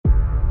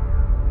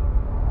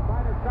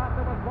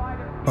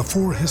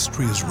Before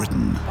history is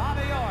written,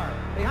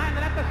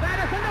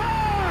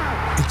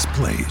 it's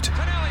played.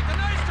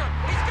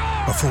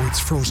 Before it's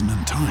frozen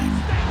in time,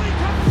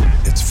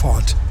 it's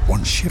fought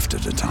one shift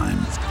at a time.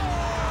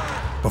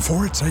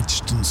 Before it's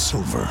etched in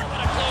silver,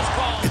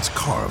 it's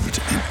carved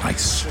in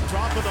ice.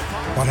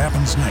 What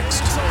happens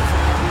next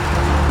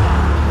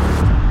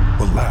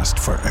will last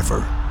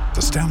forever.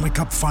 The Stanley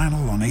Cup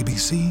Final on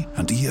ABC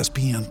and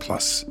ESPN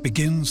Plus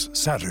begins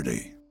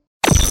Saturday.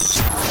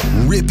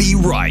 Rippy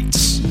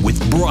Writes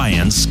with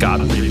Brian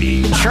Scott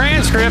Rippey.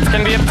 Transcript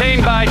can be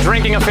obtained by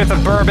drinking a fifth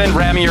of bourbon,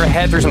 ramming your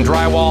head through some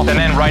drywall, and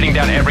then writing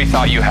down every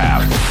thought you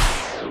have.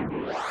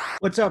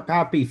 What's up?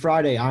 Happy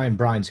Friday. I'm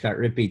Brian Scott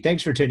Rippey.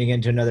 Thanks for tuning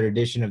in to another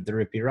edition of the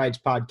Rippy Writes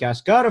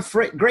podcast. Got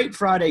a great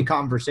Friday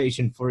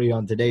conversation for you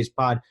on today's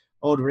pod.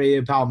 Old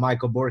radio pal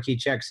Michael Borky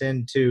checks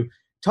in to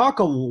talk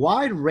a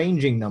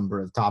wide-ranging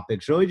number of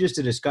topics, really just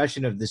a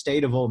discussion of the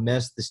state of Ole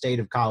Miss, the state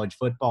of college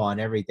football, and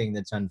everything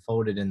that's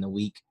unfolded in the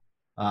week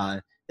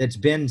that's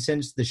been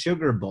since the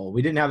Sugar Bowl.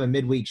 We didn't have a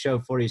midweek show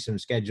for you, some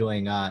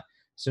scheduling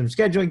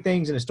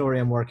things and a story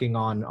I'm working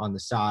on the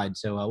side.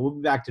 So we'll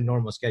be back to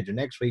normal schedule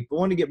next week. But I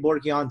want to get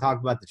Borky on, talk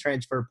about the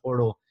transfer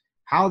portal,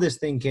 how this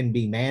thing can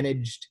be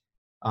managed,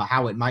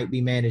 how it might be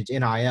managed,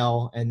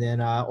 NIL, and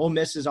then Ole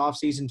Miss's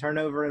offseason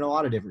turnover and a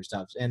lot of different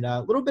stuff. And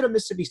a little bit of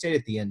Mississippi State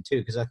at the end, too,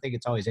 because I think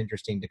it's always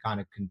interesting to kind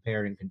of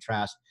compare and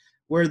contrast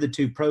where the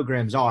two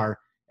programs are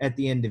at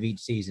the end of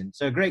each season.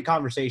 So great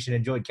conversation.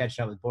 Enjoyed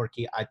catching up with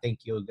Borky. I think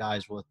you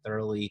guys will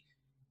thoroughly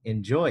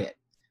enjoy it.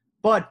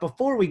 But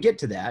before we get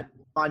to that,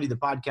 find you the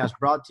podcast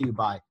brought to you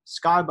by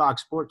Skybox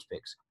Sports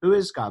Picks. Who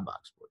is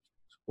Skybox Sports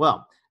Picks?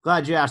 Well,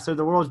 glad you asked. They're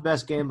the world's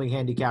best gambling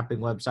handicapping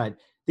website.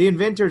 The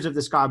inventors of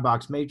the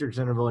Skybox matrix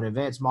interval, an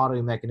advanced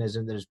modeling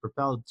mechanism that has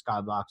propelled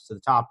Skybox to the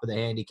top of the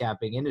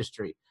handicapping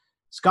industry.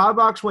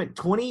 Skybox went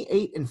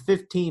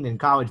 28-15 in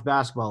college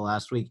basketball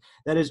last week.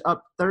 That is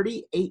up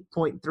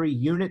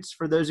 38.3 units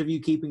for those of you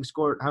keeping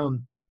score at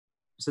home.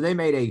 So they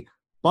made a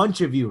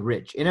bunch of you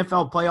rich.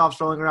 NFL playoffs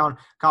rolling around,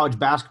 college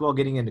basketball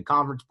getting into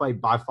conference play.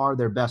 By far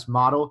their best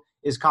model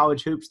is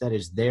college hoops. That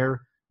is their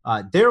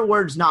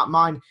words, not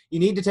mine. You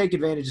need to take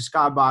advantage of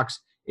Skybox.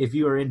 If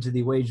you are into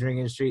the wagering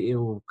industry, it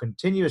will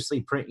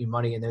continuously print you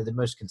money, and they're the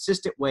most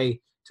consistent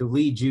way to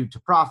lead you to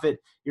profit.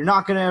 You're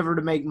not going to ever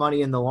to make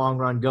money in the long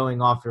run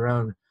going off your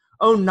own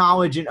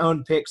knowledge and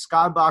own picks.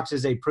 Skybox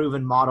is a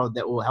proven model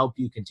that will help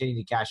you continue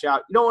to cash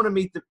out. You don't want to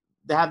meet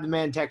have the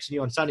man texting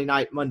you on Sunday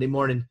night, Monday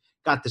morning,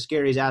 got the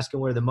scaries asking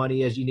where the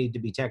money is. You need to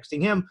be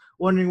texting him,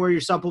 wondering where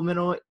your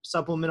supplemental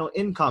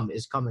income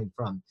is coming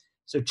from.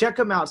 So check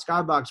them out,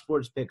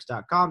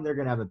 skyboxsportspicks.com. They're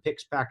going to have a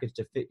picks package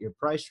to fit your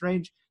price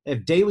range. They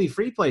have daily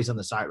free plays on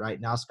the site right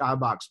now,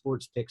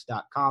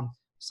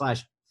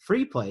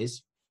 skyboxsportspicks.com/free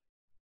plays.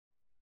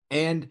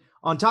 And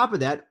on top of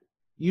that,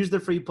 use the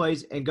free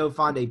plays and go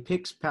find a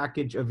picks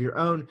package of your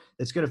own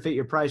that's going to fit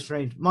your price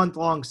range,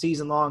 month-long,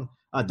 season-long.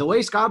 The way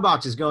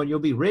Skybox is going, you'll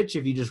be rich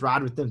if you just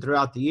ride with them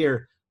throughout the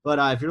year. But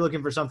if you're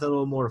looking for something a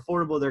little more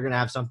affordable, they're going to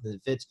have something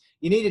that fits.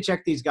 You need to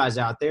check these guys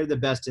out. They're the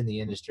best in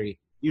the industry.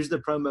 Use the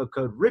promo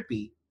code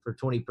RIPPY for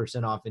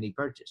 20% off any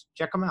purchase.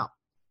 Check them out.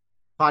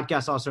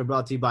 Podcast also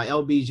brought to you by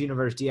LB's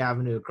University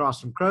Avenue across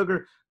from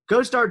Kroger.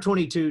 Go start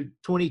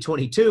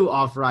 2022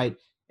 off right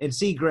and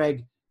see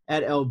Greg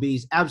at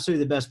LB's.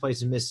 Absolutely the best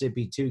place in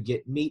Mississippi to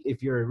get meat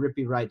if you're a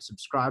Rippy Writes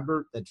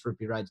subscriber. That's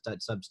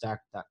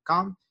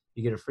rippywrites.substack.com.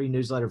 You get a free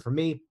newsletter from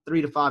me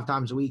 3 to 5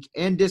 times a week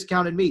and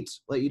discounted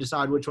meats. Let you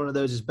decide which one of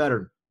those is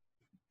better.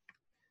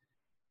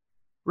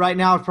 Right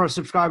now, pro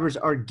subscribers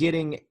are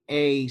getting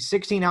a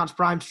 16-ounce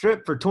prime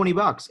strip for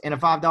 $20 and a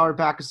 $5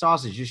 pack of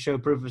sausage. Just show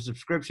proof of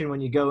subscription when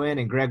you go in,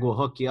 and Greg will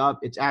hook you up.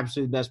 It's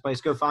absolutely the best place.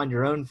 Go find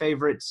your own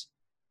favorites.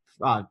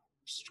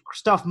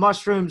 Stuffed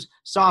mushrooms,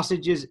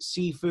 sausages,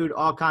 seafood,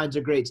 all kinds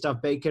of great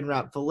stuff. Bacon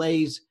wrap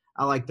fillets.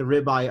 I like the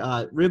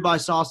ribeye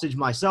sausage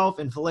myself,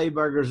 and filet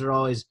burgers are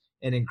always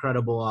an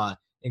incredible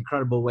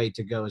way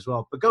to go as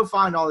well. But go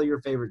find all of your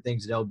favorite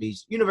things at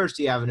LB's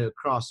University Avenue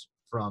across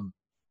from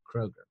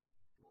Kroger.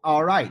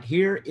 All right,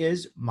 here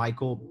is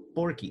Michael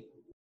Borky.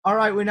 All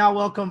right, we now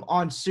welcome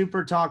on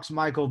Super Talks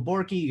Michael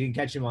Borky. You can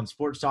catch him on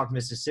Sports Talk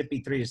Mississippi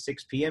 3 to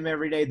 6 p.m.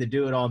 every day. The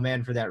do-it-all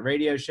man for that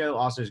radio show.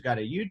 Also has got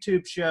a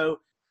YouTube show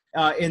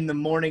in the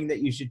morning that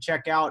you should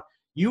check out.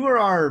 You were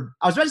I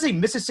was about to say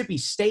Mississippi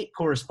State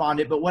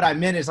correspondent, but what I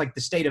meant is like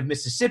the state of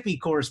Mississippi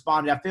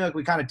correspondent. I feel like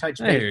we kind of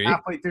touched base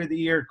halfway through the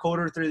year,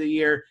 quarter through the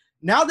year.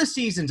 Now the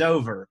season's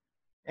over.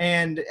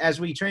 And as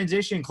we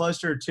transition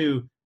closer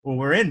to, well,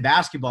 we're in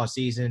basketball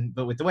season,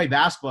 but with the way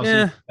basketball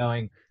season is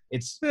going,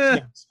 it's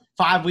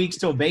 5 weeks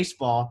till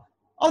baseball.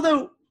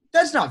 Although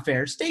that's not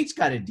fair. State's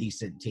got a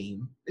decent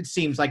team. It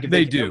seems like if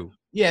they do.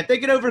 If they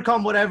could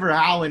overcome whatever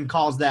Howland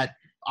calls that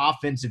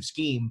offensive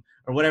scheme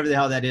or whatever the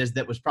hell that is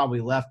that was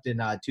probably left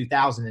in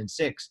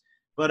 2006.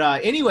 But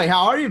anyway,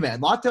 how are you, man?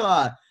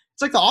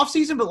 It's like the off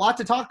season, but a lot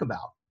to talk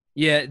about.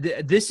 Yeah,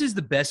 this is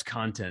the best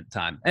content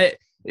time.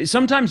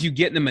 Sometimes you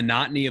get in the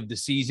monotony of the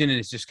season and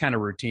it's just kind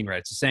of routine, right?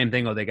 It's the same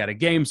thing. Oh, they got a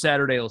game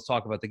Saturday. Let's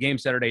talk about the game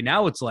Saturday.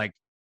 Now it's like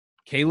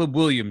Caleb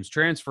Williams,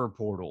 transfer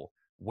portal.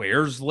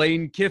 Where's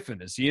Lane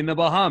Kiffin? Is he in the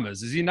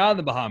Bahamas? Is he not in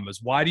the Bahamas?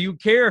 Why do you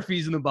care if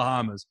he's in the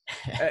Bahamas?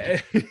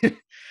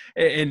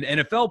 And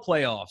NFL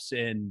playoffs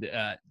and,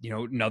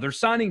 another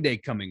signing day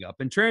coming up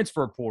and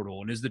transfer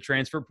portal. And is the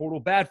transfer portal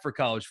bad for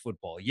college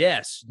football?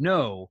 Yes.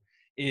 No.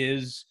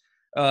 Is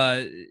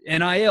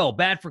NIL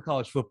bad for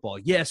college football?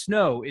 Yes.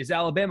 No. Is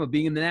Alabama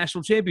being in the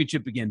national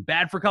championship again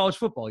bad for college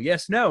football?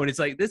 Yes. No. And it's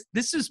like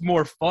this is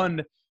more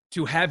fun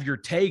to have your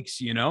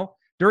takes,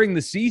 During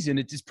the season,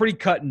 it's pretty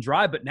cut and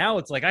dry, but now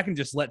it's like I can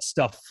just let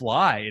stuff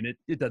fly and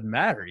it doesn't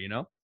matter,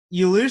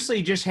 You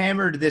loosely just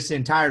hammered this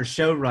entire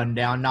show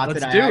rundown. Not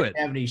that I have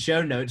any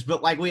show notes,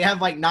 but like we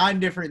have like 9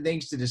 different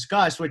things to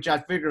discuss, which I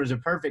figure was a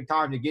perfect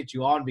time to get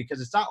you on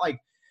because it's not like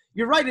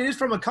you're right. It is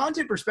from a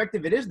content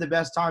perspective. It is the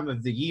best time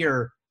of the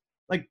year.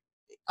 Like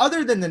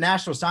other than the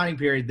national signing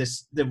period,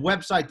 the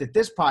website that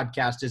this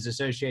podcast is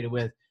associated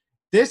with,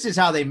 this is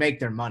how they make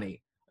their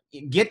money.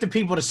 Get the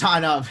people to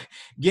sign up,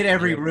 get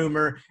every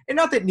rumor. And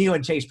not that Neil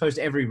and Chase post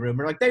every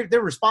rumor. Like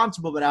they're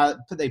responsible, but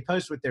they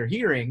post what they're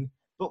hearing.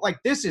 But like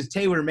this is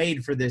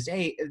tailor-made for this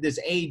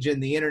age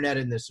and the internet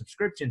and the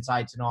subscription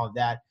sites and all of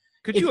that.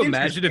 Could you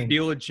imagine if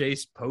Neil and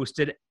Chase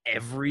posted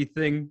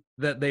everything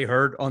that they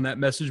heard on that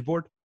message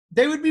board?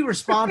 They would be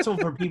responsible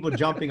for people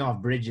jumping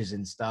off bridges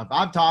and stuff.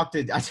 I talked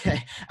to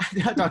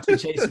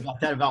Chase about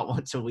that about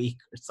once a week.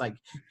 It's like,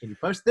 can you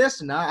post this?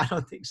 No, I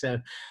don't think so.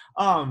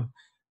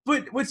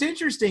 But what's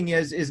interesting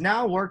is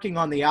now working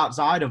on the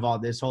outside of all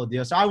this whole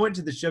deal. So I went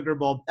to the Sugar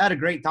Bowl. I had a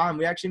great time.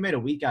 We actually made a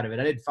week out of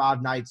it. I did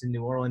 5 nights in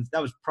New Orleans. That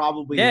was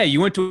probably – Yeah,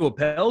 you went to a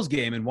Pels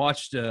game and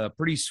watched a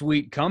pretty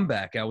sweet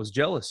comeback. I was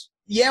jealous.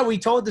 Yeah, we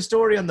told the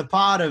story on the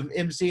pod of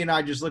MC and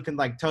I just looking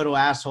like total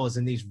assholes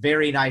in these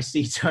very nice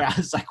seats. I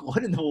was like,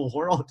 what in the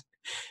world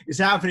is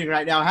happening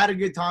right now? I had a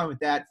good time with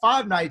that.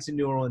 5 nights in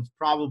New Orleans,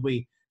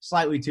 probably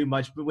slightly too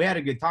much, but we had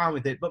a good time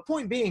with it. But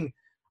point being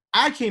 –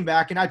 I came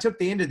back and I took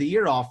the end of the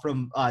year off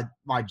from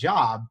my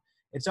job.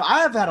 And so I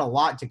have had a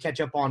lot to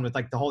catch up on with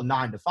like the whole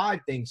 9 to 5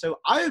 thing. So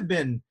I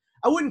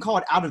wouldn't call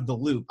it out of the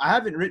loop. I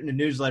haven't written a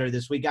newsletter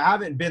this week. I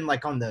haven't been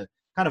like on the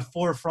kind of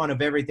forefront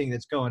of everything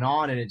that's going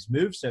on and it's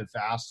moved so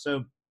fast.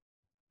 So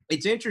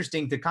it's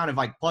interesting to kind of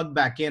like plug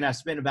back in. I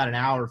spent about an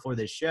hour for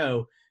this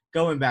show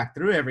going back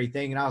through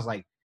everything. And I was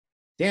like,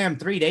 damn,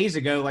 3 days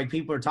ago, like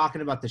people are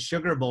talking about the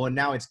Sugar Bowl and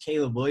now it's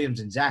Caleb Williams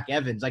and Zach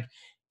Evans. Like,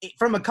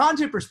 from a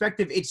content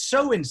perspective, it's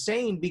so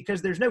insane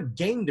because there's no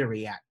game to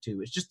react to.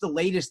 It's just the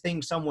latest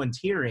thing someone's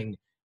hearing.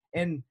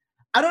 And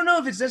I don't know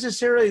if it's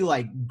necessarily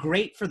like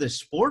great for the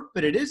sport,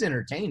 but it is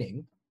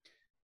entertaining.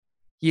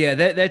 Yeah,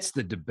 that's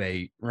the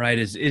debate, right?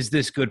 Is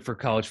this good for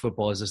college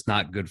football? Is this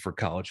not good for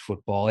college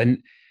football?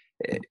 And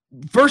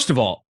first of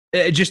all,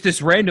 just this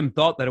random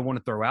thought that I want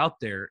to throw out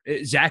there.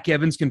 Zach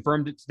Evans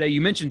confirmed it today. You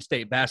mentioned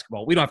state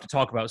basketball. We don't have to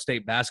talk about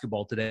state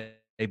basketball today,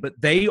 but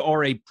they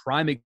are a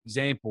prime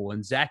example,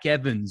 and Zach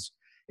Evans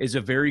is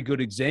a very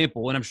good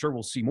example, and I'm sure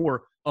we'll see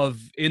more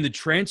of in the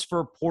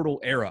transfer portal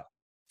era.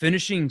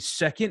 Finishing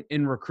second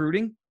in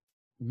recruiting,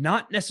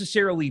 not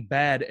necessarily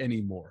bad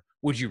anymore.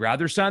 Would you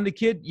rather sign the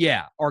kid?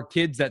 Yeah. Are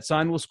kids that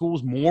sign with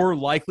schools more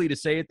likely to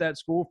stay at that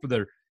school for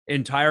their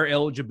entire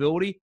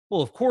eligibility?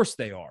 Well, of course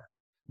they are.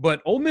 But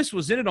Ole Miss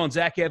was in it on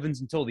Zach Evans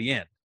until the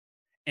end.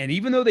 And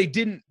even though they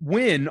didn't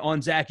win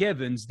on Zach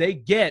Evans, they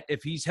get,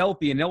 if he's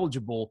healthy and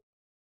eligible,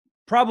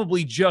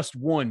 probably just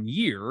 1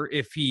 year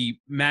if he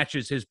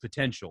matches his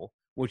potential,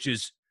 which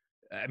is,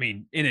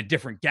 in a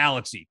different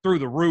galaxy, through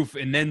the roof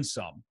and then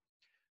some.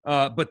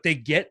 But they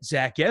get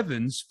Zach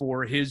Evans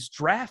for his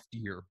draft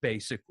year,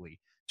 basically,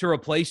 to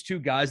replace 2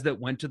 guys that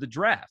went to the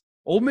draft.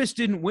 Ole Miss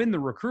didn't win the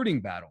recruiting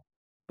battle,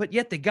 but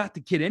yet they got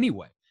the kid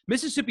anyway.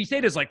 Mississippi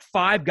State has like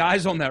 5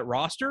 guys on that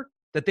roster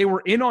that they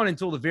were in on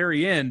until the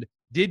very end,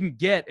 didn't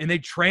get, and they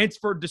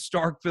transferred to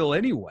Starkville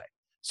anyway.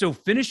 So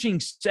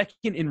finishing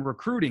second in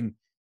recruiting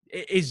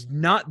is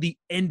not the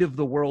end of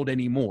the world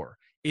anymore.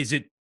 Is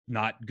it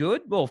not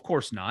good? Well, of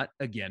course not,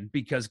 again,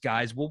 because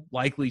guys will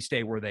likely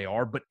stay where they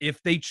are. But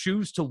if they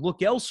choose to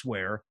look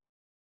elsewhere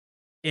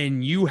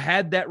and you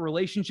had that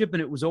relationship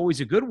and it was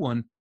always a good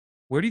one,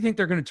 where do you think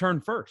they're going to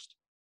turn first?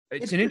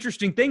 It's an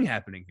interesting thing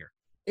happening here.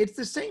 It's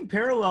the same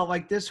parallel,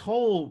 like this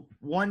whole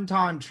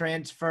one-time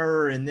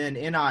transfer and then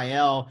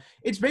NIL.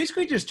 It's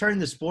basically just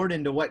turned the sport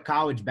into what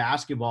college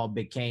basketball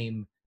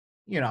became,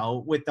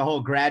 with the whole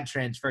grad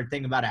transfer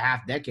thing about a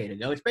half decade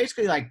ago. It's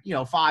basically like,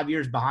 5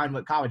 years behind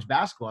what college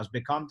basketball has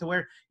become, to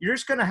where you're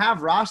just going to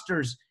have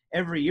rosters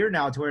every year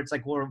now to where it's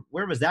like, well,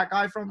 where was that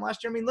guy from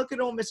last year? Look at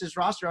Ole Miss's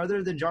roster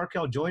other than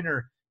Jarkel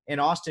Joyner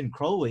and Austin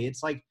Crowley.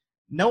 It's like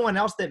no one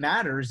else that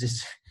matters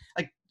is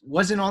like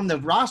wasn't on the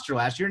roster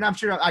last year. And I'm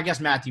sure, I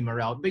guess Matthew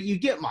Morrell, but you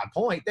get my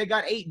point. They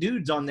got 8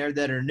 dudes on there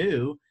that are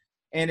new.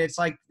 And it's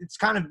like, it's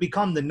kind of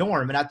become the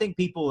norm. And I think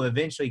people will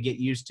eventually get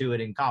used to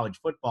it in college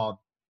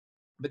football.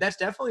 But that's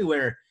definitely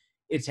where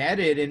it's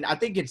headed. And I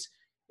think it's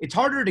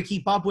harder to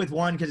keep up with,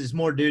 one, because it's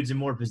more dudes and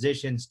more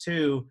positions.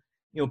 2,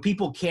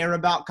 people care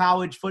about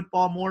college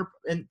football more,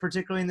 and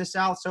particularly in the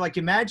South. So, like,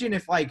 imagine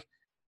if, like,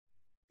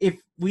 if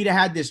we'd have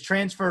had this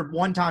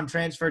one-time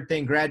transfer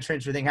thing, grad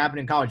transfer thing happen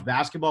in college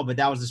basketball, but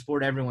that was the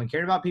sport everyone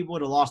cared about, people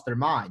would have lost their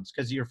minds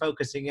because you're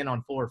focusing in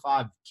on 4 or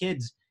 5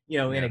 kids,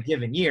 in a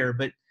given year.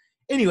 But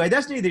anyway,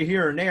 that's neither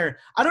here nor there.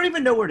 I don't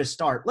even know where to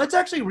start. Let's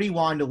actually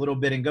rewind a little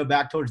bit and go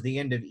back towards the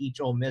end of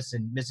each Ole Miss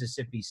and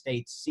Mississippi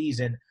State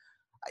season.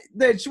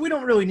 We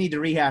don't really need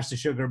to rehash the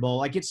Sugar Bowl.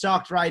 Like, it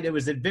sucked, right? It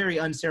was a very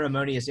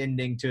unceremonious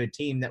ending to a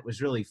team that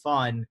was really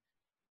fun.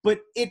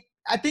 But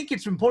I think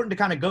it's important to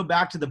kind of go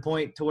back to the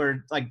point to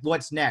where, like,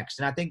 what's next?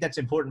 And I think that's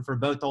important for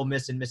both Ole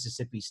Miss and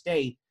Mississippi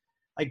State.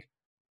 Like,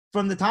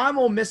 from the time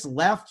Ole Miss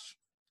left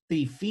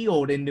the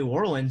field in New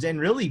Orleans, and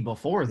really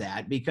before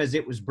that, because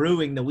it was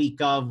brewing the week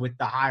of with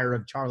the hire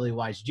of Charlie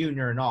Weiss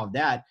Jr. and all of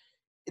that,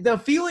 the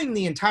feeling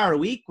the entire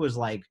week was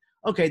like,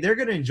 okay, they're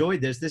going to enjoy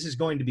this. This is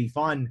going to be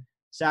fun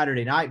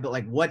Saturday night, but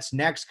like, what's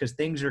next? Because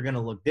things are going to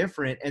look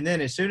different. And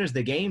then as soon as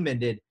the game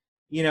ended,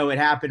 it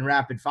happened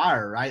rapid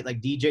fire, right?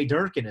 Like, DJ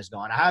Durkin is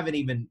gone.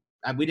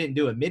 We didn't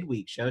do a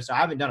midweek show, so I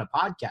haven't done a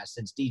podcast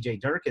since DJ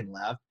Durkin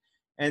left.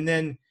 And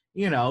then,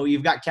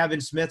 you've got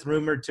Kevin Smith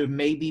rumored to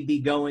maybe be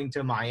going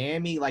to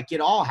Miami. Like, it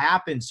all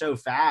happened so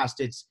fast.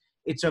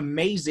 It's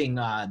amazing.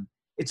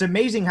 It's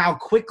amazing how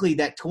quickly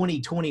that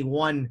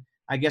 2021,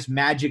 I guess,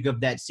 magic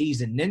of that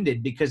season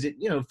ended, because it,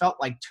 felt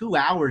like 2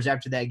 hours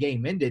after that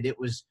game ended, it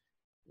was,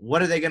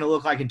 what are they going to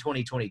look like in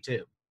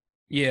 2022?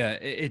 Yeah,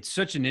 it's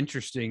such an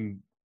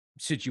interesting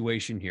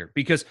situation here,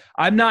 because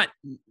I'm not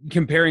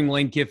comparing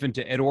Lane Kiffin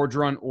to Ed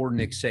Orgeron or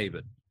Nick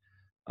Saban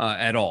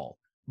at all.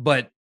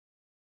 But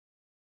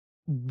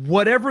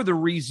whatever the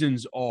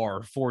reasons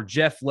are for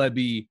Jeff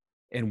Lebby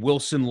and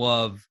Wilson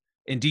Love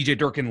and DJ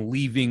Durkin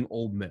leaving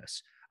Ole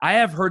Miss, I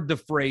have heard the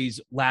phrase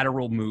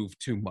lateral move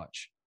too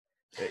much.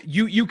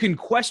 You can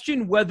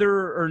question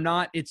whether or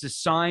not it's a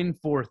sign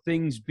for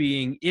things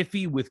being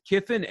iffy with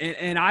Kiffin,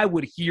 and I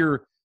would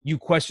hear you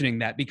questioning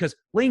that, because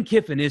Lane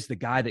Kiffin is the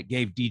guy that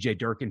gave DJ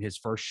Durkin his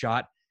first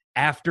shot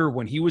after,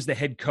 when he was the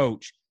head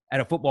coach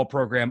at a football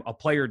program, a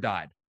player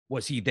died.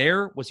 Was he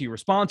there? Was he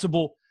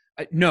responsible?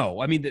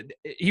 No. I mean,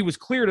 he was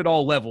cleared at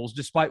all levels,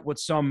 despite what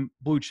some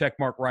blue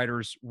checkmark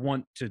writers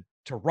want to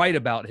write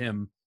about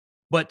him.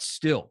 But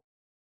still,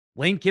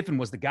 Lane Kiffin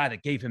was the guy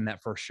that gave him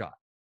that first shot.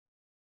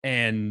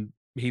 And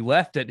he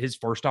left at his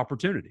first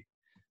opportunity.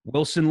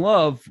 Wilson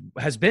Love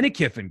has been a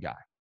Kiffin guy,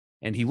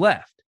 and he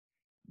left.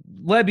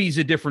 Lebby's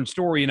a different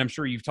story, and I'm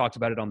sure you've talked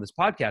about it on this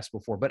podcast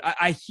before. But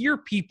I hear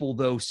people,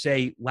 though,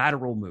 say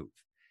lateral move.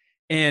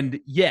 And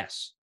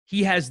yes,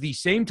 he has the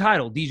same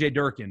title, DJ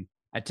Durkin,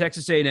 at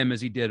Texas A&M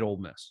as he did Ole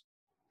Miss.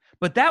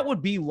 But that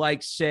would be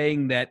like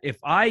saying that if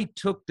I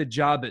took the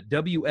job at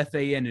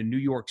WFAN in New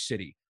York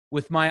City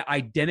with my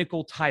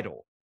identical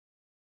title,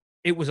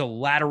 it was a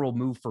lateral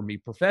move for me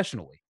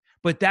professionally.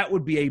 But that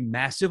would be a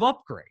massive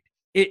upgrade.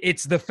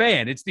 It's the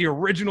Fan. It's the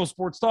original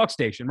sports talk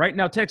station. Right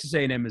now, Texas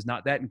A&M is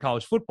not that in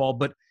college football,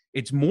 but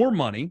it's more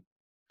money.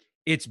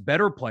 It's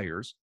better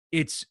players.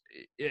 It's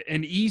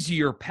an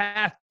easier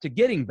path to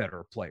getting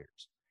better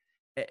players.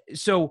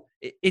 So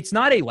it's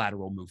not a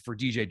lateral move for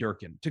DJ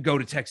Durkin to go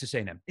to Texas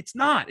A&M. It's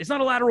not. It's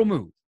not a lateral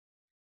move.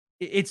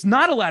 It's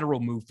not a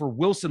lateral move for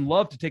Wilson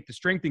Love to take the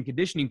strength and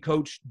conditioning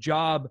coach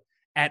job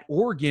at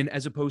Oregon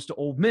as opposed to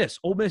Ole Miss.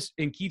 Ole Miss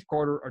and Keith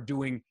Carter are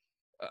doing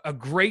a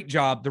great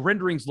job. The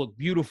renderings look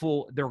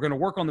beautiful. They're going to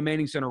work on the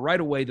Manning Center right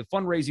away. The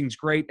fundraising's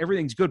great.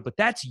 Everything's good, but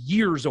that's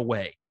years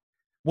away.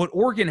 What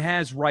Oregon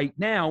has right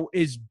now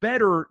is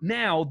better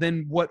now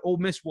than what Ole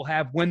Miss will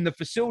have when the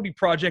facility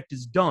project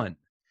is done.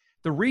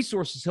 The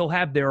resources he'll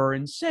have there are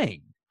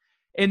insane.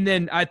 And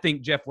then I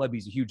think Jeff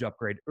Lebby's a huge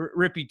upgrade.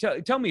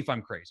 Rippy, tell me if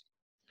I'm crazy.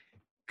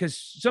 Because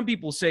some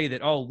people say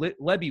that,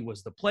 Lebby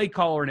was the play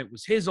caller and it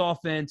was his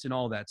offense and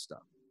all that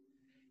stuff.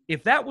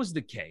 If that was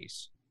the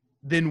case,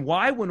 then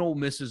why, when Ole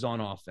Miss is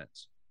on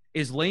offense,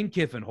 is Lane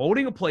Kiffin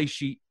holding a play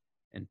sheet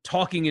and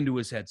talking into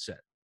his headset?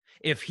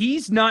 If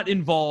he's not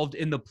involved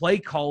in the play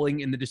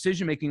calling and the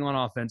decision-making on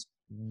offense,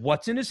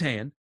 what's in his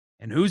hand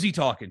and who's he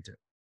talking to?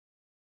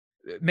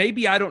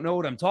 Maybe I don't know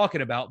what I'm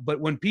talking about, but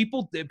when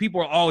people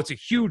are, it's a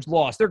huge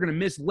loss, they're going to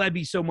miss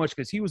Lebby so much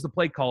because he was the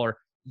play caller.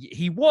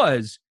 He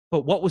was,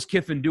 but what was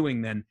Kiffin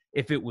doing then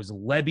if it was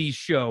Lebby's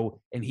show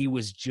and he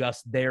was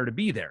just there to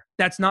be there?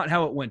 That's not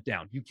how it went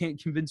down. You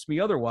can't convince me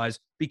otherwise,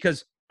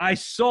 because I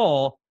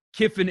saw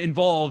Kiffin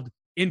involved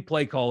in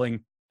play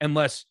calling,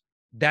 unless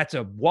that's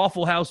a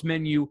Waffle House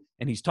menu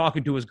and he's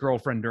talking to his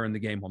girlfriend during the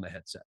game on the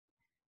headset.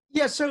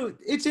 Yeah, so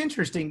it's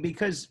interesting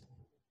because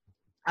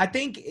I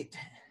think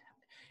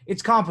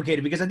it's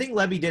complicated, because I think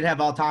Lebby did have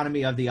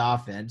autonomy of the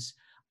offense.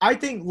 I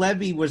think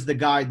Lebby was the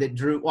guy that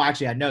drew – well,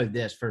 actually, I know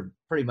this for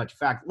pretty much a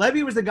fact.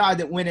 Lebby was the guy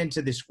that went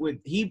into this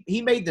 –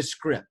 he made the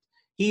script.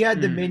 He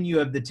had the menu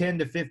of the 10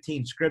 to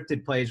 15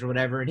 scripted plays or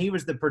whatever, and he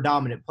was the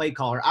predominant play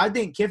caller. I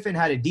think Kiffin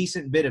had a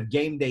decent bit of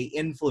game day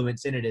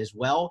influence in it as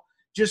well,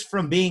 just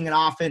from being an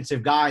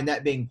offensive guy and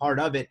that being part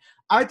of it.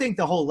 I think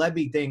the whole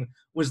Lebby thing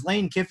was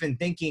Lane Kiffin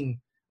thinking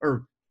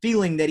or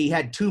feeling that he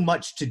had too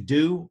much to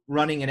do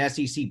running an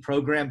SEC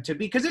program,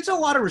 because it's a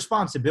lot of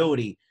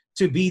responsibility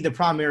to be the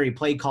primary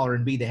play caller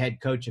and be the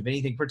head coach of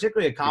anything,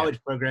 particularly a college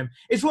program.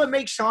 It's what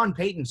makes Sean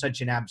Payton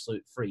such an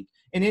absolute freak.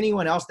 And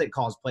anyone else that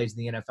calls plays in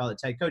the NFL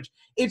that's head coach,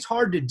 it's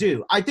hard to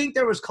do. I think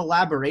there was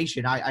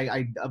collaboration.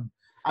 I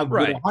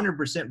would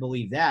 100%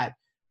 believe that.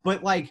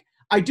 But, like,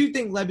 I do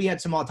think Lebby had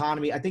some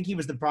autonomy. I think he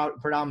was the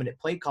predominant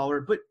play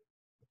caller. But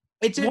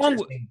it's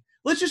interesting.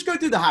 Let's just go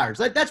through the hires.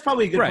 That's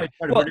probably a good place to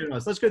start. We're doing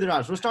this. Let's go through the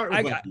hires. We'll start with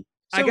Lebby.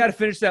 I got to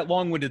finish that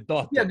long-winded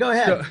thought. Yeah, go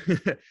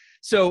ahead.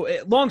 So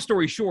long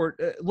story short,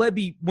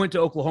 Lebby went to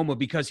Oklahoma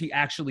because he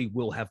actually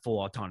will have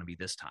full autonomy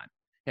this time.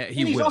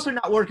 He's also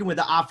not working with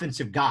the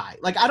offensive guy.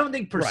 Like, I don't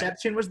think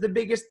perception was the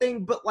biggest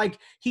thing, but, like,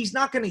 he's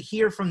not going to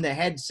hear from the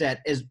headset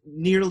as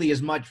nearly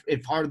as much,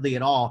 if hardly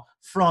at all,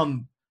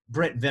 from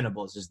Brent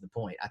Venables is the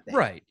point, I think.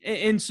 Right.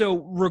 And so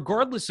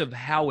regardless of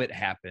how it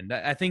happened,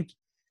 I think,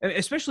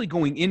 especially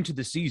going into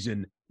the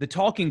season, the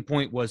talking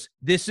point was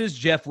this is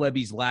Jeff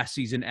Lebby's last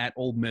season at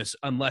Ole Miss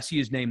unless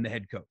he is named the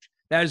head coach.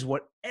 That is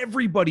what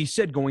everybody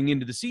said going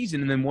into the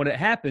season. And then when it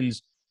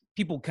happens,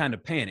 people kind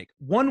of panic.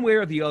 One way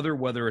or the other,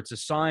 whether it's a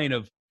sign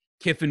of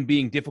Kiffin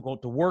being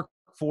difficult to work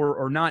for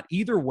or not,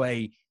 either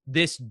way,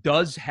 this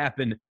does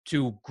happen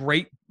to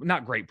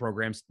not great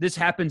programs. This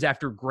happens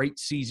after great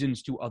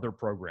seasons to other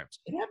programs.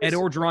 Ed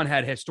Orgeron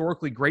had a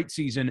historically great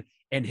season,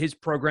 and his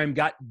program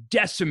got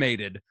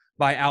decimated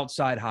by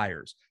outside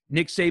hires.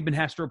 Nick Saban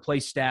has to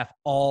replace staff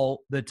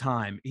all the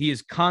time. He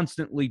is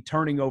constantly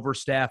turning over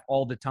staff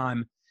all the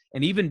time.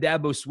 And even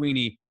Dabo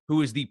Swinney,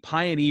 who is the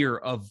pioneer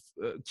of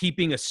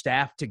keeping a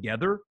staff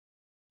together,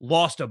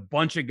 lost a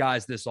bunch of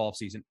guys this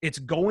offseason.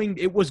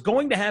 It was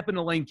going to happen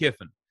to Lane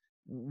Kiffin.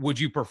 Would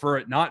you prefer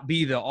it not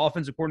be the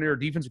offensive coordinator,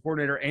 defensive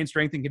coordinator, and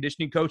strength and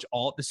conditioning coach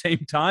all at the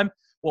same time?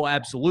 Well,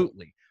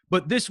 absolutely.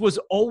 But this was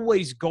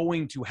always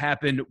going to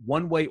happen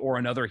one way or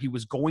another. He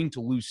was going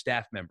to lose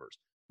staff members.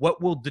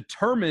 What will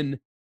determine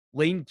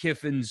Lane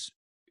Kiffin's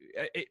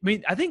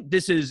I think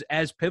this is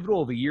as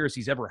pivotal of a year as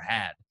he's ever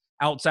had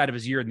outside of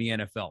his year in the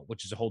NFL,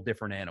 which is a whole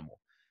different animal,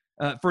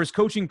 for his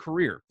coaching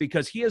career,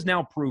 because he has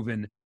now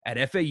proven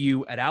at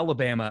FAU, at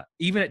Alabama,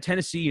 even at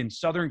Tennessee and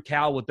Southern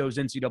Cal with those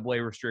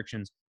NCAA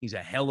restrictions, he's a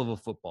hell of a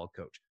football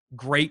coach.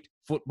 Great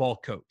football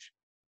coach.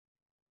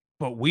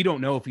 But we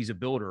don't know if he's a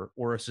builder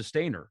or a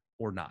sustainer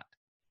or not.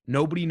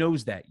 Nobody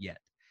knows that yet.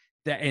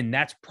 And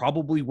that's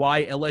probably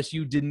why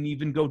LSU didn't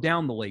even go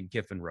down the Lane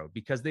Kiffin road,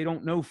 because they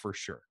don't know for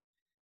sure.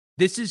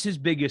 This is his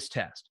biggest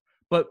test.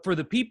 But for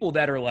the people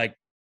that are like,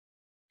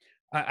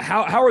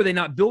 how are they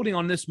not building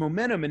on this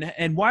momentum,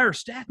 and why are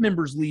staff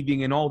members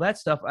leaving and all that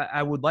stuff,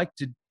 I would like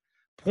to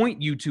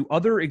point you to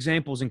other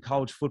examples in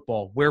college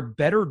football where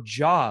better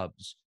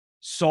jobs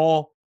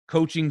saw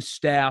coaching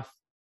staff,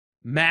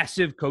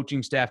 massive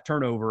coaching staff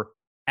turnover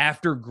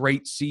after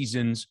great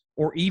seasons,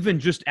 or even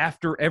just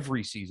after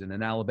every season.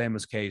 In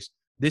Alabama's case,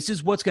 this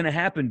is what's going to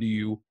happen to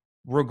you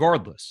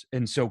regardless.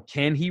 And so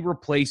can he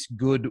replace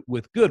good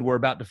with good? We're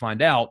about to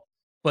find out.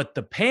 But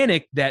the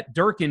panic that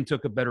Durkin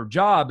took a better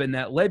job and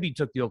that Lebby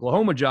took the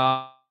Oklahoma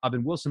job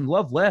and Wilson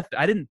Love left,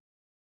 I didn't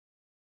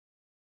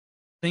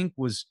think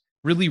was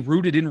really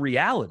rooted in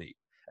reality,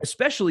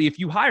 especially if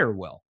you hire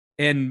well.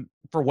 And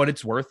for what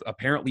it's worth,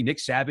 apparently Nick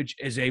Savage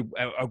is a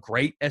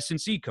great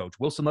S&C coach.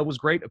 Wilson Love was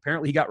great.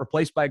 Apparently he got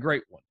replaced by a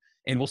great one.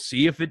 And we'll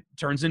see if it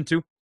turns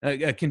into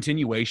a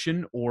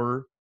continuation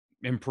or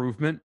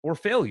improvement or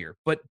failure.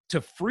 But to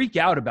freak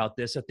out about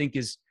this, I think,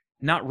 is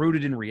not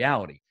rooted in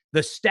reality.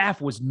 The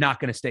staff was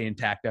not going to stay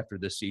intact after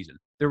this season.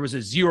 There was a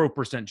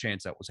 0%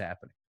 chance that was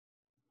happening.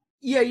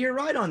 Yeah, you're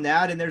right on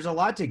that. And there's a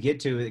lot to get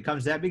to when it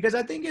comes to that, because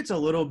I think it's a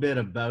little bit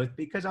of both.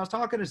 Because I was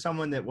talking to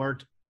someone that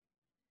works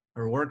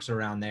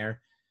around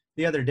there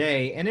the other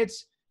day, and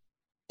it's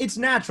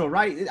natural,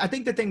 right? I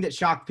think the thing that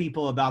shocked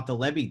people about the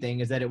Lebby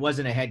thing is that it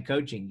wasn't a head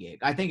coaching gig.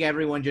 I think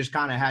everyone just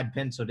kind of had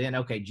penciled in,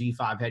 okay,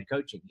 G5 head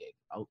coaching gig.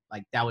 Oh,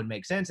 like that would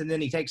make sense. And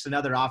then he takes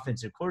another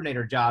offensive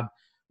coordinator job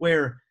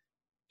where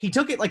he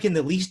took it like in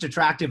the least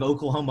attractive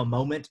Oklahoma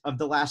moment of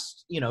the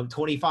last,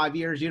 25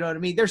 years. You know what I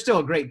mean? They're still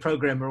a great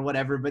program or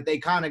whatever, but they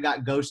kind of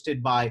got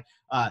ghosted by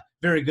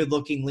very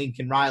good-looking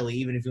Lincoln Riley,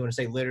 even if you want to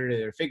say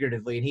literally or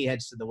figuratively, and he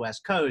heads to the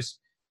West Coast.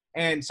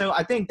 And so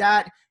I think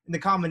that in the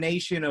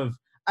combination of,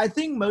 I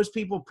think most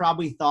people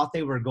probably thought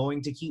they were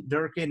going to keep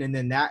Durkin, and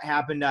then that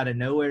happened out of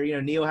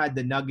nowhere. Neil had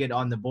the nugget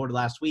on the board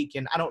last week,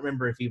 and I don't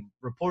remember if he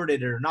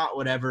reported it or not,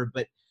 whatever,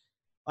 but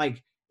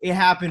like it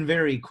happened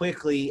very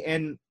quickly.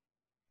 And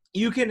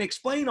you can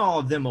explain all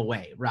of them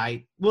away,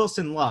 right?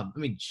 Wilson Love. I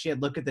mean,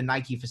 shit, look at the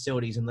Nike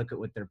facilities and look at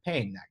what they're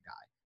paying that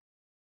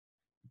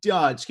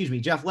guy.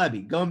 Jeff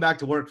Lebby, going back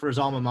to work for his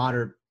alma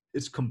mater.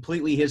 It's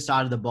completely his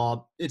side of the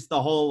ball. It's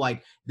the whole,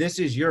 like, this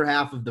is your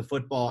half of the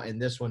football and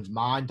this one's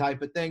mine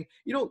type of thing.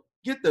 You don't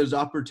get those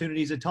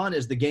opportunities a ton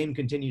as the game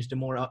continues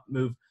to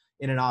move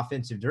in an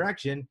offensive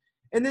direction.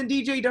 And then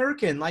DJ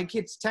Durkin, like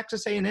it's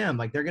Texas A&M.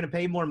 Like they're going to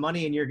pay more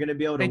money and you're going to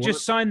be able to They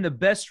just signed the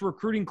best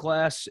recruiting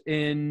class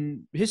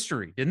in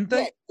history, didn't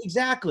they? Yeah,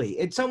 exactly.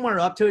 It's somewhere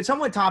up to it.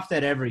 Someone tops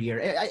that every year.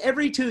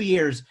 Every 2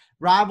 years,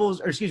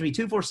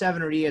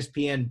 247 or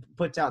ESPN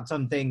puts out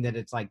something that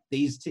it's like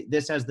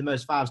this has the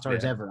most 5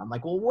 stars ever. I'm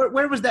like, well,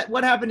 where was that?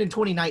 What happened in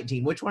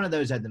 2019? Which one of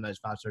those had the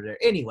most 5 stars there?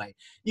 Anyway,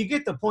 you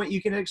get the point.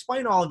 You can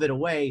explain all of it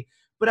away.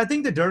 But I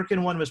think the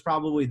Durkin one was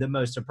probably the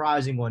most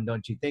surprising one,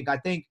 don't you think? I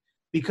think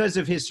because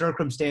of his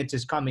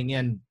circumstances coming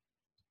in,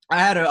 I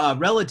had a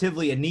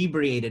relatively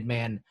inebriated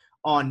man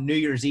on New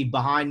Year's Eve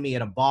behind me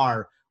at a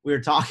bar. We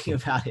were talking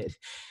about it.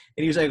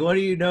 And he was like, what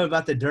do you know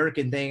about the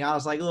Durkin thing? I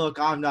was like, look,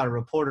 I'm not a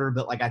reporter,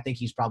 but like I think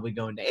he's probably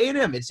going to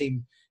A&M. It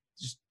seemed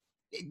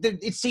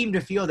to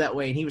feel that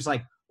way. And he was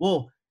like,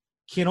 well,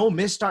 can Ole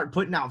Miss start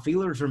putting out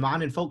feelers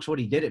reminding folks what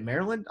he did at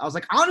Maryland? I was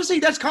like, honestly,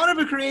 that's kind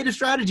of a creative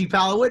strategy,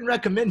 pal. I wouldn't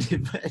recommend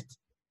it, but –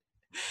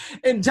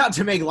 and not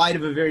to make light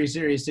of a very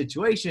serious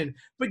situation,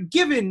 but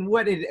given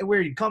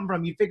where he'd come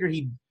from, you figure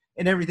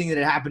and everything that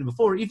had happened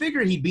before, you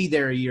figure he'd be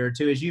there a year or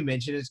two, as you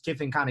mentioned, as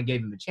Kiffin kind of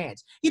gave him a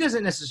chance. He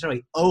doesn't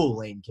necessarily owe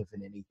Lane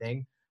Kiffin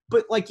anything,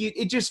 but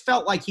it just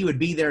felt like he would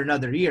be there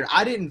another year.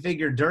 I didn't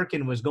figure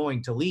Durkin was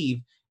going to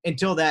leave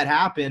until that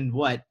happened,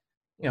 5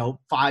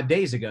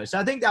 days ago. So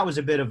I think that was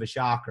a bit of a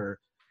shocker.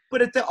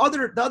 But at the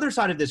other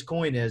side of this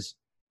coin is,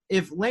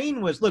 if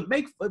Lane was – look,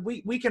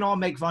 we can all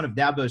make fun of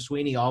Dabo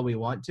Swinney all we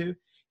want to.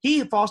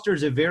 He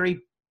fosters a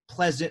very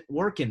pleasant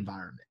work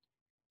environment.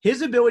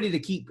 His ability to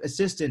keep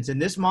assistants in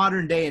this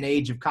modern day and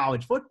age of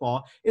college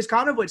football is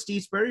kind of what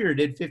Steve Spurrier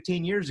did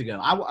 15 years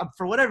ago.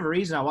 For whatever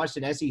reason, I watched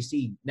an SEC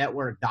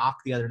network doc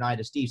the other night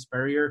of Steve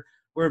Spurrier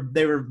where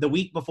they were the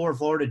week before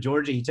Florida,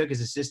 Georgia. He took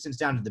his assistants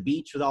down to the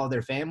beach with all of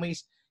their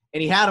families,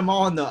 and he had them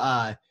all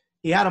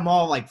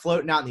like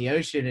floating out in the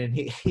ocean, and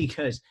he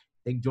goes –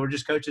 I think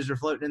Georgia's coaches are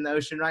floating in the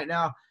ocean right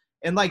now.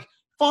 And like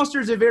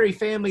fosters a very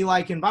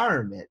family-like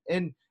environment.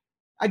 And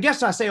I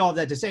guess I say all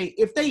that to say,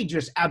 if they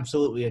just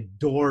absolutely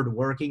adored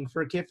working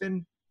for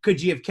Kiffin, could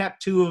you have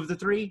kept 2 of the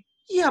 3?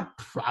 Yeah,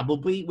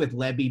 probably, with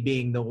Lebby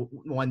being the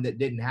one that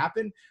didn't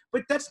happen.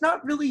 But that's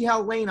not really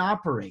how Lane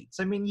operates.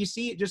 I mean, you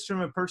see it just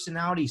from a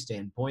personality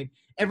standpoint.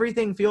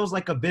 Everything feels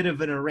like a bit of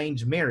an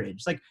arranged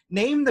marriage. Like,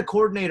 name the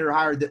coordinator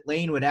hire that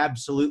Lane would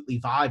absolutely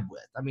vibe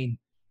with. I mean,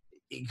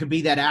 it could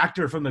be that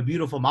actor from A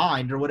Beautiful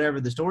Mind or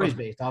whatever the story's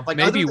based off. Like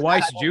maybe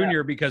Weiss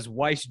Jr. because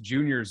Weiss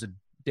Jr. is a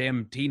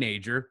damn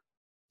teenager.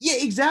 Yeah,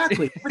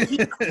 exactly. But he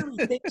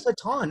clearly thinks a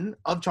ton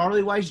of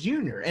Charlie Weiss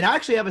Jr. And I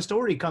actually have a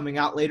story coming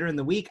out later in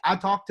the week. I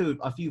talked to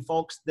a few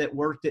folks that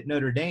worked at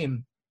Notre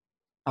Dame.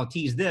 I'll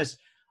tease this.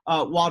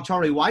 While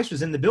Charlie Weiss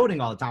was in the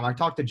building all the time, I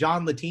talked to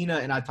John Latina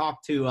and I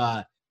talked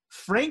to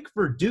Frank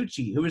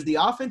Verducci, who was the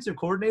offensive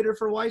coordinator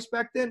for Weiss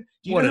back then.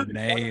 What a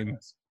name.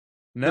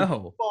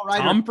 No.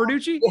 Tom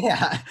Verducci?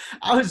 Yeah.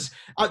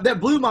 That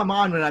blew my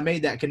mind when I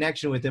made that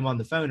connection with him on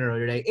the phone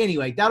earlier today.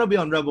 Anyway, that'll be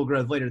on Rebel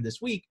Growth later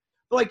this week.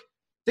 But like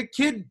the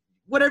kid,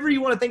 whatever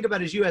you want to think about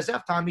his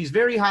USF time, he's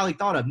very highly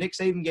thought of. Nick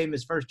Saban gave him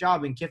his first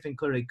job and Kiffin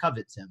clearly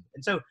covets him.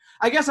 And so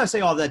I guess I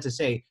say all that to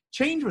say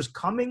change was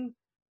coming,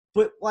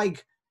 but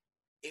like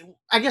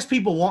I guess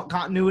people want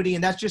continuity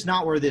and that's just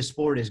not where this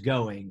sport is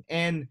going.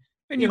 And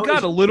you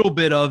got a little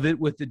bit of it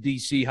with the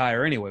DC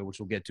hire anyway, which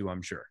we'll get to,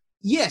 I'm sure.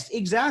 Yes,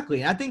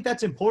 exactly. And I think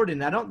that's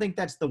important. I don't think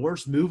that's the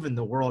worst move in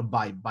the world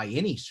by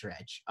any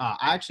stretch.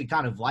 I actually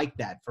kind of like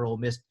that for Ole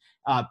Miss,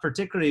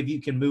 particularly if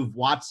you can move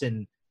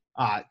Watson.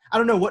 I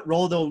don't know what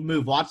role they'll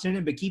move Watson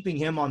in, but keeping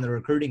him on the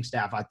recruiting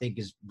staff I think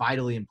is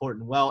vitally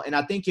important. Well, and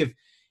I think if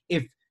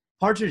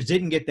Partridge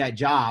didn't get that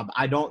job,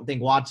 I don't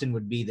think Watson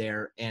would be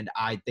there, and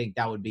I think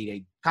that would be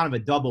a kind of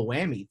a double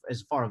whammy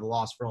as far as the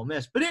loss for Ole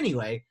Miss. But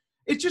anyway,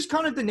 it's just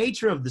kind of the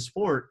nature of the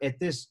sport at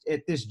this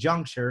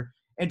juncture.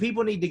 And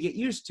people need to get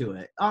used to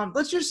it.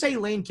 Let's just say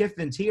Lane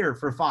Kiffin's here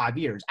for 5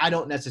 years. I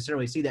don't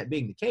necessarily see that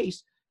being the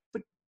case.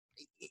 But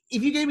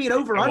if you gave me an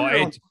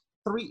over-under on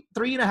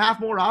 3.5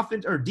 more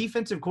offense or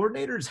defensive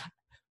coordinators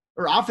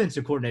or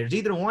offensive coordinators,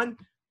 either one,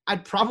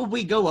 I'd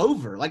probably go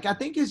over. Like, I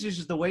think it's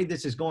just the way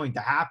this is going to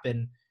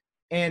happen.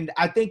 And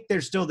I think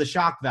there's still the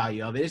shock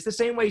value of it. It's the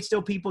same way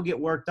still people get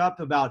worked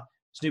up about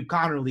Snoop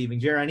Connor leaving,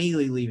 Jaron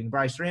Ely leaving,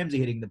 Bryce Ramsey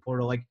hitting the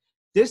portal. Like,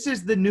 this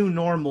is the new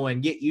normal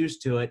and get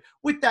used to it.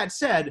 With that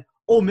said,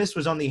 Ole Miss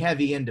was on the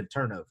heavy end of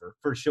turnover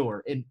for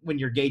sure, and when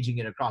you're gauging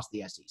it across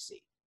the SEC.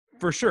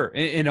 For sure,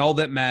 and all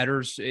that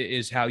matters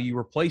is how you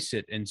replace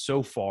it. And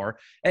so far,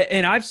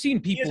 and I've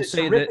seen people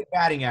say that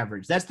batting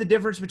average. That's the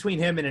difference between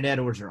him and an Ed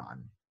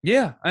Orgeron.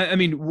 Yeah, I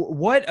mean,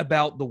 what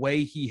about the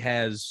way he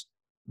has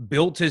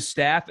built his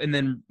staff? And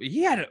then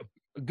he had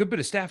a good bit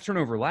of staff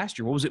turnover last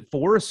year. What was it?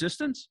 4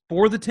 assistants?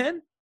 4 of the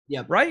 10?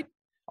 Yeah, right.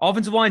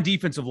 Offensive line,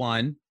 defensive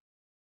line.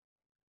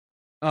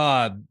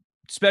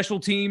 Special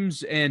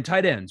teams and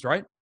tight ends,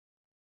 right?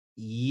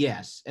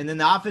 Yes. And then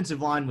the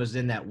offensive line was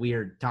in that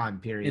weird time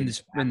period.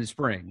 In the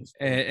spring.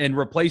 And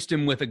replaced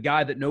him with a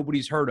guy that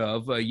nobody's heard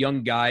of, a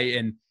young guy.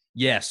 And,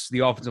 yes, the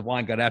offensive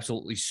line got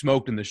absolutely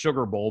smoked in the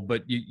Sugar Bowl,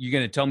 but you're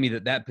going to tell me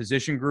that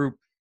position group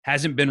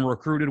hasn't been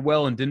recruited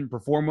well and didn't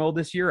perform well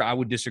this year, I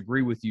would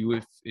disagree with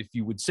you if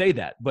you would say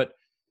that. But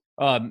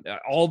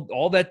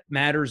all that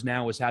matters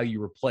now is how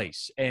you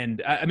replace.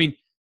 And I mean,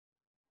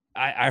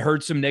 I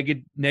heard some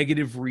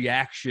negative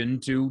reaction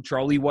to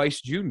Charlie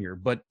Weis Jr.,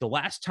 but the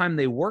last time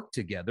they worked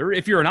together,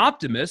 if you're an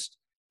optimist,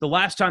 the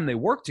last time they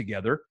worked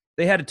together,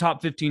 they had a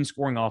top 15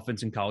 scoring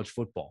offense in college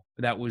football.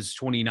 That was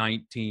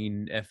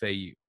 2019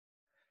 FAU.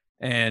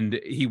 And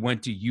he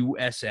went to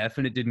USF,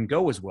 and it didn't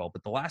go as well.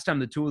 But the last time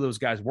the two of those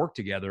guys worked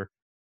together,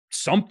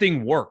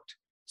 something worked.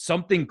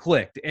 Something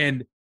clicked.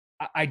 And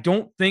I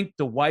don't think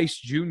the Weis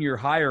Jr.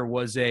 hire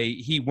was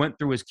he went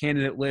through his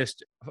candidate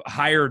list,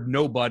 hired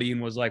nobody,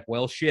 and was like,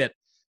 well, shit,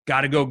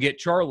 got to go get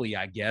Charlie,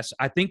 I guess.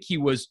 I think he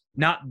was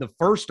not the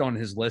first on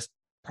his list,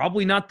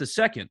 probably not the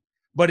second,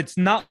 but it's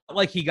not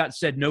like he got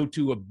said no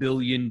to a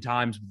billion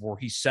times before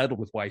he settled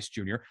with Weis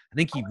Jr. I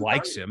think he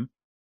likes him.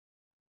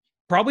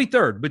 Probably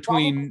third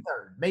between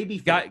maybe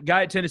guy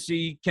at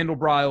Tennessee, Kendall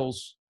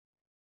Briles,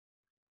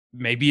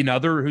 maybe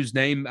another whose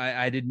name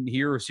I didn't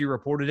hear or see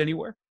reported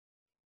anywhere.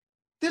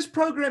 This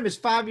program is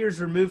 5 years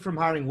removed from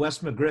hiring Wes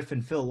McGriff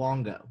and Phil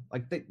Longo.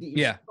 Like,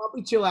 you should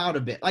probably chill out a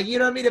bit. Like, you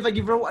know what I mean? If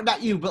you're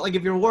not you, but like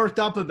if you're worked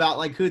up about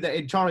like who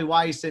and Charlie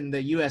Weis and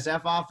the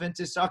USF offense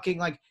is sucking,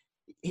 like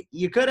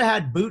you could have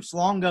had Boots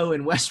Longo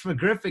and Wes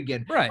McGriff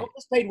again. Right.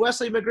 Just paid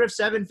Wesley McGriff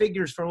 7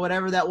 figures for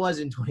whatever that was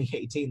in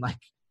 2018. Like,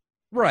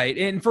 right.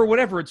 And for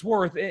whatever it's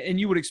worth, and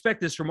you would expect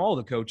this from all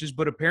the coaches,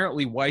 but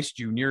apparently Weis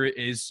Jr.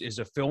 is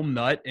a film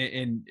nut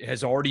and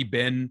has already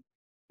been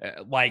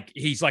like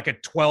he's like a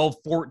 12,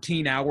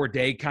 14-hour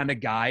day kind of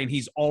guy, and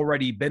he's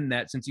already been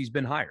that since he's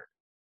been hired.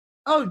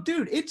 Oh,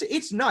 dude,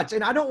 it's nuts.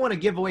 And I don't want to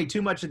give away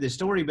too much of this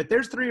story, but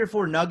there's 3 or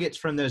 4 nuggets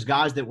from those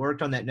guys that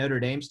worked on that Notre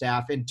Dame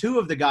staff. And 2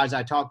 of the guys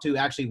I talked to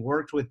actually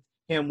worked with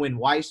him when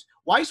Weis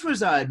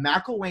was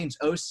McElwain's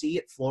OC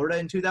at Florida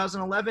in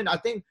 2011. I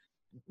think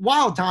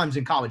wild times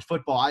in college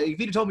football. If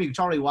you'd have told me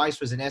Charlie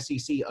Weis was an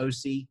SEC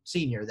OC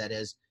senior, that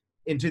is,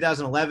 in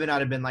 2011,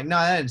 I'd have been like, no,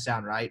 that doesn't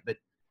sound right. But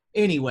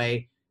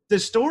anyway, the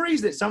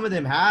stories that some of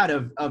them had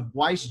of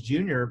Weis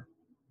Jr.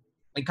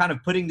 and kind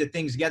of putting the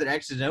things together,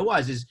 X's and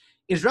O's,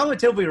 is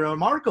relatively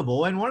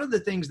remarkable. And one of the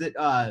things that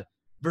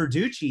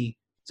Verducci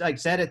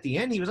said at the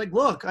end, he was like,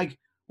 look, like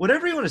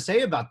whatever you want to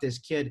say about this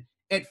kid,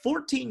 at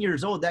 14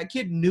 years old, that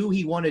kid knew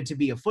he wanted to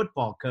be a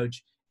football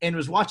coach and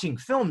was watching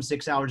film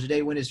 6 hours a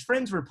day when his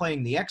friends were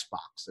playing the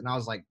Xbox. And I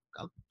was like,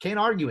 can't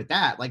argue with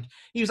that. Like,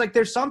 he was like,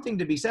 there's something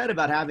to be said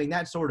about having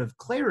that sort of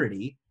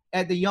clarity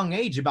at the young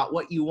age about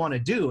what you want to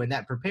do, and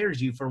that prepares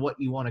you for what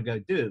you want to go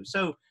do.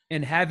 So,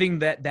 and having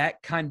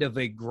that kind of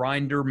a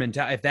grinder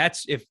mentality,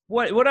 if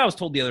what I was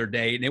told the other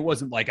day, and it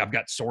wasn't like I've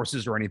got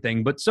sources or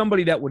anything, but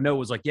somebody that would know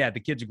was like, yeah, the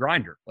kid's a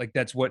grinder. Like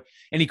that's what,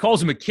 and he calls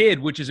him a kid,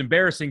 which is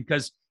embarrassing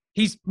because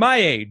he's my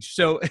age.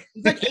 So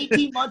he's like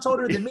 18 months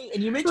older than me.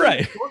 And you mentioned right.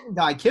 the Thornton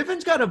guy.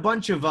 Kiffin's got a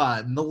bunch of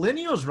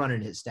millennials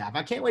running his staff.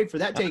 I can't wait for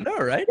that take. I know,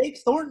 right? Jake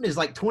Thornton is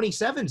like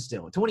 27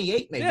 still,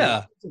 28 maybe.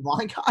 Yeah.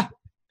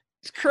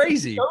 It's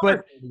crazy,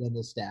 but in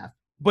this staff.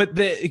 But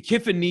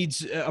Kiffin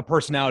needs a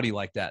personality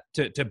like that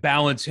to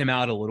balance him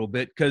out a little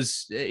bit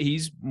because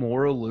he's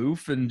more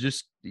aloof and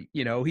just,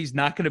 he's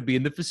not going to be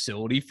in the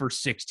facility for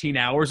 16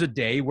 hours a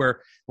day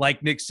where,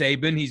 like Nick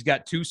Saban, he's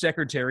got 2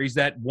 secretaries,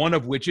 that one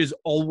of which is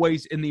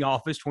always in the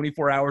office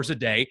 24 hours a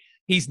day.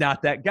 He's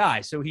not that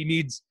guy. So he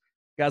needs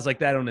guys like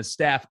that on his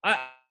staff.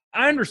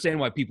 I understand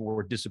why people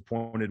were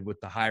disappointed with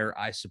the hire,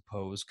 I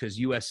suppose, because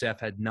USF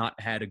had not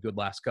had a good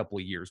last couple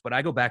of years. But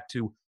I go back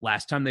to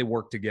last time they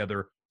worked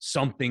together,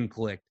 something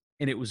clicked,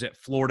 and it was at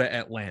Florida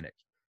Atlantic.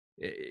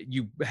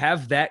 You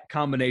have that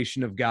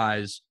combination of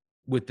guys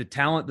with the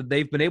talent that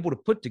they've been able to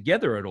put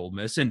together at Ole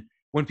Miss. And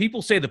when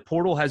people say the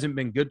portal hasn't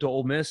been good to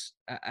Ole Miss,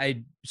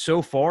 I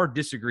so far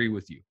disagree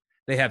with you.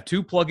 They have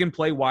 2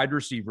 plug-and-play wide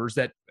receivers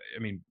that,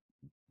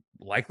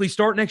 likely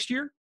start next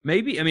year,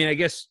 maybe. I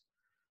guess –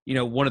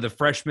 one of the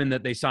freshmen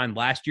that they signed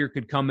last year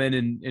could come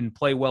in and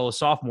play well as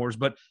sophomores,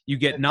 but you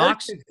get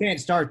Knox. Can't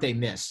start, they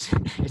missed.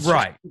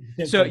 Right.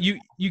 So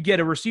you get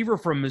a receiver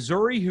from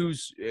Missouri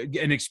who's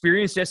an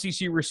experienced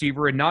SEC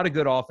receiver and not a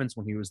good offense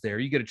when he was there.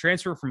 You get a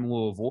transfer from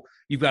Louisville.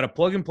 You've got a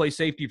plug-and-play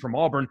safety from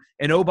Auburn.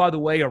 And, oh, by the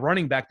way, a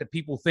running back that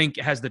people think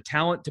has the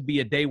talent to be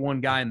a day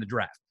one guy in the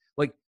draft.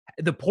 Like,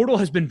 the portal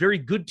has been very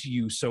good to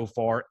you so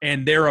far,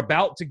 and they're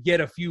about to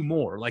get a few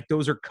more. Like,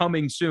 those are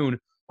coming soon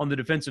on the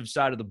defensive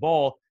side of the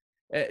ball.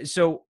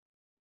 So,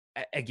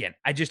 again,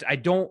 I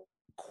don't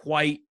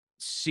quite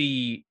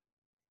see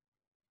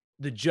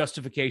the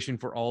justification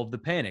for all of the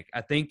panic.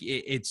 I think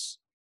it's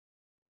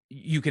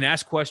you can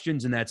ask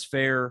questions, and that's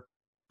fair,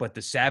 but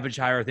the Savage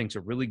hire I think is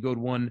a really good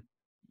one.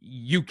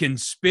 You can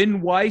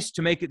spin Weis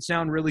to make it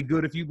sound really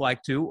good if you'd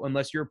like to,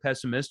 unless you're a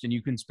pessimist, and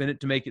you can spin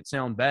it to make it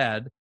sound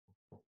bad.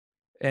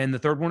 And the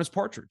third one is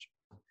Partridge.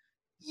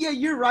 Yeah,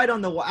 you're right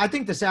on I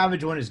think the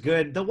Savage one is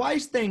good. The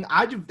Weis thing,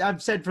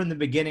 I've said from the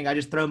beginning, I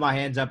just throw my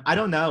hands up. I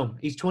don't know.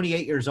 He's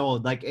 28 years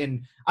old.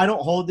 And I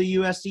don't hold the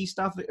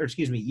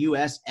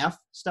USF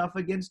stuff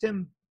against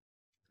him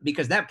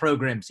because that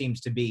program seems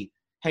to be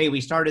hey,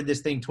 we started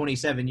this thing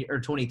 27 or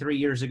 23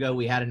 years ago.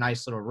 We had a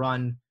nice little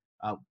run.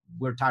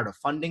 We're tired of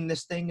funding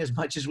this thing as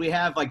much as we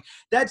have. Like,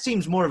 that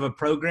seems more of a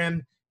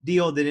program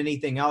deal than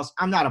anything else.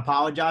 I'm not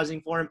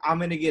apologizing for him. I'm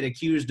going to get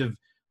accused of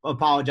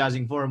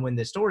apologizing for him when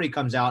the story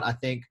comes out, I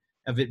think,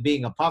 of it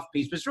being a puff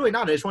piece. But it's really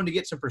not. I just wanted to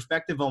get some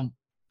perspective on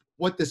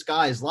what this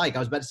guy is like. I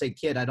was about to say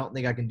kid. I don't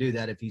think I can do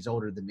that if he's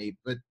older than me.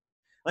 But,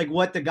 like,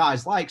 what the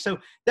guy's like. So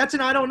that's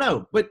an I don't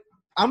know. But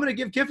I'm going to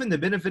give Kiffin the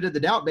benefit of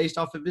the doubt based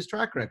off of his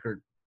track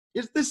record.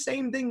 It's the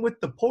same thing with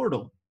the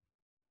portal.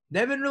 They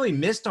haven't really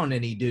missed on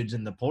any dudes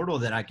in the portal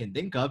that I can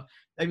think of.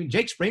 I mean,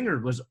 Jake Springer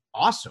was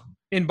awesome.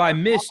 And by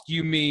missed,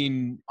 you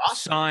mean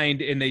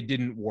signed and they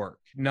didn't work,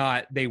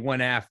 not they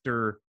went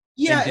after.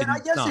 Yeah, and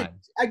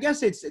I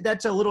guess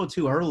that's a little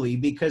too early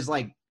because,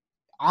 like,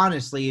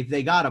 honestly, if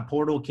they got a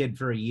portal kid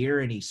for a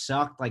year and he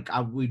sucked, like, I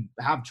would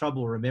have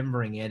trouble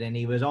remembering it. And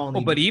he was only.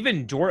 Oh, but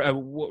even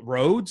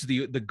Rhodes,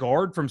 the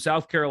guard from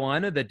South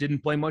Carolina that didn't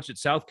play much at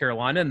South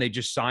Carolina, and they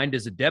just signed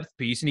as a depth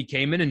piece, and he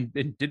came in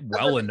and did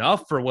well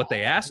enough for what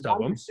they asked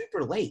of him.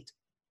 Super late.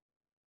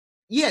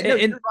 Yeah, no,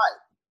 you're right.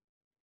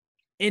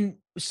 And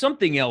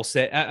something else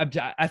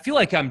that I feel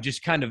like I'm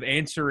just kind of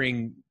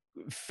answering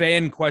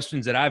fan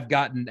questions that I've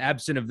gotten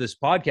absent of this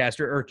podcast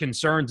or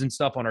concerns and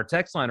stuff on our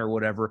text line or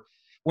whatever.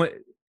 When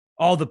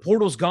the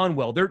portal's gone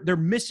well, they're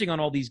missing on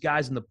all these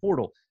guys in the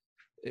portal.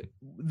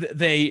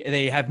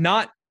 They have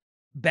not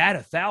bat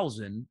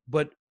 1,000,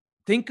 but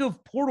think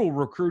of portal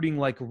recruiting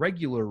like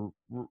regular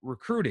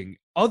recruiting.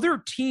 Other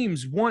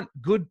teams want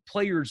good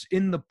players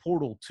in the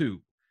portal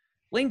too.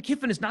 Lane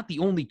Kiffin is not the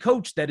only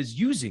coach that is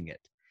using it.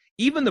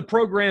 Even the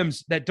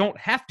programs that don't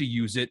have to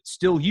use it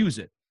still use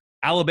it.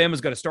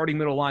 Alabama's got a starting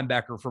middle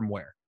linebacker from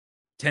where?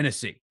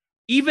 Tennessee.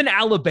 Even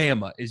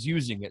Alabama is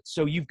using it.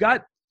 So you've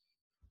got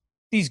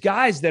these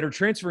guys that are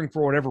transferring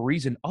for whatever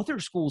reason. Other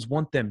schools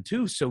want them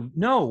too. So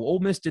no, Ole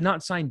Miss did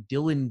not sign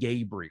Dillon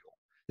Gabriel.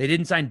 They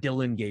didn't sign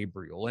Dillon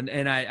Gabriel.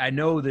 And I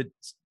know that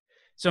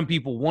some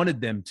people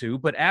wanted them to,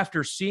 but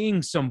after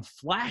seeing some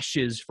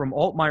flashes from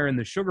Altmaier in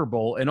the Sugar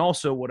Bowl, and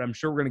also what I'm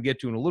sure we're going to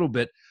get to in a little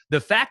bit, the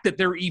fact that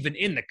they're even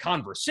in the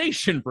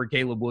conversation for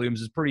Caleb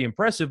Williams is pretty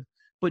impressive.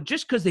 But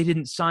just because they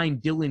didn't sign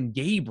Dillon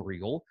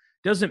Gabriel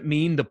doesn't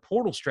mean the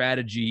portal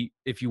strategy,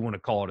 if you want to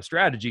call it a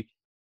strategy,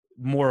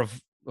 more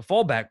of a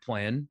fallback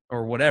plan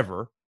or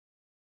whatever,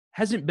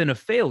 hasn't been a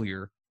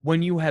failure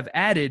when you have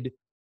added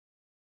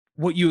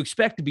what you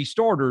expect to be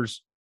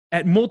starters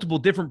at multiple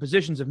different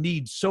positions of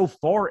need so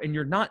far, and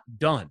you're not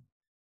done.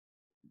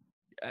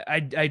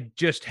 I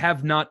just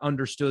have not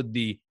understood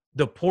the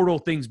portal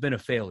thing's been a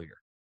failure.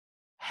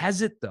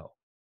 Has it, though?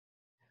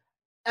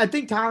 I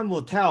think time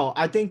will tell.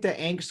 I think the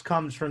angst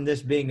comes from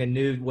this being a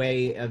new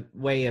way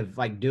of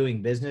like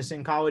doing business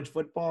in college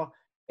football,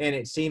 and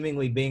it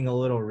seemingly being a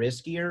little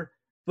riskier.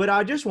 But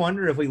I just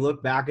wonder if we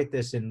look back at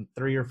this in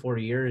 3 or 4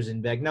 years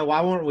and be like, no,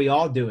 why weren't we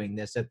all doing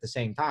this at the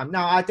same time?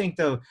 Now, I think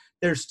though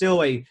there's still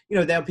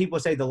that people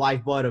say the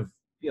lifeblood of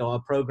a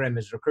program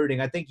is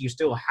recruiting. I think you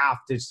still have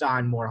to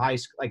sign more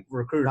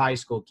recruit high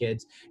school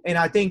kids. And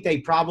I think they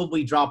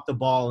probably dropped the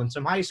ball on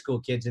some high school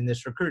kids in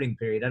this recruiting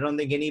period. I don't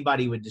think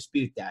anybody would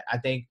dispute that. I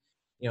think,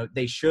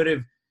 they should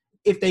have,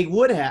 if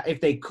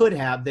they could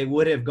have, they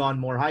would have gone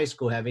more high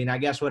school heavy. And I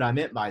guess what I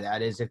meant by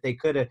that is if they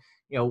could have,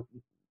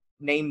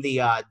 named the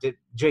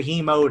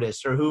Jaheim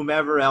Otis or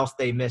whomever else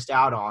they missed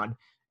out on,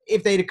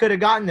 if they could have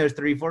gotten those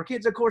 3-4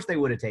 kids, of course they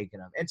would have taken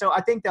them. And so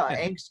I think the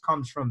angst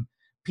comes from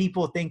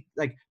people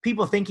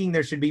thinking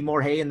there should be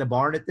more hay in the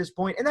barn at this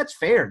point, and that's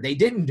fair. They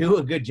didn't do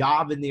a good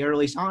job in the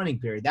early signing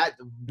period.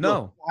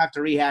 We'll have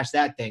to rehash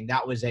that thing.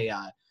 That was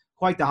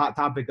quite the hot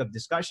topic of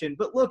discussion.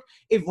 But look,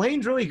 if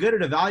Lane's really good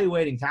at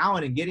evaluating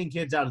talent and getting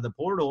kids out of the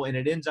portal, and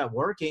it ends up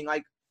working,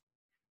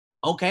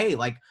 okay,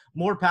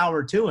 more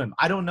power to him.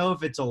 I don't know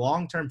if it's a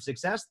long-term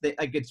success.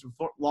 It's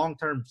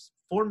long-term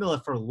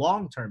formula for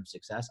long-term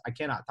success. I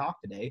cannot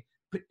talk today.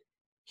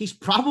 He's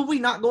probably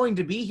not going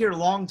to be here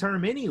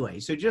long-term anyway.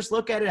 So just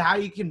look at it, how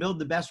you can build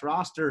the best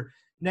roster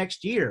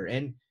next year.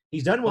 And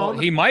he's done well.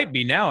 He might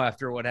be now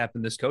after what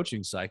happened this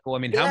coaching cycle. I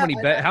mean,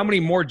 how many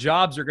more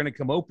jobs are going to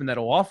come open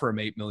that'll offer him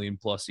 $8 million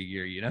plus a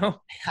year,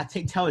 I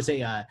think that was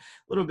a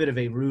little bit of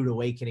a rude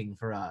awakening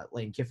for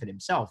Lane Kiffin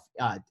himself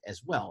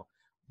as well.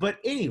 But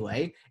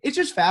anyway, it's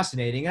just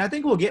fascinating. And I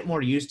think we'll get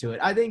more used to it.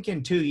 I think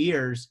in 2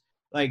 years,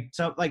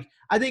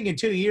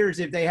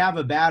 if they have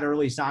a bad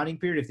early signing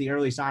period, if the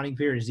early signing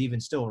period is even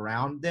still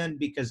around then,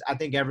 because I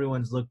think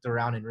everyone's looked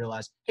around and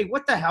realized, hey,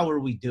 what the hell are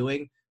we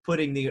doing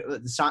putting the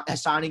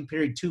signing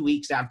period 2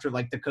 weeks after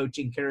the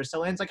coaching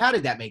carousel ends? How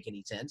did that make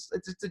any sense?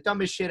 It's the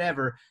dumbest shit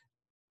ever,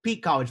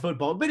 peak college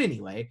football. But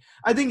anyway,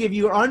 I think if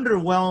you're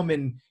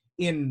underwhelmed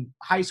in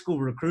high school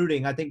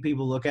recruiting, I think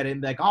people look at it and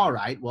be like, all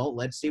right, well,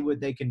 let's see what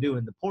they can do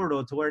in the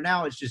portal, to where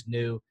now it's just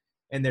new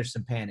and there's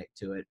some panic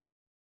to it.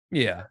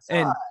 Yeah.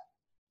 And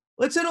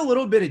let's hit a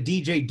little bit of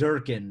DJ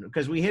Durkin,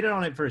 because we hit it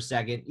on it for a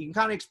second. You can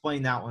kind of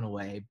explain that one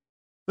away,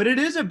 but it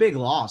is a big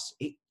loss.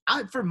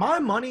 For my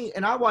money,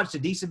 and I watched a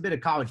decent bit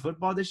of college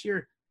football this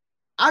year,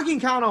 I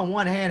can count on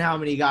one hand how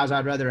many guys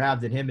I'd rather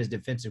have than him as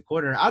defensive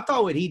coordinator. I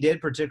thought what he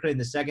did, particularly in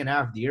the second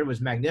half of the year, was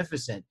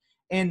magnificent.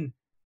 And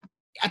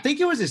I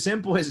think it was as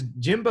simple as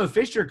Jimbo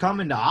Fisher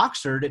coming to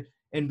Oxford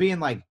and being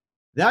like,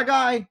 that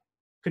guy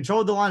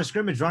controlled the line of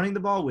scrimmage running the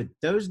ball with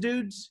those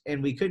dudes,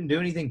 and we couldn't do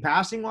anything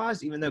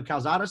passing-wise, even though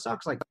Calzada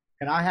sucks. Like,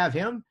 can I have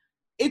him?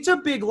 It's a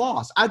big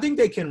loss. I think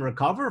they can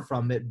recover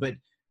from it, but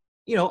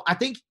I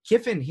think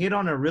Kiffin hit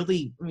on a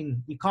really,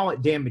 we call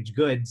it damaged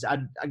goods. I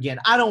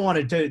don't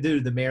want to do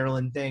the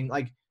Maryland thing.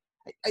 Like,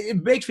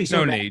 it makes me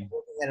so mad.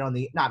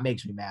 Not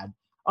makes me mad.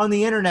 On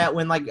the internet,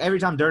 when, like, every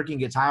time Durkin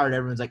gets hired,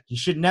 everyone's like, he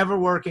should never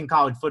work in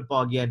college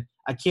football again.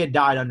 A kid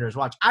died under his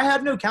watch. I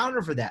have no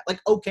counter for that. Like,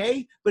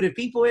 okay, but if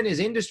people in his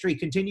industry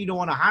continue to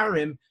want to hire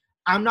him,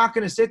 I'm not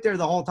going to sit there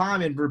the whole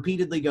time and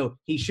repeatedly go,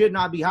 he should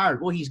not be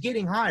hired. Well, he's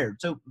getting hired.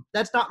 So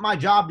that's not my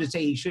job to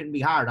say he shouldn't be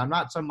hired. I'm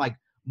not some, like,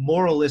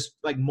 moralist,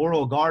 like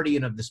moral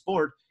guardian of the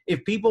sport.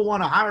 If people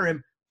want to hire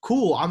him,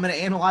 cool. I'm going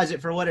to analyze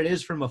it for what it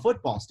is from a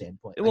football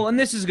standpoint. Well, and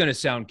this is going to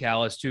sound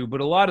callous too,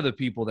 but a lot of the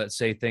people that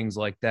say things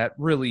like that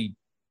really,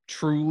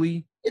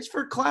 truly, it's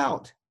for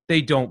clout.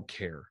 They don't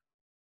care.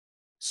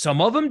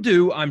 Some of them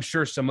do. I'm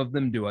sure some of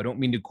them do. I don't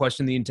mean to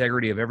question the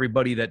integrity of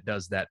everybody that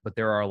does that, but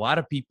there are a lot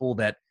of people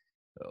that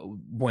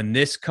when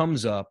this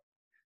comes up,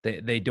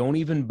 they don't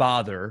even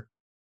bother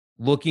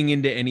looking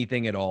into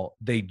anything at all.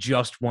 They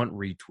just want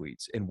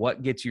retweets. And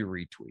what gets you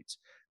retweets?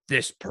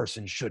 This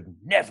person should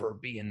never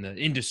be in the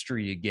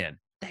industry again.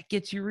 That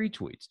gets you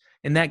retweets.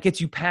 And that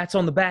gets you pats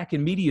on the back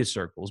in media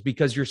circles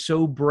because you're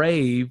so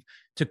brave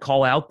to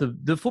call out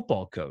the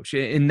football coach.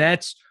 And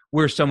that's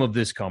where some of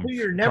this comes from. Who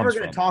you're never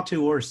going to talk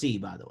to or see,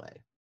 by the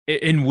way.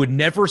 And would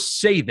never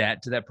say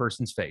that to that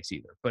person's face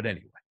either. But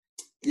anyway.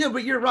 Yeah,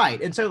 but you're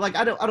right. And so, like,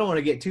 I don't want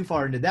to get too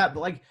far into that, but,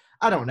 like,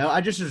 I don't know.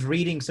 I just was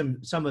reading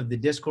some of the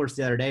discourse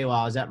the other day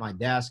while I was at my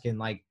desk, and,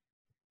 like,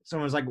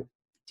 someone was like,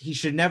 he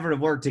should never have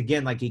worked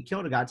again. Like, he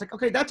killed a guy. It's like,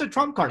 okay, that's a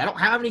trump card. I don't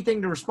have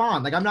anything to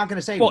respond. Like, I'm not going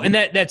to say. Well, and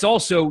that's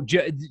also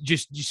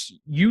just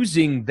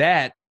using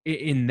that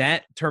in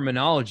that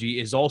terminology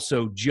is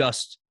also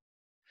just.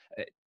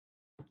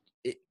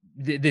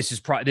 This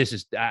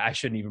is I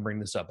shouldn't even bring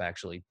this up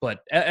actually, but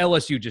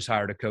LSU just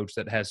hired a coach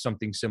that has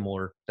something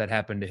similar that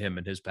happened to him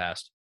in his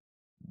past.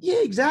 Yeah,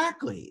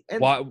 exactly. And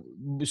why?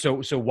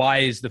 So why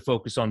is the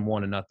focus on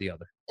one and not the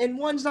other? And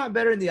one's not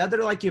better than the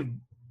other. Like, if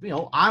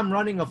I'm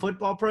running a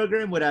football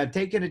program, would I have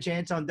taken a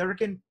chance on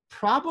Durkin?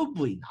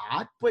 Probably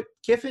not. But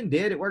Kiffin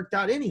did. It worked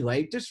out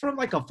anyway. Just from,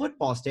 like, a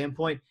football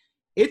standpoint,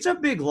 it's a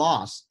big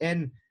loss.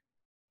 And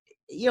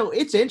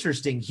it's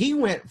interesting. He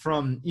went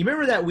from – you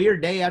remember that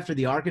weird day after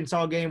the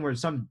Arkansas game where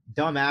some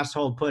dumb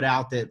asshole put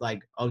out that,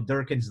 like,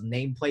 Durkin's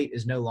nameplate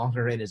is no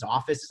longer in his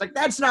office? It's like,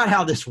 that's not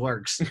how this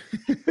works.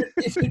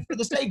 For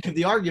the sake of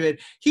the argument,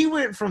 he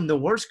went from the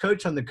worst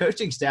coach on the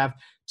coaching staff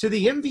to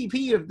the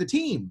MVP of the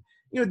team.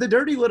 The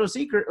dirty little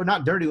secret – or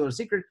not dirty little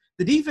secret –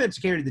 the defense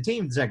carried the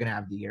team the second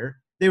half of the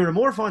year. They were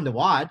more fun to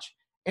watch.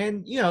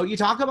 And, you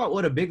talk about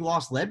what a big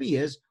loss Lebby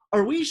is.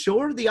 Are we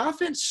sure the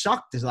offense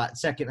sucked that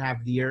second half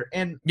of the year?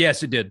 And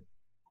yes, it did.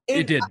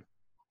 It did.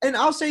 And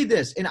I'll say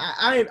this, and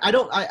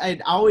I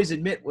always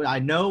admit what I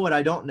know, what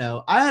I don't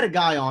know. I had a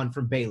guy on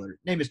from Baylor. His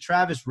name is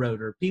Travis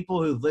Roeder.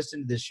 People who've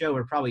listened to this show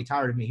are probably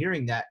tired of me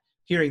hearing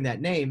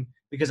that name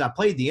because I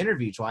played the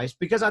interview twice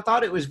because I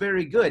thought it was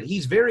very good.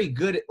 He's very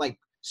good at, like,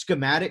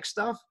 schematic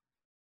stuff.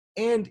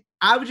 And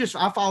I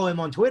follow him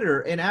on Twitter,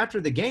 and after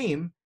the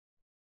game,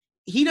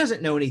 he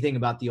doesn't know anything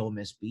about the Ole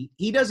Miss beat.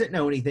 He doesn't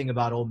know anything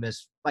about Ole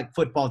Miss, like,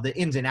 football, the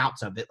ins and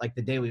outs of it, like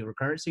the daily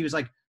recurrence. He was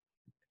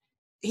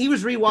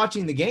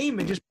rewatching the game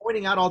and just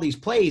pointing out all these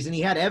plays, and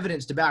he had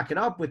evidence to back it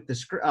up with the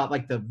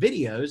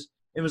videos.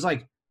 It was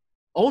like,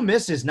 Ole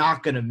Miss is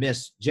not going to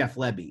miss Jeff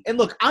Lebby. And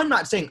look, I'm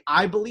not saying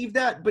I believe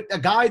that, but a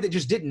guy that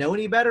just didn't know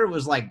any better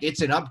was like,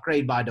 it's an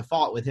upgrade by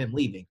default with him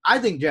leaving. I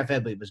think Jeff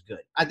Lebby was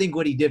good. I think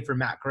what he did for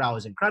Matt Corral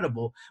was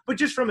incredible. But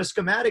just from a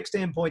schematic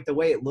standpoint, the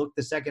way it looked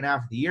the second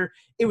half of the year,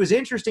 it was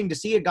interesting to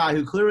see a guy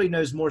who clearly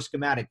knows more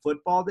schematic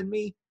football than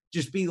me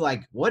just be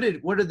like, what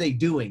are they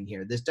doing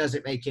here? This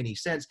doesn't make any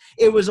sense.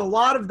 It was a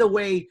lot of the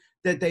way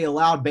that they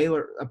allowed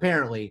Baylor,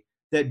 apparently,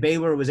 that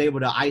Baylor was able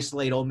to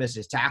isolate Ole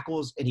Miss's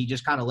tackles, and he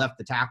just kind of left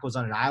the tackles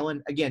on an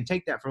island. Again,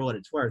 take that for what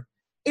it's worth.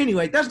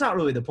 Anyway, that's not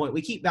really the point.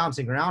 We keep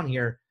bouncing around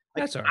here.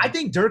 Like, that's all right. I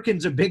think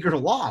Durkin's a bigger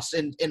loss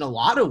in a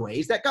lot of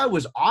ways. That guy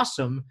was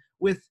awesome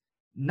with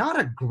not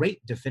a great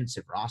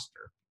defensive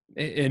roster.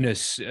 In a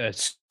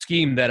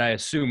scheme that I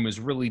assume is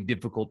really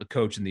difficult to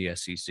coach in the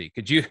SEC.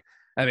 Could you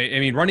 – I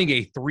mean, running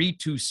a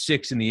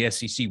 3-2-6 in the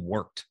SEC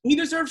worked. He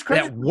deserves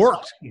credit. That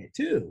worked.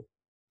 Too.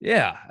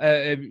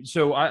 Yeah,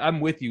 so I'm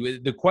with you.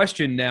 The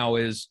question now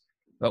is,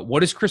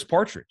 what is Chris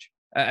Partridge?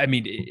 I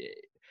mean,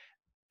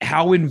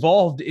 how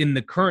involved in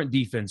the current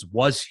defense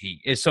was he?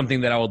 Is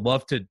something that I would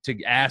love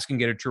to ask and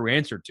get a true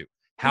answer to.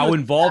 How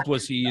involved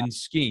was he in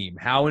scheme?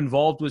 How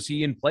involved was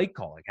he in play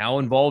calling? How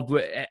involved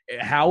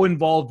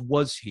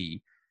was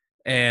he?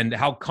 And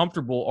how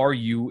comfortable are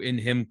you in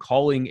him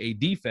calling a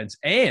defense?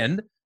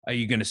 And are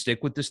you going to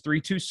stick with this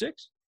 3-2-6?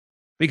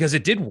 Because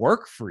it did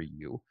work for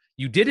you.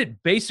 You did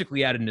it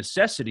basically out of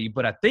necessity,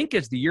 but I think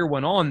as the year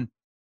went on,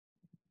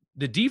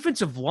 the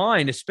defensive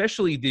line,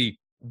 especially the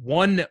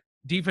one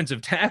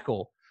defensive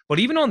tackle, but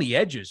even on the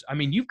edges, I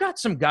mean, you've got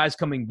some guys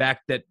coming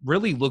back that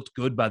really looked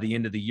good by the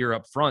end of the year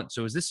up front.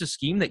 So is this a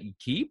scheme that you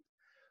keep?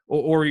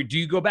 Or do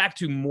you go back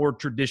to more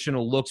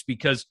traditional looks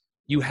because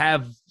you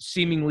have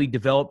seemingly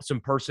developed some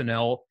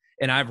personnel,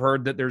 and I've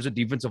heard that there's a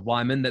defensive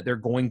lineman that they're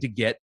going to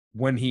get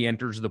when he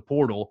enters the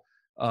portal,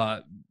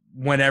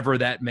 whenever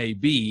that may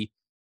be.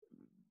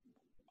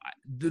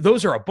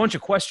 Those are a bunch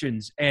of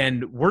questions,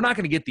 and we're not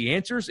going to get the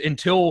answers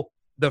until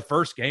the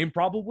first game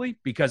probably,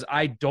 because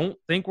I don't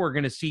think we're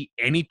going to see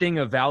anything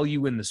of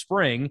value in the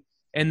spring,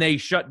 and they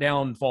shut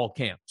down fall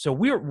camp. So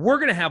we're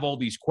going to have all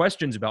these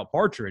questions about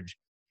Partridge,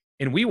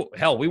 and we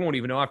won't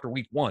even know after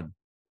week 1,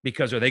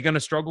 because are they going to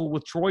struggle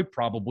with Troy?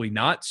 Probably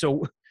not.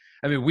 So,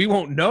 I mean, we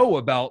won't know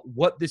about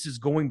what this is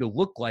going to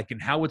look like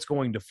and how it's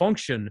going to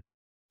function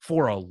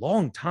for a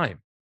long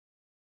time.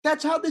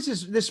 That's how this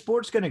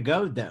sport's going to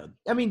go, though.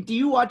 I mean,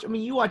 you watch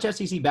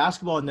SEC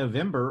basketball in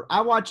November.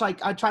 I try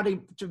to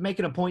make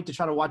it a point to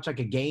try to watch like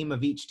a game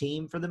of each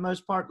team for the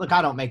most part. Look,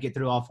 I don't make it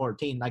through all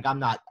 14. Like, I'm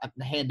not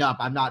hand up.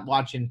 I'm not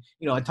watching,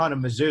 a ton of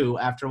Mizzou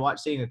after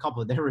seeing a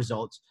couple of their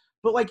results.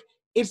 But like,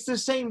 it's the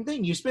same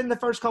thing. You spend the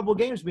first couple of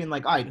games being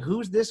like, all right,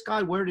 who's this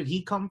guy? Where did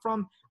he come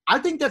from? I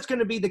think that's going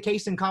to be the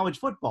case in college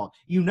football.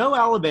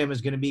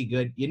 Alabama's going to be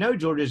good.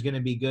 Georgia's going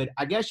to be good.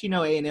 I guess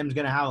A&M's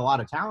going to have a lot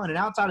of talent. And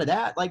outside of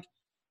that, like,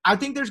 I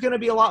think there's going to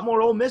be a lot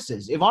more Ole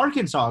Misses. If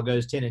Arkansas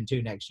goes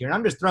 10-2 next year, and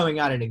I'm just throwing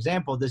out an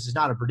example, this is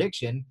not a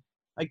prediction,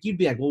 like you'd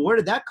be like, well, where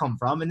did that come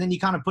from? And then you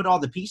kind of put all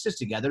the pieces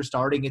together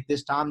starting at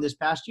this time this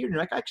past year. And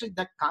you're like, actually,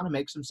 that kind of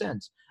makes some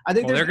sense. I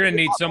think they're going to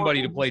need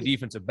somebody to play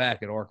defensive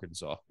back at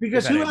Arkansas.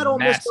 Because who had Ole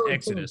Miss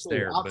exodus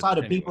there outside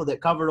of people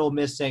that covered Ole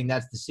Miss saying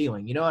that's the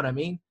ceiling? You know what I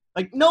mean?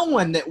 Like, no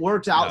one that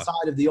works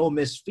outside of the Ole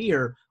Miss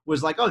sphere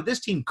was like, oh,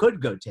 this team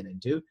could go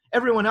 10-2.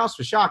 Everyone else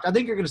was shocked. I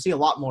think you're going to see a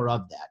lot more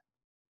of that.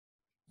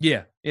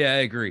 Yeah,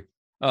 I agree.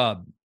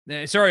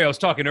 Sorry, I was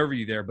talking over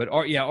you there, but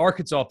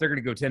Arkansas, if they're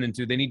going to go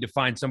 10-2, they need to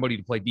find somebody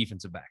to play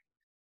defensive back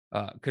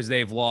because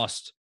they've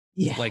lost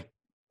like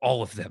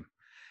all of them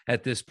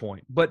at this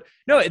point. But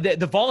no,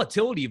 the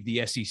volatility of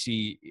the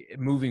SEC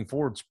moving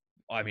forward,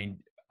 I mean,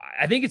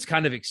 I think it's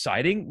kind of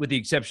exciting with the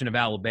exception of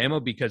Alabama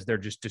because they're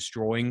just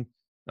destroying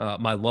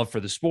my love for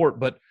the sport.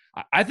 But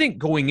I think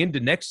going into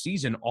next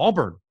season,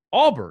 Auburn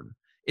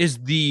is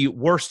the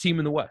worst team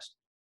in the West.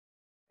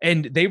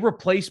 And they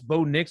replaced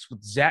Bo Nix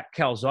with Zach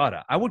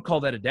Calzada. I would call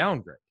that a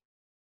downgrade.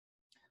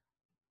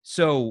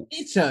 So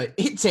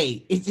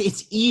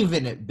it's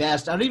even at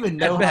best. I don't even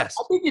know. I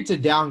think it's a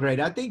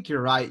downgrade. I think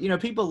you're right.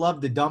 People love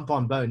to dump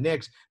on Bo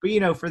Nix,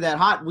 but for that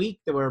hot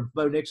week where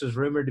Bo Nix was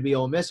rumored to be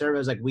Ole Miss, everybody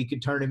was like, we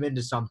could turn him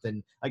into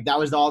something. Like that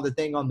was all the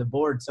thing on the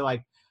board. So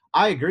like,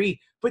 I agree,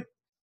 but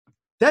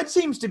that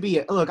seems to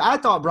be look. I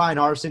thought Brian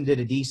Harsin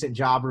did a decent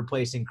job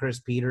replacing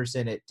Chris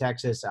Peterson at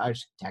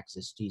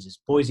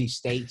Boise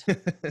State,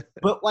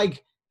 but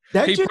like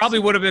that he probably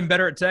would have been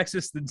better at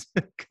Texas than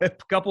a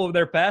couple of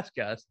their past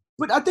guys.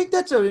 But I think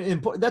that's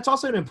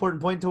also an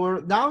important point to where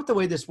now with the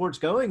way the sport's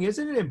going,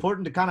 isn't it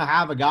important to kind of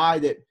have a guy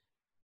that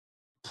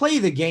play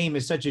the game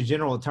is such a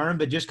general term,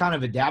 but just kind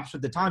of adapts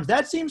with the times.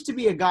 That seems to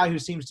be a guy who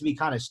seems to be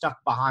kind of stuck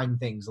behind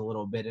things a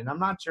little bit, and I'm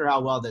not sure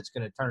how well that's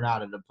going to turn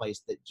out at a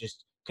place that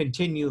just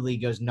continually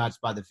goes nuts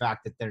by the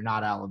fact that they're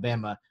not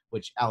Alabama,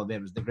 which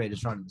Alabama is the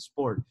greatest run in the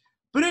sport.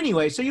 But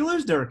anyway, so you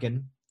lose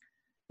Durkin.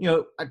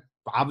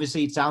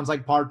 Obviously it sounds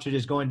like Partridge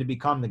is going to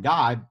become the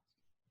guy.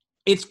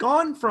 It's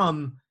gone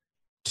from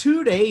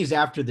 2 days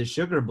after the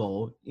Sugar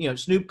Bowl,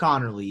 Snoop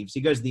Connor leaves.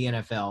 He goes to the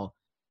NFL.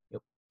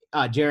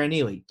 Jaron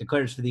Neely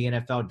declares for the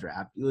NFL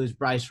draft. You lose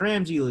Bryce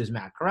Ramsey. You lose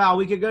Matt Corral.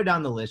 We could go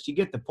down the list. You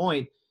get the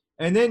point.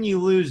 And then you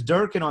lose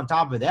Durkin on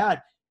top of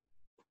that.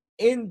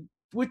 And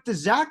with the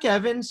Zach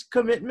Evans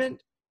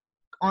commitment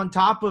on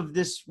top of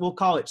this, we'll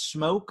call it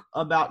smoke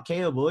about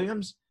Caleb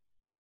Williams,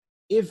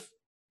 if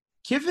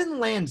Kiffin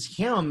lands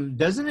him,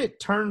 doesn't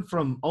it turn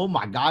from, oh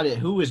my God,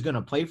 who is going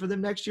to play for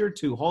them next year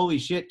to, holy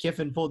shit,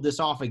 Kiffin pulled this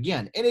off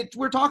again? And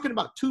we're talking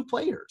about 2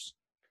 players.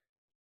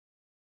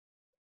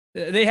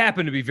 They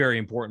happen to be very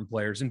important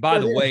players. And by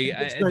the way,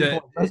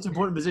 the most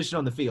important position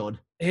on the field.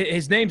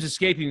 His name's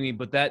escaping me,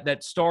 but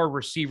that star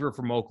receiver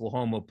from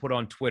Oklahoma put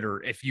on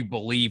Twitter, if you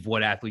believe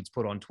what athletes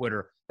put on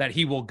Twitter, that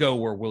he will go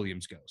where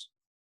Williams goes.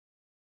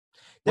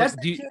 That's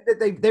the kid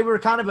that they were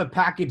kind of a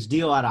package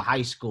deal out of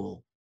high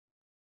school.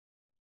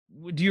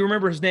 Do you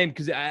remember his name?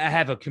 Because I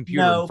have a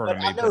computer in front of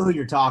me. I know who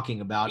you're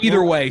talking about.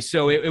 Either way,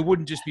 so it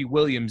wouldn't just be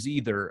Williams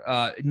either.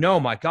 No,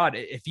 my God,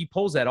 if he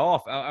pulls that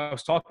off, I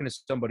was talking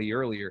to somebody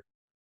earlier.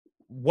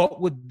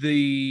 What would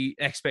the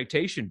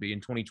expectation be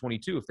in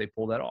 2022 if they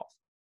pull that off?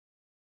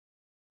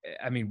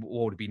 I mean,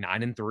 what would it be,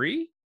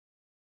 9-3?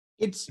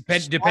 It's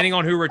depending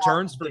on who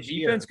returns for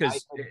defense,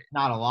 because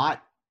not a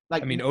lot.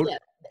 Like,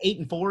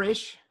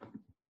 8-4-ish.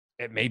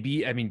 It may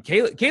be. I mean,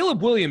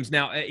 Caleb Williams.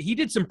 Now he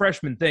did some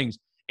freshman things,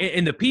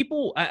 and the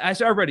people. I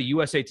read a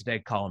USA Today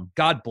column.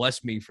 God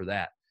bless me for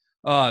that.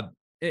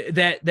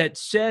 That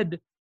said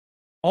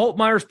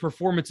Altmaier's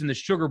performance in the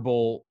Sugar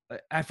Bowl,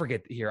 I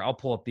forget here. I'll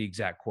pull up the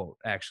exact quote,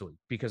 actually,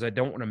 because I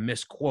don't want to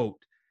misquote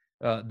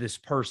this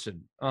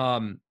person.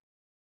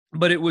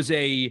 But it was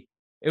a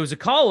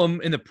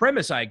column, and the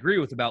premise I agree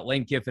with about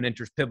Lane Kiffin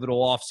enters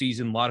pivotal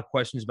offseason, a lot of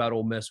questions about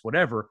Ole Miss,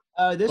 whatever.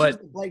 Is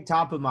the Blake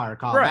Toppmeyer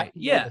column. Right,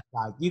 yeah.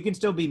 You can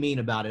still be mean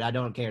about it. I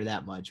don't care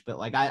that much, but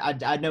like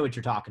I know what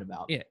you're talking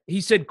about. Yeah,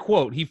 he said,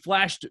 quote, he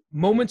flashed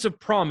moments of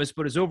promise,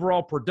 but his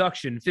overall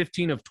production,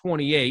 15 of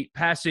 28,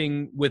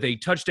 passing with a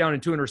touchdown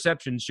and 2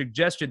 interceptions,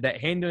 suggested that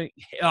handing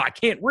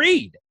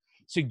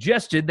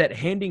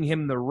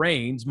him the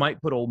reins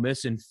might put Ole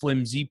Miss in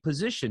flimsy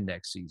position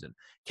next season.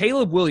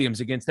 Caleb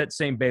Williams against that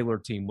same Baylor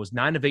team was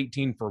 9 of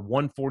 18 for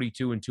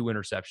 142 and 2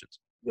 interceptions.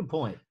 Good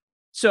point.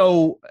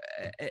 So,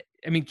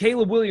 I mean,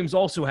 Caleb Williams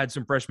also had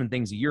some freshman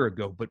things a year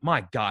ago, but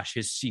my gosh,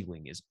 his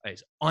ceiling is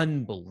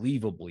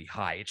unbelievably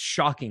high. It's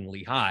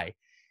shockingly high.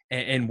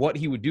 And what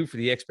he would do for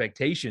the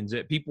expectations,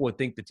 that people would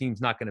think the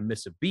team's not going to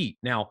miss a beat.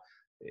 Now,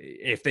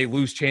 if they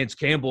lose Chance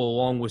Campbell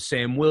along with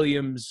Sam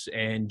Williams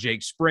and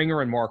Jake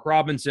Springer and Mark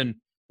Robinson,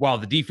 while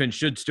the defense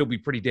should still be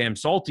pretty damn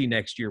salty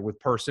next year with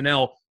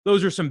personnel,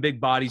 those are some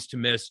big bodies to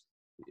miss.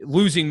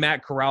 Losing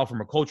Matt Corral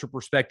from a culture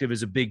perspective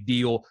is a big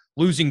deal.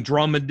 Losing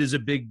Drummond is a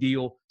big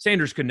deal.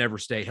 Sanders could never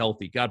stay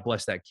healthy. God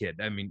bless that kid.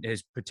 I mean,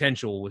 his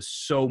potential was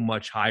so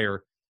much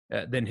higher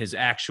than his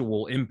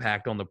actual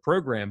impact on the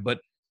program. But,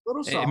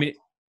 I mean,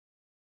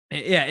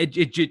 yeah,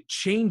 it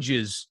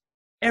changes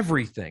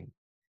everything.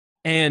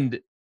 And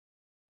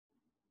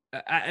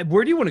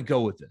where do you want to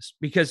go with this?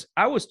 Because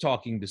I was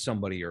talking to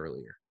somebody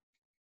earlier,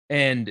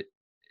 and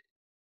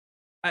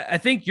I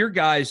think your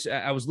guys,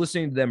 I was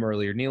listening to them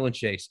earlier, Neil and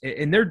Chase,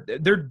 and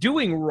they're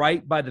doing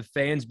right by the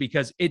fans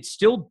because it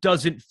still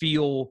doesn't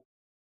feel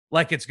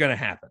like it's going to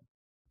happen,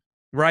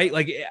 right?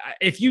 Like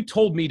if you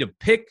told me to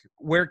pick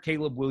where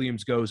Caleb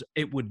Williams goes,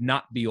 it would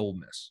not be Ole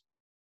Miss,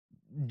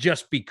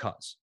 just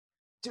because.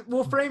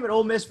 We'll frame it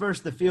Ole Miss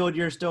versus the field.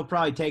 You're still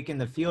probably taking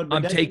the field.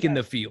 But I'm taking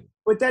the field.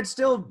 But that's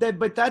still –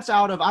 but that's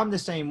out of – I'm the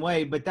same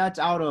way, but that's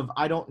out of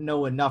I don't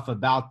know enough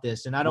about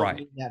this. And I don't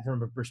mean that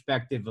from a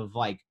perspective of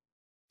like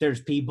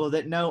there's people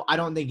that know. I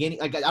don't think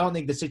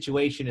the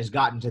situation has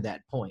gotten to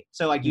that point.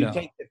 So like you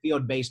take the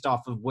field based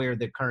off of where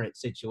the current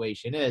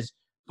situation is.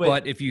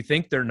 But if you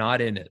think they're not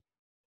in it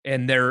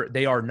and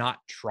they are not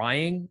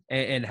trying –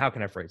 and how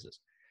can I phrase this?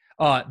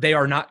 They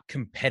are not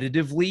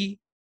competitively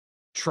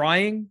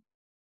trying –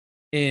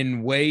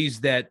 in ways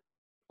that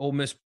Ole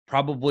Miss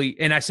probably,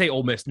 and I say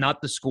Ole Miss,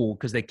 not the school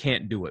because they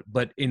can't do it,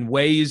 but in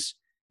ways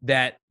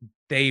that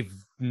they've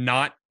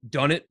not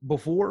done it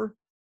before.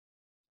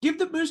 Give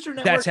the booster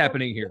network. That's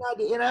happening here.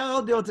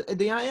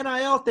 The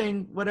NIL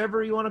thing,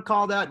 whatever you want to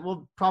call that,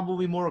 will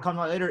probably more come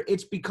out later.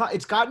 It's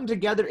gotten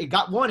together. It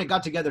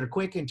got together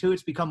quick, and 2,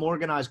 it's become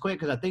organized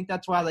quick because I think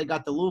that's why they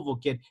got the Louisville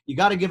kid. You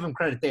got to give them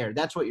credit there.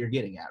 That's what you're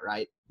getting at,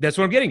 right? That's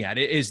what I'm getting at.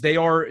 Is they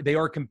are.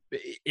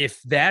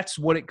 If that's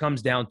what it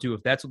comes down to,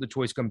 if that's what the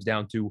choice comes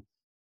down to,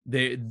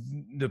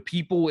 the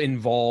people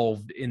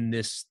involved in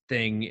this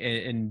thing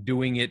and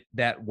doing it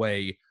that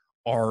way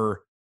are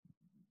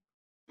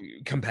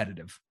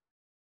competitive.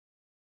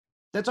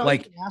 That's all you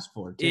can ask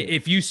for. Too.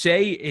 If you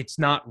say it's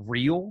not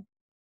real,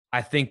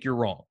 I think you're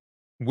wrong.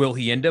 Will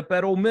he end up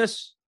at Ole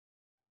Miss?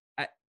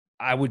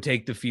 I would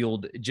take the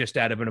field just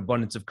out of an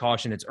abundance of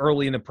caution. It's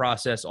early in the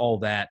process, all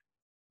that.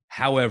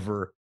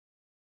 However,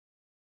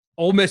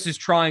 Ole Miss is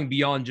trying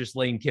beyond just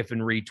Lane Kiffin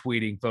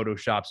retweeting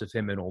Photoshops of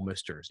him in Ole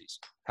Miss jerseys.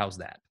 How's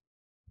that?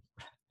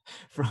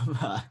 From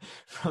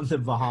the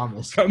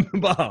Bahamas. From the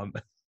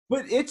Bahamas.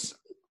 But it's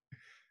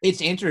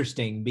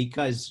interesting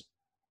because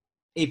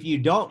if you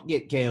don't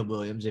get Caleb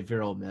Williams, if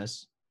you're Ole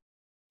Miss,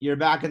 you're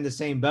back in the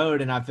same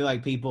boat. And I feel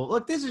like people –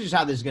 look, this is just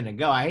how this is going to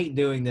go. I hate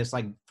doing this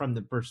like from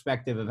the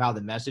perspective of how the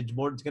message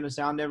board is going to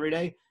sound every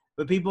day.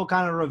 But people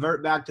kind of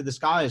revert back to the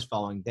sky is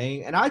falling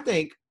thing. And I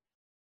think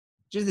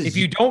just – if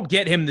you don't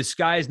get him, the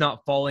sky is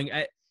not falling.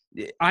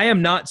 I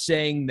am not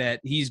saying that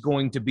he's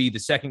going to be the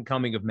second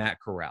coming of Matt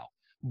Corral.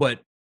 But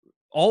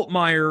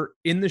Altmaier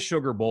in the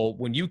Sugar Bowl,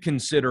 when you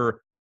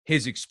consider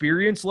his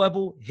experience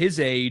level, his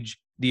age,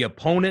 the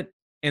opponent,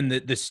 and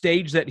the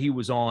stage that he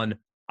was on,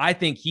 I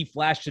think he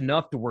flashed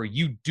enough to where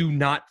you do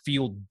not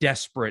feel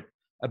desperate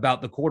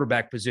about the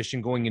quarterback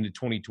position going into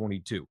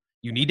 2022.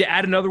 You need to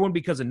add another one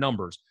because of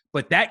numbers,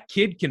 but that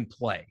kid can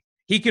play.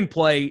 He can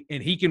play,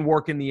 and he can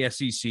work in the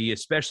SEC,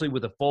 especially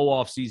with a full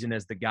offseason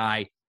as the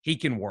guy. He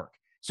can work.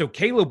 So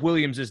Caleb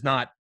Williams is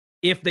not,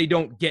 if they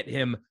don't get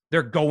him,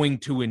 they're going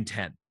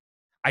 2-10.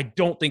 I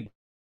don't think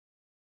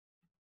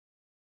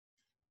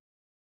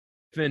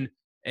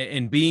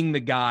and being the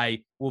guy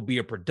will be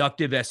a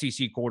productive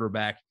SEC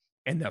quarterback,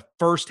 and the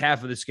first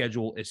half of the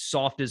schedule is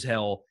soft as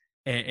hell,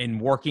 and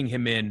working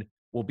him in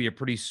will be a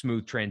pretty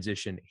smooth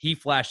transition. He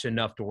flashed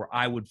enough to where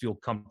I would feel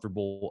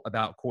comfortable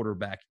about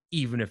quarterback,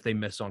 even if they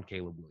miss on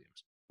Caleb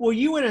Williams. Well,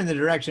 you went in the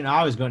direction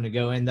I was going to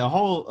go in. The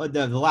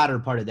latter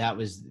part of that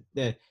was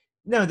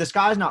no, the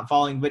sky's not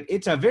falling, but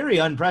it's a very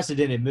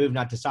unprecedented move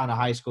not to sign a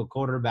high school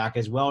quarterback,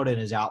 as Weldon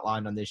has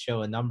outlined on this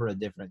show a number of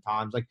different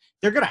times. Like,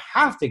 they're going to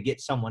have to get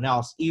someone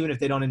else, even if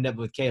they don't end up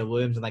with Caleb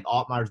Williams and like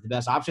Altmaier's the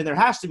best option. There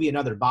has to be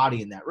another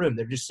body in that room.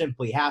 There just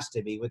simply has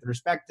to be. With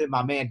respect to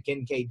my man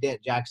Ken K.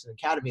 Dent, Jackson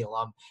Academy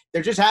alum,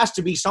 there just has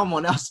to be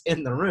someone else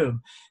in the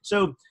room.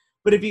 So,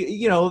 but if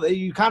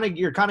you're kind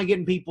of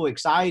getting people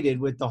excited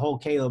with the whole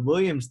Caleb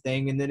Williams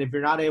thing, and then if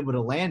you're not able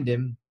to land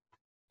him,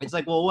 it's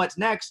like, well, what's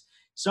next?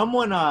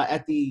 Someone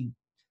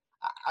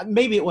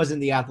maybe it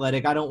wasn't The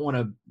Athletic. I don't want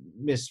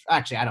to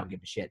actually, I don't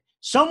give a shit.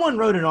 Someone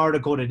wrote an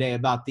article today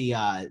about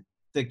the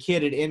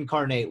kid at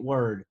Incarnate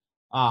Word,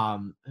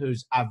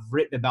 who's I've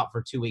written about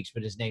for 2 weeks,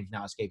 but his name's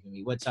now escaping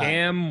me. What's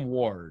Cam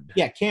Ward?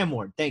 Yeah, Cam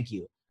Ward. Thank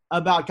you.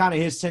 About kind of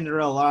his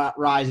Cinderella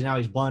rise and how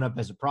he's blown up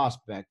as a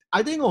prospect.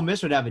 I think Ole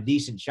Miss would have a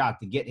decent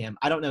shot to get him.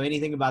 I don't know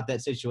anything about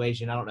that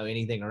situation. I don't know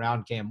anything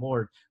around Cam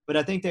Ward, but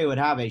I think they would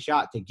have a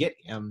shot to get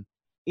him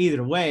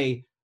either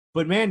way.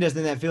 But, man,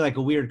 doesn't that feel like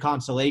a weird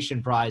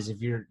consolation prize if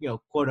you're,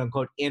 quote,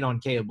 unquote, in on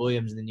Caleb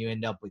Williams and then you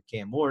end up with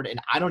Cam Ward? And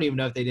I don't even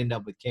know if they'd end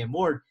up with Cam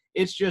Ward.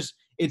 It's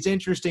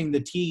interesting the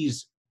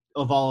tease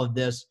of all of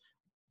this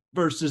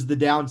versus the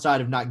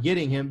downside of not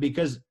getting him,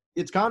 because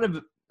it's kind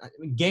of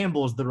 –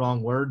 gamble is the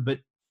wrong word, but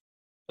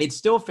it's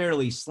still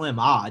fairly slim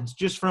odds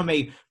just from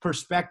a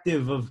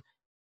perspective of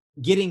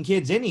getting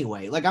kids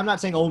anyway. Like, I'm not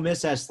saying Ole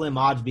Miss has slim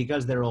odds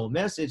because they're Ole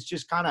Miss. It's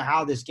just kind of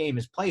how this game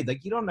is played.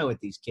 Like, you don't know what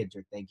these kids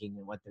are thinking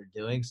and what they're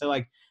doing. So,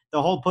 like,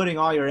 the whole putting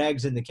all your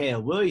eggs in the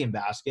Caleb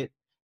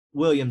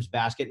Williams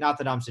basket, not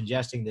that I'm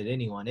suggesting that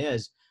anyone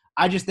is.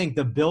 I just think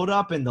the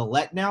buildup and the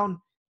letdown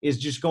is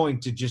just going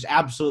to just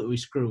absolutely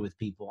screw with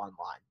people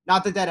online.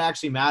 Not that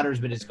actually matters,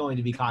 but it's going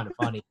to be kind of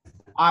funny.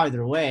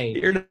 Either way.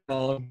 You're not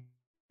wrong.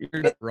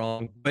 You're not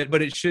wrong.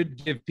 But it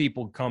should give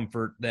people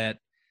comfort that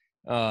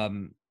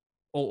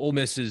Ole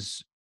Miss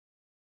is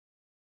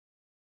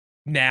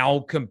now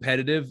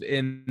competitive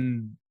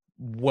in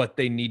what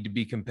they need to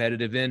be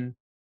competitive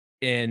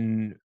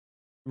in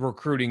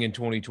recruiting in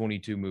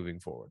 2022 moving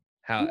forward.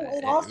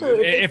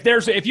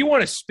 If you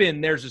want to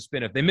spin, there's a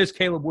spin. If they miss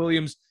Caleb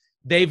Williams,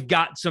 they've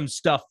got some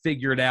stuff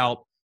figured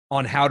out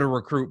on how to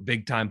recruit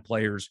big time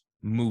players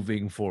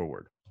moving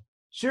forward.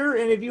 Sure,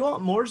 and if you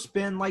want more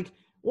spin, like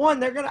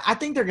one, I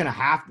think they're gonna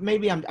have.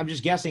 Maybe I'm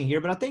just guessing here,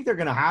 but I think they're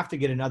gonna have to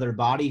get another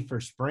body for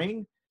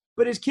spring.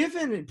 But as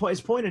Kiffin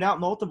has pointed out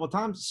multiple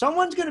times,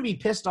 someone's going to be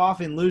pissed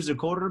off and lose a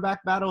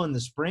quarterback battle in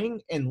the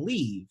spring and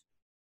leave.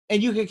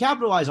 And you can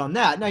capitalize on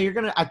that. Now, you're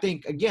going to, I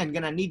think, again,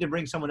 going to need to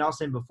bring someone else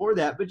in before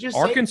that. But just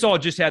Arkansas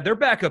just had their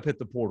backup hit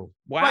the portal.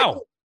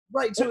 Wow.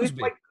 Right. So it's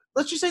like,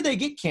 let's just say they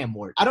get Cam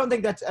Ward. I don't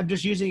think I'm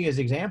just using his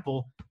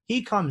example.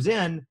 He comes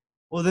in.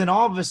 Well, then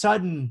all of a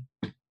sudden,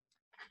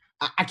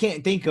 I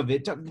can't think of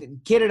it.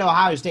 Kid at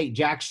Ohio State,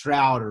 Jack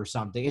Stroud or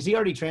something. Is he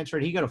already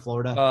transferred? He go to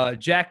Florida?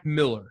 Jack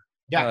Miller.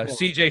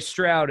 CJ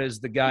Stroud is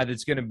the guy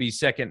that's going to be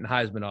second in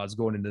Heisman odds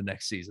going into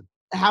next season.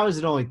 How is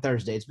it only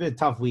Thursday? It's been a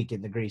tough week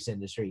in the grease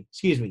industry.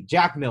 Excuse me,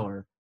 Jack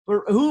Miller.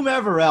 Or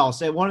whomever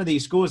else at one of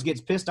these schools gets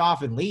pissed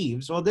off and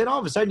leaves, well, then all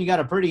of a sudden you got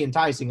a pretty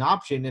enticing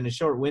option in a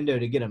short window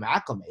to get them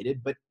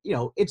acclimated. But,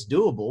 it's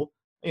doable.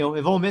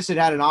 If Ole Miss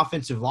had an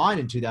offensive line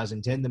in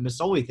 2010, the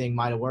Masoli thing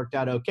might have worked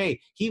out okay.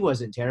 He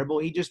wasn't terrible.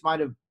 He just might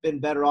have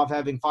been better off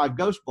having 5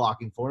 ghosts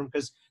blocking for him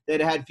because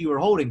they'd have had fewer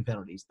holding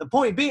penalties. The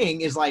point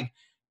being is, like,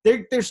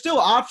 there's still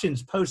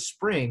options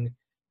post-spring,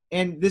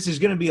 and this is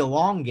going to be a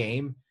long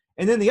game.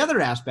 And then the other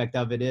aspect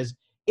of it is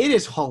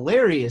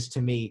hilarious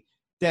to me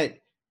that,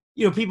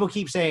 people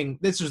keep saying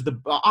this is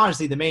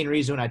honestly the main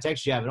reason when I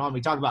text you have it on.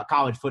 We talk about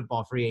college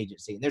football free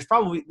agency. And this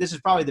is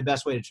probably the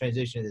best way to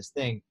transition to this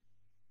thing.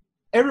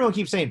 Everyone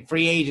keeps saying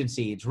free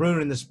agency, it's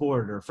ruining the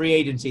sport, or free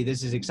agency,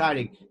 this is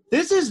exciting.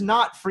 This is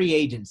not free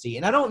agency.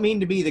 And I don't mean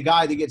to be the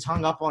guy that gets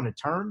hung up on a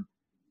term.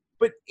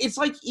 But it's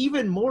like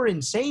even more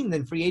insane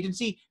than free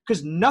agency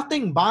because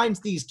nothing binds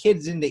these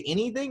kids into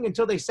anything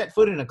until they set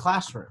foot in a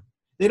classroom.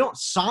 They don't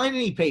sign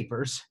any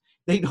papers.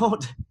 They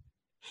don't,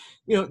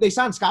 they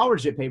sign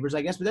scholarship papers,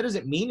 I guess, but that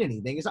doesn't mean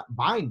anything. It's not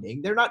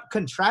binding. They're not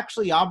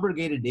contractually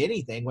obligated to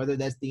anything, whether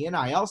that's the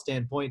NIL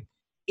standpoint.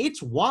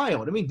 It's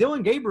wild. I mean,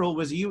 Dylan Gabriel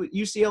was a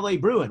UCLA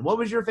Bruin. What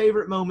was your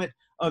favorite moment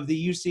of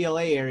the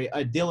UCLA area,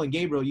 Dylan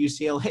Gabriel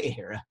UCLA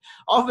era?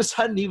 All of a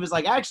sudden he was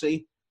like,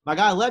 actually, my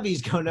guy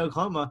Levy's going to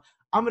Oklahoma.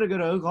 I'm going to go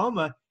to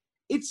Oklahoma.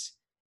 It's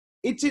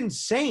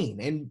insane.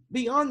 And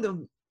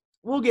beyond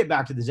we'll get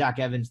back to the Zach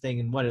Evans thing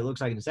and what it looks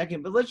like in a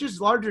second, but let's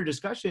just larger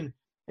discussion.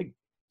 Like,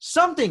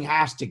 something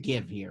has to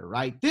give here,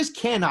 right? This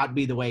cannot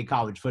be the way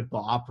college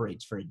football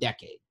operates for a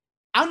decade.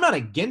 I'm not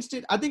against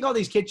it. I think all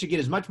these kids should get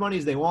as much money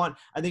as they want.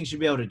 I think should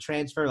be able to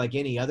transfer like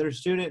any other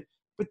student,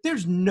 but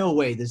there's no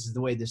way this is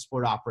the way this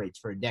sport operates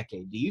for a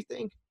decade. Do you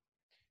think?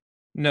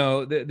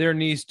 No, there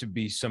needs to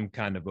be some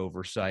kind of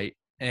oversight.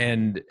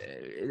 And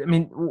I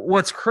mean,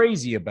 what's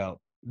crazy about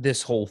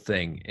this whole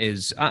thing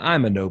is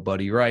I'm a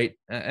nobody, right?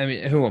 I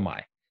mean, who am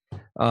I?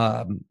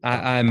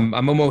 I'm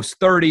almost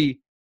 30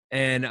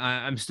 and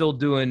I'm still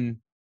doing,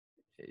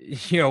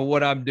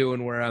 what I'm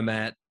doing where I'm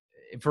at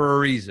for a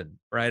reason,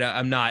 right?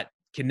 I'm not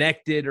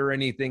connected or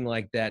anything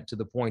like that to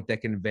the point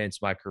that can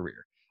advance my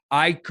career.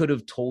 I could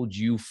have told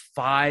you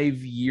 5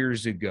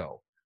 years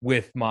ago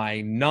with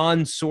my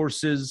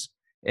non-sources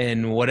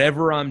and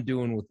whatever I'm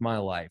doing with my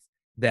life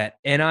that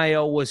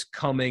NIL was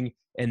coming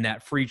and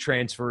that free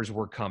transfers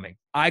were coming.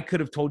 I could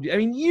have told you,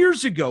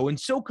 years ago, and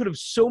so could have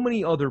so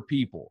many other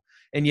people.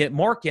 And yet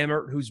Mark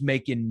Emmert, who's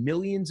making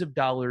millions of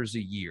dollars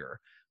a year,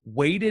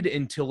 waited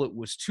until it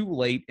was too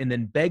late and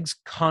then begs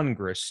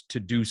Congress to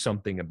do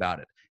something about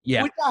it.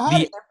 Yeah. Which I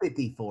had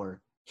empathy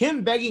for.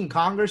 Him begging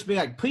Congress, being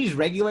like, please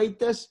regulate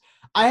this.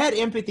 I had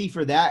empathy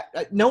for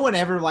that. No one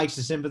ever likes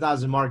to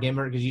sympathize with Mark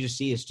Emmert because you just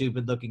see his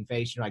stupid-looking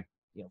face. You're like,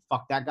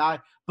 fuck that guy.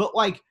 But,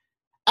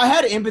 I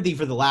had empathy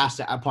for the last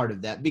part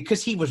of that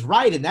because he was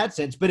right in that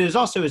sense, but it was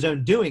also his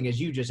own doing,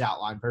 as you just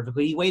outlined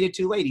perfectly. He waited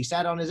too late. He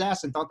sat on his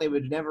ass and thought they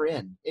would never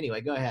end.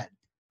 Anyway, go ahead.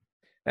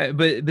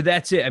 But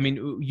that's it.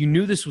 You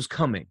knew this was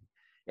coming.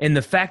 And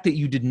the fact that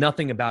you did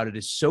nothing about it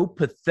is so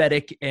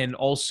pathetic and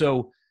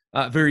also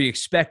very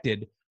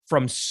expected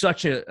from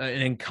such an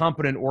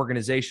incompetent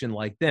organization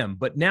like them.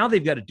 But now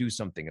they've got to do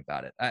something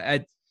about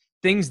it.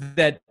 Things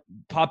that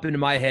pop into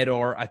my head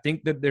are, I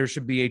think that there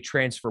should be a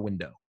transfer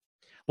window.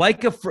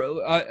 Like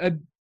a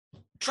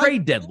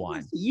trade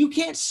deadline. You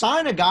can't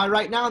sign a guy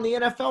right now in the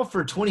NFL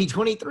for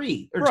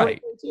 2023 or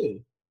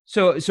 2022.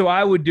 So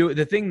I would do it.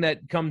 The thing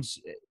that comes,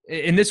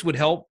 and this would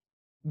help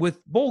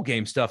with bowl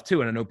game stuff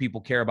too, and I know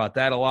people care about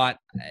that a lot.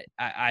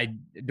 I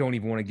don't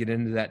even want to get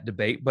into that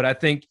debate, but I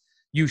think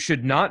you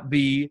should not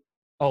be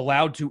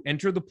allowed to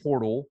enter the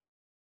portal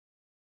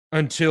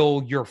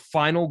until your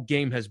final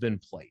game has been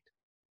played.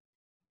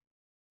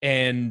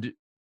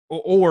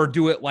 Or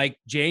do it like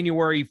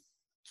January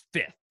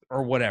 5th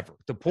or whatever.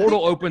 The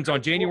portal opens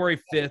on January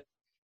 5th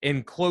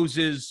and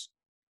closes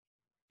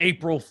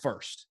April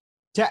 1st.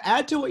 To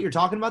add to what you're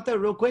talking about, though,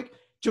 real quick,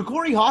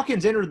 Ja'Cory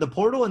Hawkins entered the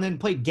portal and then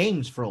played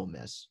games for Ole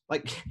Miss.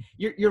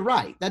 You're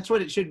right. That's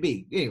what it should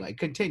be. Anyway,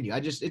 continue.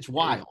 It's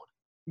wild.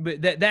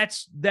 But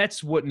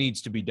that's what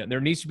needs to be done.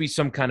 There needs to be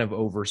some kind of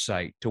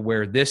oversight to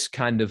where this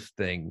kind of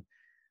thing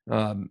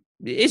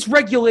is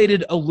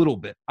regulated a little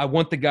bit. I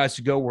want the guys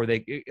to go where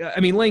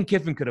Lane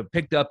Kiffin could have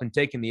picked up and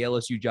taken the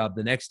LSU job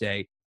the next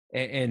day,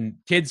 and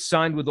kids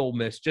signed with Ole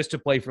Miss just to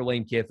play for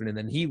Lane Kiffin, and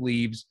then he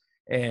leaves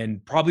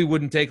and probably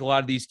wouldn't take a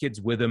lot of these kids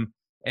with him.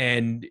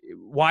 And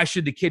why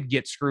should the kid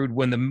get screwed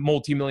when the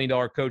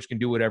multi-million-dollar coach can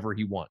do whatever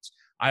he wants?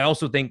 I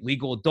also think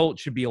legal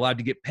adults should be allowed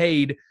to get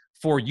paid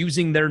for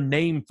using their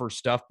name for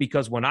stuff,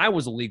 because when I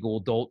was a legal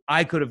adult,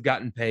 I could have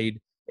gotten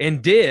paid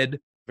and did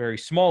very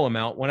small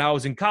amount when I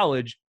was in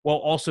college while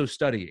also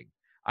studying.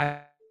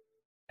 I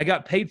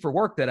got paid for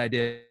work that I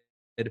did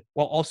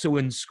while also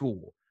in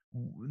school.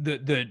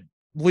 The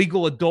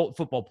legal adult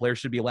football players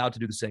should be allowed to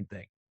do the same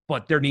thing,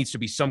 but there needs to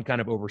be some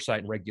kind of oversight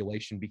and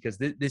regulation because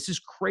this is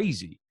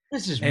crazy.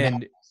 This is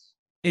and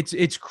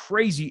it's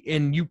crazy,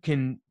 and you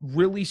can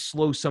really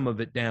slow some of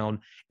it down.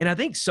 And I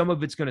think some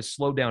of it's going to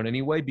slow down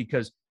anyway,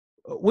 because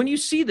when you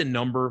see the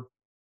number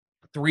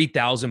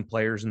 3,000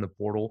 players in the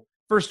portal,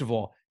 first of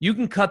all, you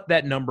can cut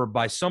that number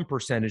by some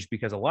percentage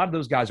because a lot of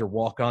those guys are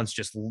walk-ons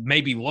just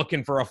maybe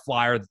looking for a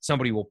flyer that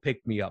somebody will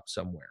pick me up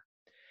somewhere.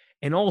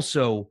 And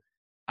also,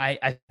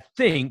 I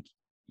think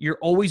you're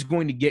always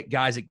going to get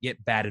guys that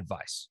get bad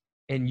advice,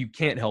 and you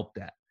can't help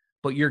that.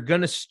 But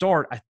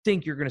I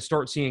think you're going to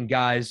start seeing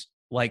guys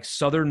like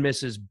Southern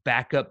Miss's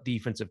backup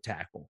defensive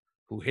tackle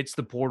who hits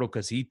the portal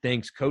because he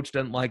thinks coach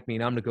doesn't like me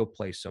and I'm going to go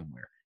play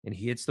somewhere. And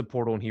he hits the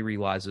portal and he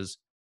realizes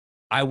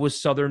I was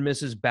Southern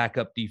Miss's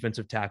backup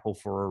defensive tackle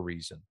for a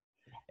reason,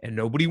 and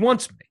nobody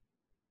wants me.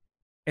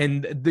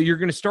 And you're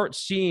going to start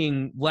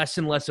seeing less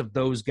and less of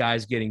those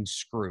guys getting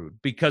screwed,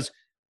 because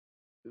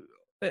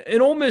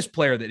an Ole Miss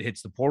player that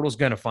hits the portal is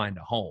going to find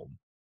a home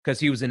because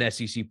he was an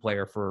SEC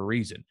player for a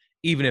reason.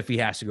 Even if he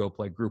has to go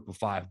play group of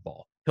 5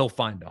 ball, he'll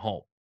find a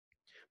home.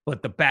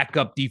 But the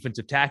backup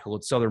defensive tackle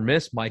at Southern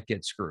Miss might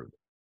get screwed.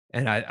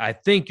 And I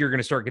think you're going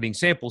to start getting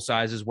sample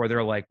sizes where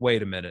they're like,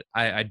 wait a minute,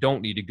 I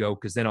don't need to go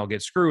because then I'll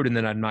get screwed and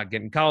then I'm not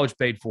getting college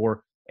paid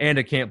for and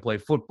I can't play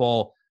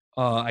football.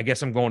 I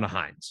guess I'm going to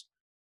Hines.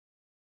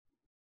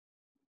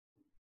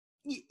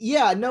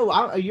 Yeah,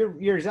 no,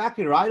 you're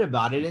exactly right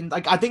about it. And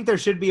I think there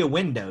should be a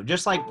window,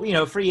 just like,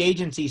 free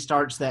agency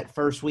starts that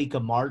first week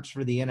of March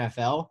for the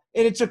NFL.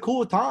 And it's a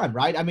cool time,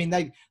 right?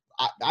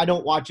 I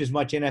don't watch as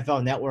much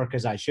NFL Network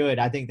as I should.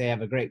 I think they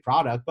have a great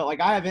product, but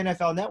I have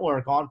NFL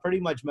Network on pretty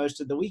much most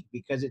of the week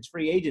because it's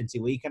free agency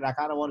week. And I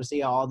kind of want to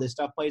see how all this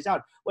stuff plays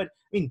out. But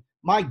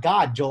my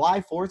God,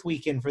 July 4th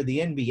weekend for the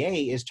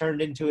NBA is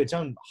turned into its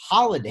own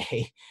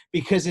holiday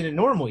because in a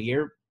normal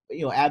year,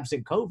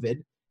 absent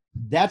COVID,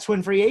 that's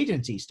when free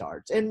agency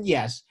starts. And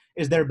yes,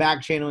 is there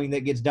back channeling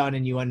that gets done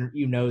and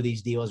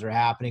these deals are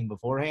happening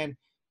beforehand?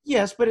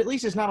 Yes, but at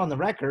least it's not on the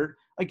record.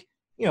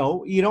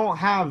 You don't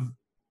have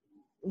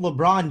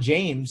LeBron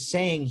James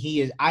saying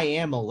I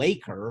am a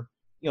Laker,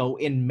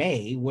 in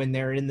May when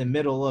they're in the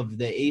middle of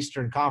the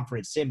Eastern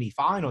Conference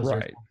semifinals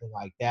or something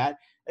like that.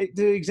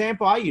 The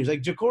example I use,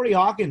 Ja'Cory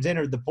Hawkins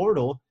entered the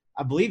portal.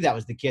 I believe that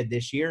was the kid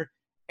this year.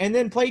 and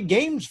then played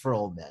games for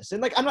Ole Miss.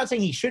 And like, I'm not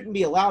saying he shouldn't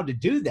be allowed to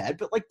do that,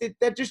 but like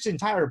that just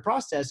entire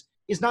process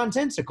is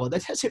nonsensical.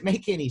 That doesn't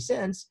make any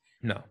sense.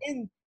 No.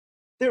 And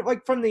they're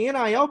like, from the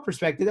NIL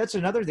perspective, that's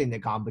another thing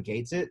that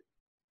complicates it.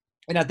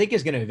 And I think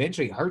is going to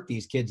eventually hurt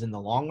these kids in the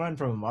long run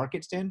from a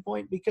market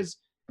standpoint, because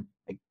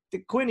like the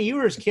Quinn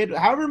Ewers kid,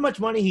 however much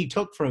money he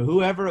took from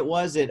whoever it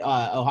was at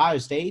Ohio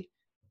State,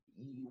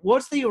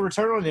 what's the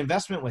return on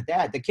investment with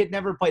that? The kid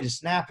never played a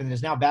snap and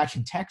is now back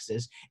in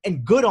Texas,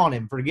 and good on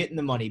him for getting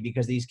the money,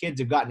 because these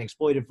kids have gotten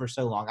exploited for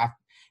so long.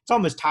 It's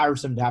almost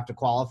tiresome to have to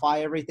qualify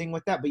everything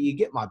with that, but you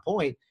get my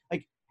point.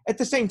 Like, at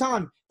the same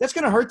time, that's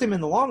going to hurt them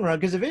in the long run,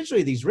 because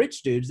eventually these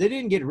rich dudes, they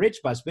didn't get rich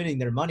by spending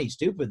their money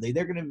stupidly.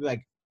 They're going to be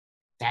like,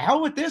 the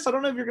hell with this. I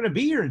don't know if you're going to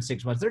be here in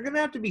 6 months. They're going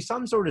to have to be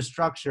some sort of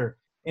structure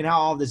in how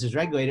all this is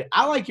regulated.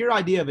 I like your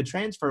idea of a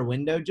transfer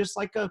window, just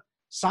like a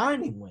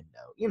signing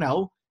window. You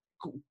know,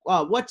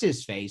 what's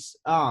his face?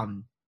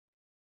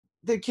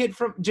 The kid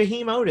from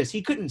Jaheim Otis,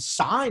 he couldn't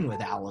sign with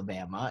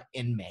Alabama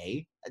in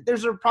May.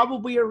 There's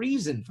probably a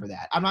reason for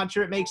that. I'm not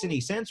sure it makes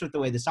any sense with the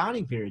way the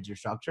signing periods are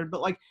structured,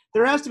 but like,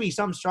 there has to be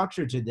some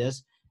structure to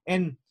this.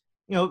 And,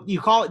 you know, you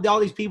call it, all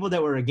these people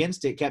that were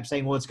against it kept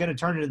saying, well, it's going to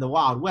turn into the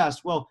Wild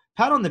West. Well,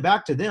 pat on the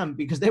back to them,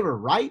 because they were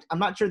right. I'm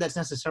not sure that's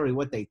necessarily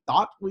what they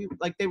thought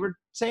they were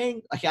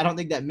saying. Like, I don't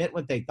think that meant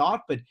what they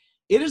thought, but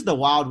it is the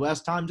Wild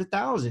West times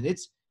 1,000.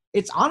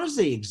 It's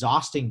honestly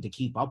exhausting to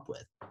keep up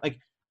with. Like,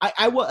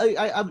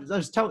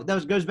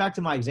 that goes back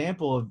to my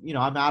example of, you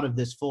know, I'm out of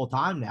this full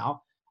time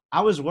now.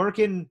 I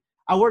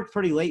worked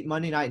pretty late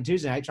Monday night and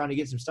Tuesday night trying to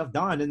get some stuff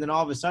done. And then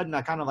all of a sudden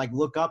I kind of like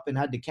look up and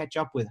had to catch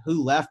up with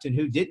who left and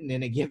who didn't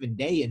in a given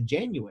day in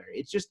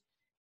January.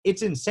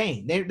 It's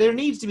insane. There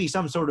needs to be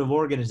some sort of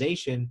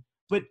organization,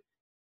 but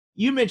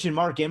you mentioned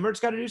Mark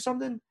Emmert's got to do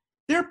something.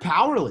 They're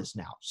powerless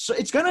now. So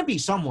it's going to be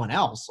someone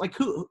else. Like,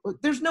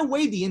 there's no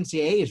way the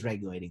NCAA is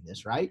regulating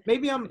this, right?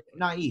 Maybe I'm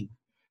naive.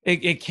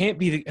 It can't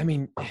be.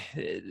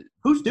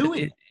 Who's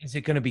doing it? Is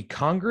it going to be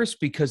Congress?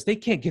 Because they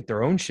can't get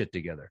their own shit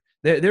together.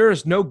 There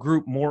is no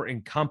group more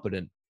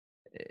incompetent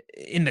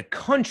in the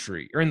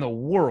country or in the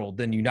world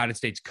than United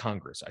States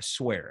Congress. I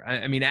swear.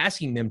 I mean,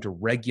 asking them to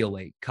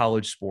regulate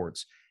college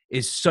sports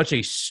is such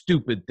a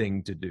stupid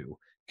thing to do,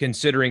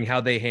 considering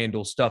how they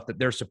handle stuff that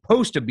they're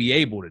supposed to be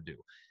able to do,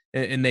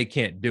 and they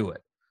can't do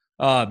it.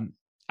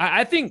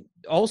 I think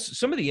also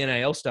some of the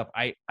NIL stuff,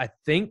 I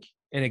think,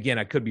 and again,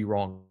 I could be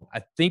wrong,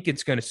 I think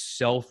it's going to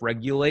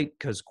self-regulate,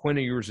 because Quinn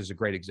Ewers is a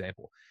great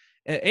example.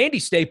 Andy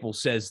Staples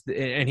says,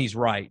 and he's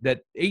right,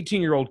 that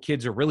 18-year-old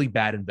kids are really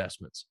bad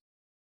investments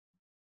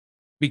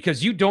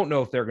because you don't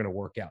know if they're going to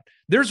work out.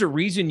 There's a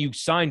reason you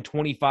sign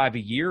 25 a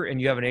year and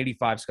you have an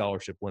 85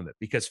 scholarship limit,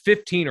 because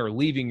 15 are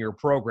leaving your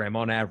program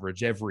on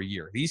average every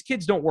year. These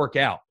kids don't work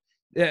out.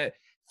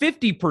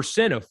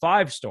 50% of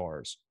 5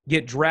 stars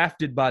get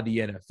drafted by the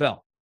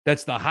NFL.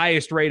 That's the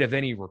highest rate of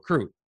any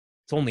recruit.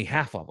 It's only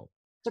half of them.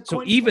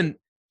 So even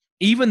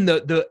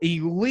the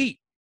elite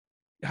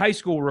high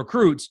school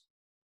recruits,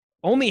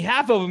 only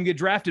half of them get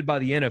drafted by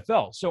the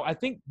NFL. So I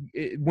think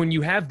when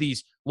you have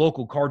these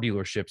local car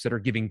dealerships that are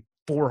giving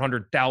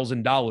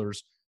 $400,000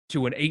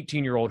 to an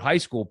 18-year-old high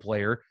school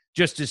player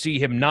just to see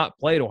him not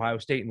play at Ohio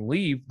State and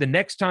leave, the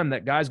next time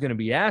that guy's going to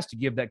be asked to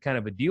give that kind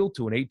of a deal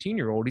to an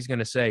 18-year-old, he's going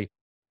to say,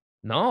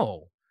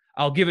 no,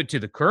 I'll give it to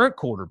the current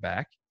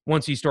quarterback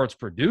once he starts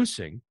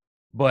producing,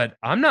 but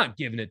I'm not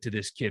giving it to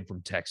this kid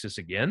from Texas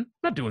again. I'm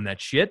not doing that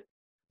shit,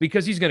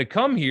 because he's going to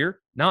come here,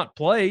 not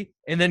play,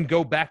 and then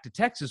go back to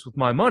Texas with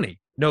my money.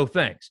 No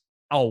thanks.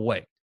 I'll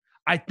wait.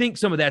 I think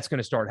some of that's going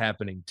to start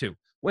happening too.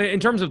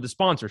 In terms of the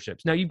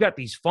sponsorships. Now, you've got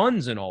these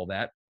funds and all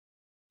that,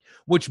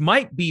 which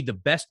might be the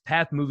best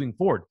path moving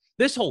forward.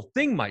 This whole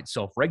thing might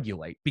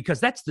self-regulate,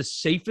 because that's the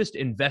safest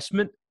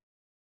investment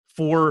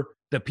for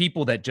the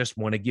people that just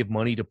want to give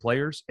money to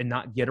players and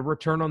not get a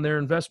return on their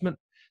investment.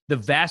 The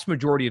vast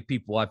majority of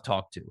people I've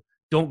talked to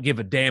don't give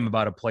a damn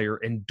about a player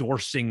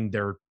endorsing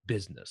their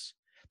business.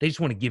 They just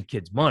want to give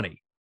kids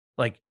money.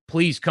 Like,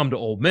 please come to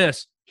Ole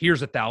Miss.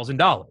 Here's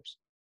 $1,000.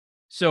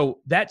 So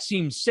that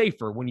seems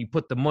safer when you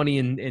put the money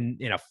in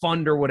a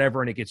fund or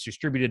whatever, and it gets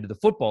distributed to the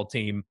football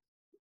team.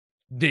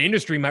 The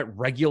industry might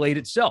regulate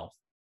itself,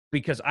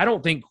 because I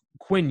don't think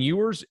Quinn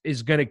Ewers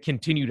is going to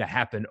continue to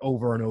happen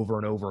over and over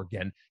and over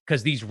again,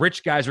 because these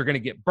rich guys are going to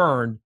get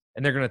burned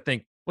and they're going to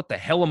think, what the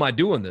hell am I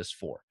doing this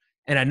for?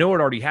 And I know it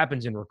already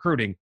happens in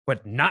recruiting,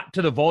 but not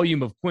to the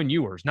volume of Quinn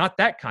Ewers, not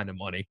that kind of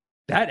money.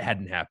 That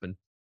hadn't happened.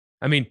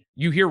 I mean,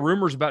 you hear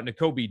rumors about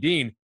Nakobe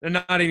Dean. They're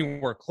not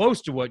anywhere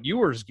close to what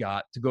Ewers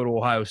got to go to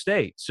Ohio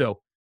State. So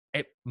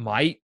it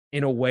might,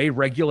 in a way,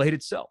 regulate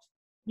itself.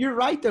 You're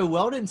right, though.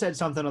 Weldon said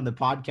something on the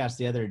podcast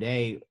the other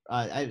day.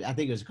 I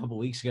think it was a couple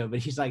weeks ago, but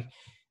he's like,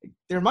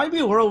 there might be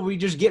a world where we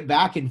just get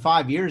back in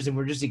 5 years and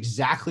we're just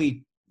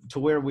exactly to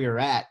where we were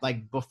at,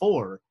 like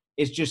before.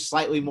 It's just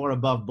slightly more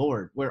above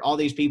board, where all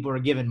these people are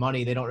giving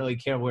money. They don't really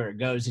care where it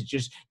goes. It's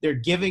just they're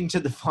giving to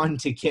the fund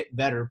to get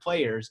better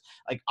players,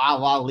 like a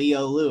la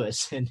Leo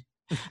Lewis. And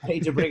I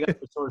hate to bring up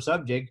a sore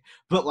subject,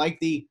 but like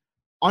the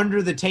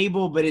under the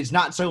table, but it's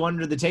not so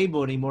under the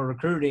table anymore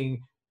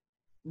recruiting.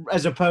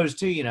 as opposed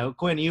to,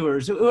 Quinn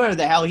Ewers, whoever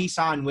the hell he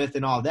signed with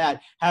and all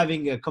that,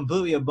 having a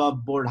completely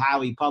above board,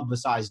 highly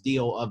publicized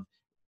deal of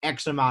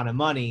X amount of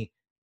money,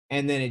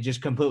 and then it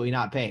just completely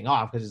not paying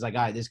off because it's like,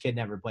 all right, this kid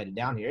never played it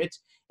down here.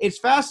 It's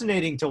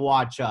fascinating to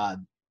watch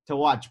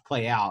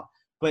play out,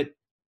 but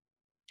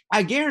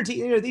I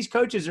guarantee, these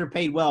coaches are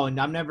paid well, and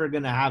I'm never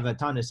going to have a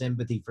ton of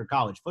sympathy for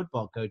college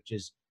football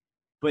coaches,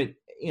 but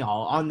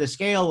on the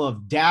scale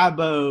of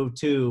Dabo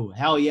to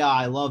hell yeah,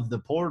 I love the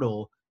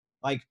portal.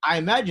 Like, I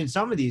imagine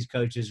some of these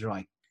coaches are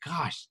like,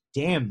 gosh,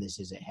 damn, this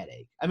is a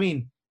headache. I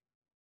mean,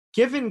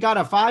 Kiffin got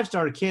a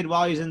 5-star kid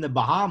while he's in the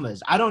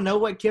Bahamas. I don't know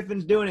what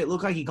Kiffin's doing. It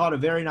looked like he caught a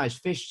very nice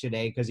fish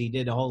today because he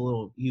did a whole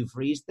little Hugh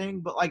Freeze thing.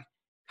 But, like,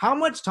 how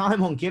much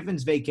time on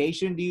Kiffin's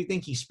vacation do you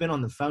think he spent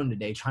on the phone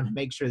today trying to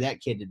make sure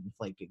that kid didn't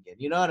flake again?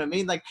 You know what I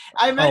mean? Like,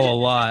 I imagine a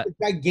lot. It's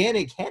a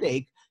gigantic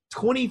headache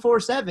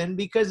 24/7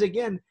 because,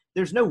 again,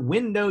 there's no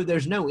window,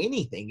 there's no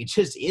anything. It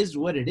just is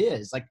what it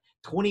is. Like,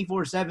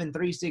 24/7,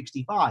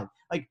 365.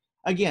 Like,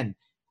 again,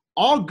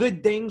 all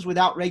good things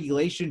without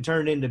regulation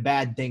turn into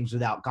bad things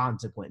without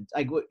consequence.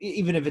 Like,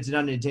 even if it's an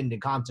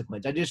unintended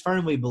consequence, I just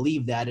firmly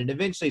believe that. And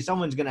eventually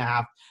someone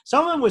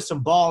with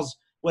some balls,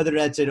 whether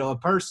that's a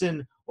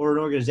person or an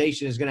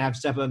organization, is going to have to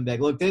step up and be like,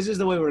 look, this is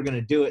the way we're going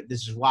to do it.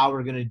 This is why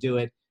we're going to do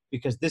it,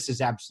 because this is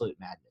absolute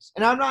madness.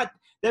 And I'm not,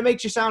 that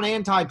makes you sound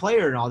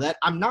anti-player and all that.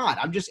 I'm not.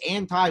 I'm just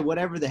anti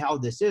whatever the hell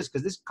this is,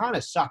 because this kind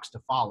of sucks to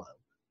follow.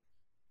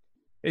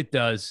 It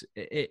does.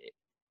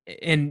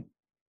 And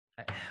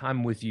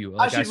I'm with you.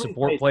 Like, I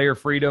support player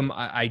freedom.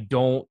 I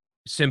don't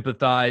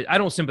sympathize. I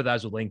don't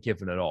sympathize with Lane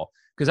Kiffin at all,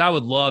 because I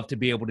would love to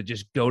be able to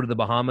just go to the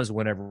Bahamas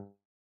whenever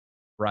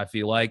I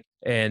feel like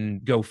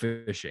and go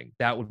fishing.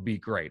 That would be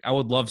great. I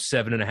would love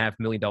 $7.5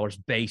 million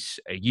base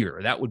a year.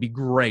 That would be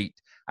great.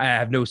 I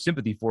have no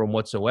sympathy for him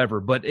whatsoever,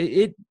 but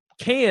it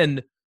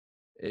can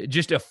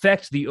just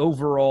affect the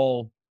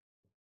overall,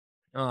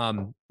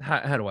 how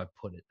do I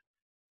put it?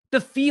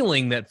 The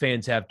feeling that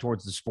fans have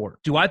towards the sport.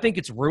 Do I think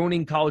it's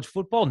ruining college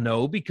football?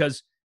 No,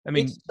 because, I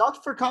mean, it sucks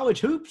for college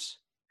hoops.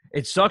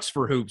 It sucks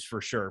for hoops for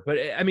sure. But,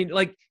 I mean,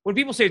 like, when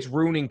people say it's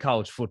ruining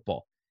college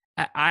football,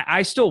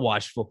 I still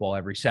watch football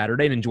every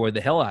Saturday and enjoy the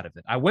hell out of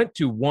it. I went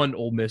to one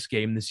Ole Miss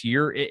game this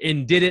year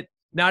and did it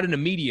not in a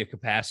media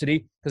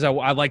capacity, because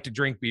I like to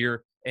drink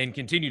beer and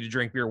continue to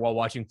drink beer while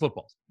watching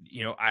football.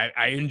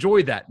 I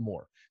enjoy that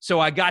more.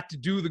 So I got to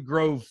do the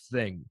Grove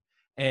thing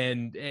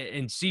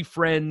and see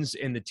friends,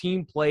 and the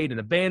team played and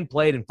the band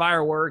played and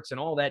fireworks and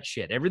all that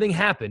shit. Everything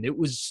happened. It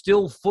was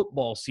still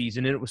football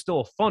season, and it was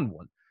still a fun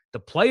one. The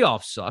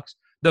playoff sucks.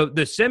 The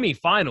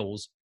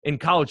semifinals in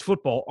college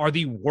football are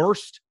the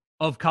worst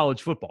of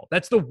college football.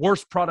 That's the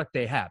worst product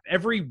they have.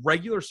 Every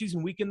regular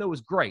season weekend, though,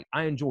 was great.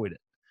 I enjoyed it.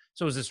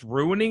 So is this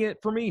ruining it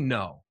for me?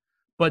 No.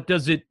 But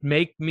does it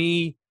make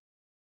me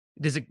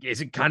 – is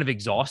it kind of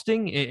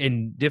exhausting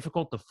and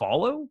difficult to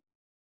follow?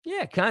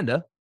 Yeah, kind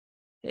of.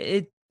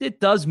 It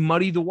does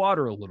muddy the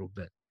water a little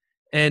bit.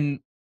 And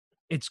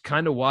it's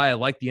kind of why I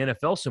like the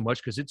NFL so much,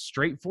 because it's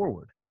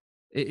straightforward.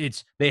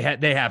 They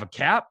have a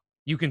cap.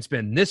 You can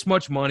spend this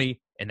much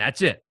money, and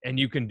that's it. And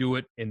you can do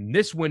it in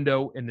this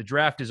window, and the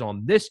draft is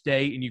on this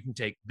day, and you can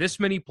take this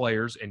many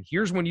players, and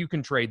here's when you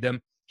can trade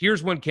them.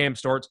 Here's when camp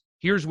starts.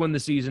 Here's when the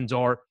seasons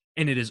are.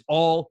 And it is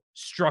all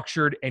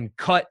structured and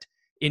cut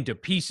into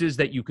pieces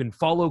that you can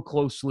follow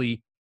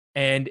closely,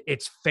 and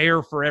it's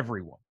fair for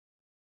everyone.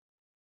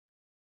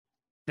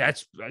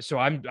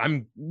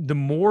 I'm the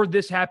more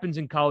this happens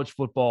in college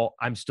football,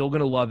 I'm still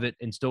going to love it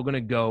and still going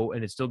to go,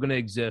 and it's still going to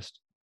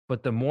exist.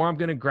 But the more I'm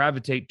going to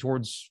gravitate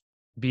towards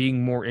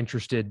being more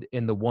interested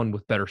in the one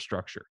with better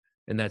structure,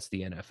 and that's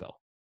the NFL.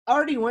 I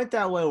already went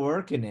that way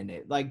working in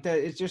it. Like,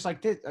 it's just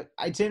like this.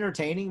 It's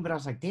entertaining, but I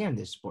was like, damn,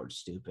 this sport's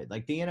stupid.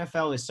 Like, the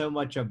NFL is so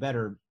much a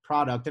better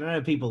product. And I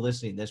know people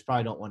listening to this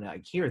probably don't want to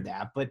hear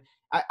that, but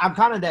I'm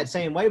kind of that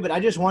same way. But I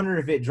just wonder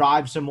if it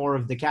drives some more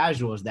of the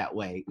casuals that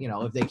way,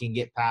 if they can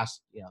get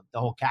past, the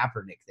whole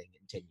Kaepernick thing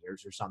in 10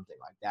 years or something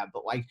like that.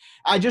 But, like,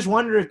 I just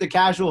wonder if the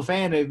casual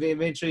fan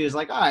eventually is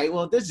like, all right,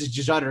 well, this is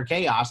just utter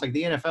chaos. Like,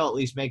 the NFL at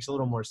least makes a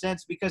little more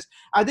sense, because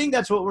I think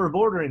that's what we're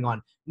bordering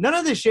on. None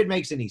of this shit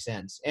makes any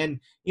sense. And,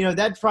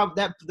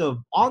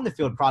 the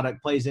on-the-field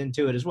product plays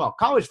into it as well.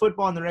 College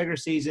football in the regular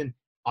season,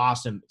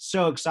 awesome.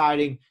 So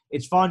exciting.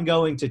 It's fun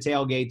going to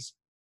tailgates.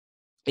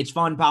 It's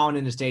fun piling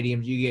in the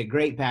stadiums. You get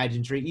great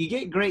pageantry. You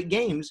get great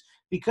games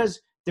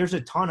because there's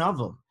a ton of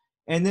them.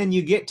 And then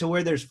you get to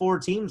where there's 4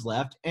 teams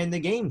left and the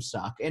games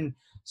suck. And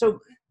so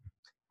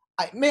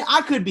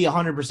I could be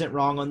 100%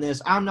 wrong on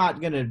this. I'm not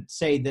going to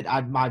say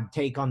that my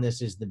take on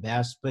this is the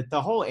best, but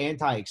the whole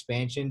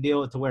anti-expansion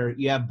deal to where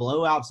you have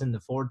blowouts in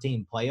the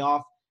 4-team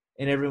playoff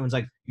and everyone's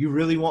like, you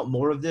really want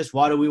more of this?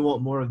 Why do we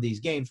want more of these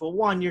games? Well,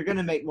 1, you're going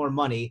to make more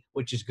money,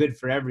 which is good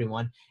for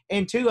everyone.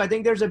 And 2, I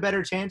think there's a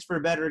better chance for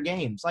better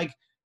games. Like,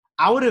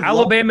 I would have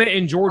Alabama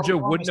and Georgia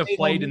wouldn't have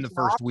played in the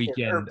first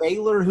weekend. Or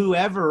Baylor,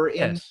 whoever,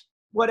 and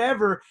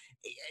whatever.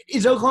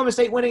 Is Oklahoma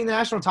State winning the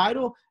national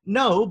title?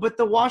 No, but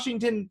the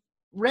Washington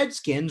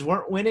Redskins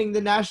weren't winning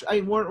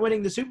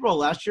the Super Bowl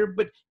last year,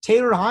 but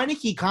Taylor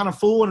Heineke kind of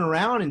fooling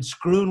around and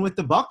screwing with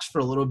the Bucs for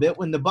a little bit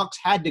when the Bucs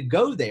had to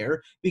go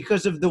there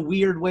because of the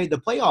weird way the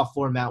playoff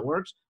format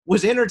works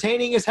was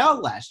entertaining as hell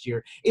last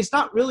year. It's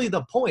not really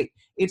the point.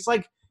 It's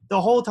like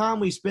the whole time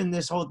we spend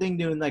this whole thing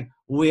doing like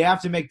we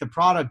have to make the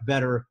product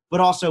better, but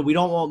also we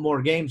don't want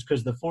more games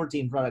because the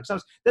 14 product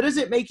sucks. That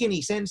doesn't make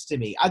any sense to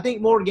me. I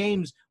think more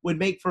games would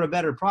make for a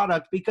better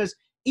product because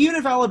even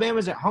if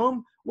Alabama's at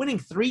home, winning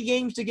 3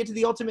 games to get to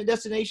the ultimate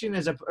destination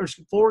or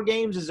 4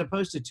 games as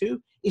opposed to 2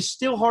 is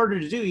still harder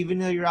to do, even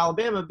though you're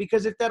Alabama,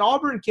 because if that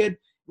Auburn kid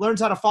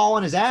learns how to fall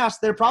on his ass,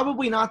 they're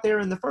probably not there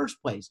in the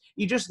first place.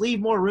 You just leave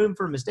more room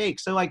for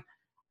mistakes. So, like,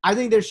 I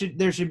think there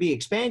should be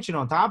expansion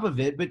on top of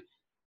it, but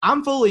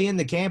I'm fully in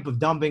the camp of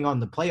dumping on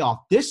the playoff.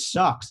 This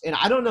sucks, and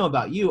I don't know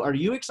about you. Are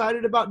you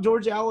excited about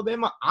Georgia,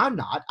 Alabama? I'm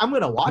not. I'm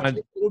going to watch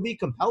it. It'll be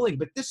compelling,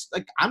 but this,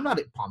 like, I'm not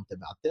pumped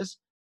about this.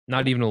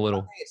 Not even a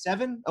little. At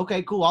 7?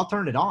 Okay, cool. I'll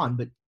turn it on,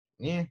 but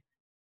yeah.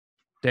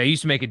 They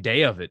used to make a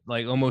day of it,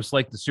 like almost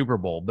like the Super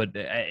Bowl, but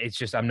it's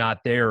just I'm not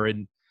there.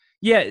 And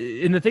yeah,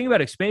 and the thing about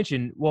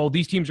expansion, well,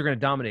 these teams are going to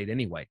dominate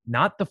anyway.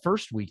 Not the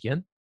first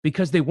weekend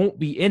because they won't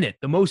be in it.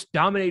 The most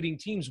dominating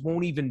teams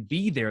won't even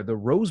be there. The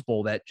Rose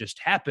Bowl that just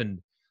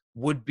happened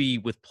would be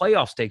with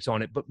playoff stakes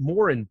on it. But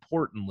more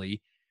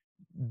importantly,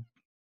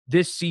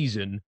 this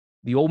season,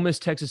 the Ole Miss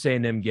Texas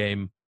A&M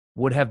game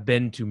would have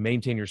been to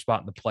maintain your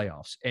spot in the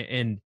playoffs.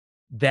 And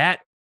that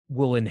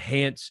will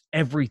enhance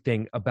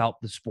everything about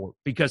the sport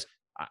because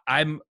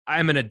I'm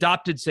an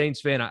adopted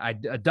Saints fan. I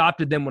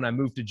adopted them when I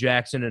moved to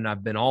Jackson, and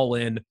I've been all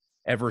in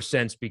ever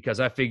since because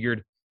I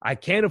figured I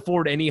can't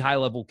afford any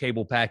high-level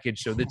cable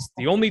package, so that's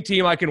the only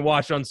team I can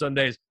watch on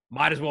Sundays.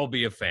 Might as well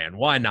be a fan.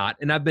 Why not?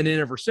 And I've been in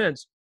ever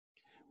since.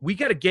 We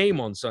got a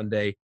game on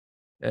Sunday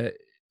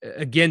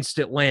against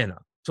Atlanta.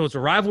 So it's a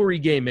rivalry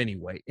game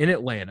anyway in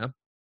Atlanta.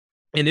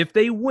 And if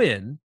they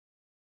win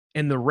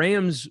and the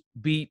Rams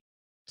beat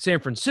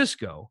San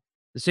Francisco,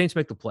 the Saints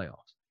make the playoffs.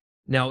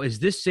 Now, is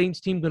this Saints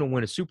team going to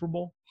win a Super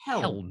Bowl?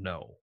 Hell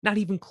no. Not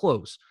even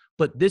close.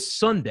 But this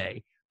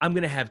Sunday, I'm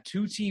going to have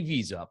 2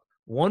 TVs up,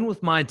 one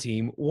with my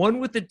team, one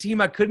with the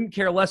team I couldn't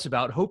care less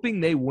about, hoping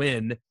they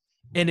win.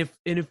 And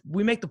if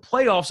we make the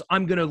playoffs,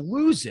 I'm going to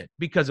lose it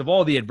because of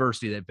all the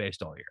adversity they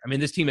faced all year. I mean,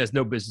 this team has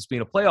no business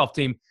being a playoff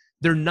team.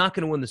 They're not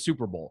going to win the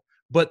Super Bowl.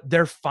 But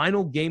their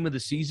final game of the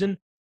season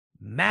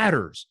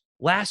matters.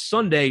 Last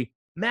Sunday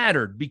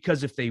mattered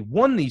because if they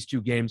won these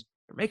 2 games,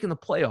 they're making the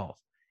playoff.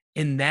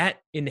 And that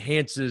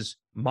enhances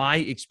my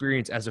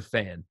experience as a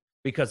fan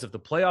because if the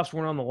playoffs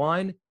weren't on the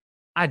line,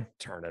 I'd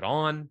turn it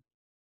on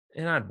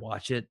and I'd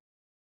watch it.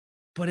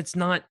 But it's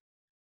not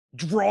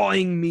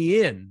drawing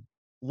me in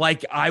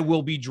like I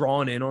will be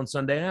drawn in on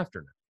Sunday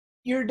afternoon.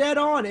 You're dead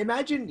on.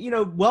 Imagine,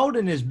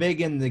 Weldon is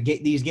big in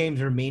these games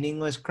are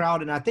meaningless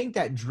crowd, and I think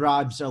that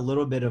drives a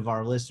little bit of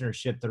our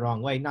listenership the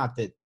wrong way. Not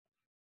that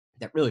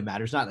really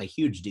matters, not a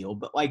huge deal,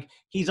 but like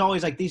he's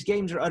always like these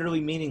games are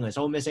utterly meaningless.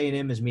 Ole Miss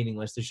A&M is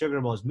meaningless. The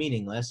Sugar Bowl is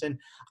meaningless, and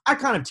I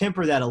kind of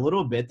temper that a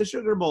little bit. The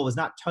Sugar Bowl is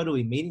not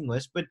totally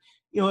meaningless, but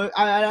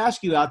I'd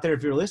ask you out there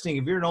if you're listening,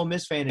 if you're an Ole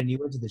Miss fan and you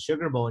went to the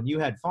Sugar Bowl and you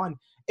had fun,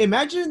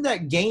 imagine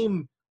that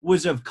game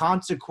was of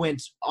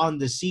consequence on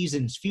the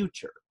season's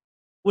future.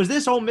 Was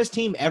this Ole Miss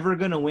team ever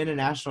going to win a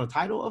national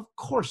title? Of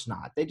course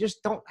not. They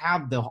just don't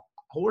have the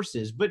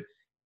horses. But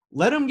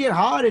let them get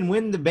hot and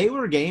win the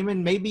Baylor game,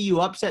 and maybe you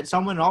upset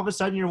someone, and all of a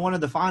sudden you're one of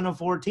the Final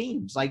Four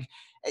teams. Like,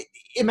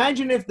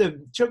 imagine if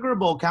the Sugar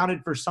Bowl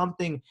counted for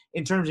something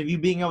in terms of you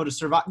being able to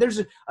survive. There's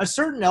a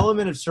certain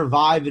element of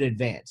survive in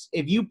advance.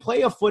 If you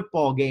play a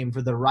football game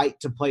for the right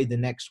to play the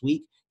next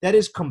week, that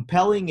is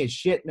compelling as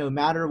shit no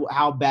matter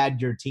how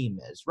bad your team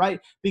is, right?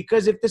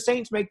 Because if the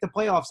Saints make the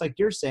playoffs, like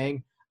you're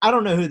saying, I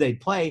don't know who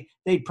they'd play.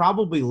 They'd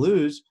probably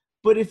lose.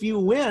 But if you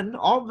win,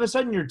 all of a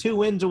sudden you're 2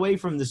 wins away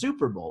from the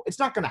Super Bowl. It's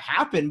not going to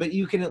happen, but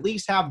you can at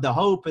least have the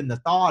hope and the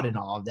thought and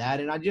all of that.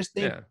 And I just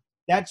think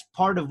that's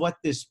part of what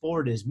this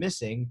sport is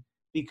missing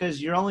because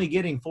you're only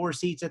getting 4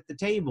 seats at the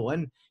table.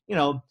 And,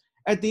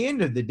 at the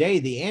end of the day,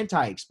 the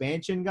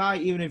anti-expansion guy,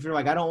 even if you're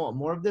like, I don't want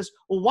more of this,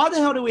 well, why the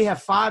hell do we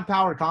have 5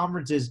 power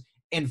conferences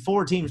and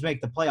 4 teams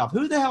make the playoff?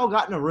 Who the hell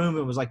got in a room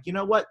and was like, you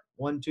know what?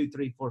 1, 2,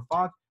 3, 4,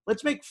 5.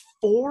 Let's make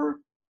 4.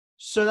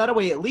 So that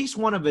way, at least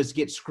one of us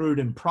gets screwed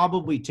and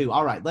probably 2.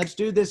 All right, let's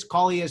do this.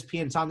 Call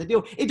ESPN, sign the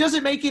deal. It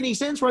doesn't make any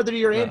sense whether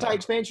you're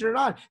anti-expansion or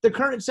not. The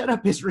current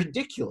setup is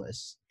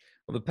ridiculous.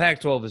 Well, the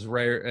Pac-12 is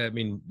rare. I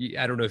mean,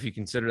 I don't know if you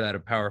consider that a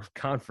power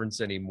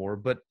conference anymore,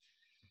 but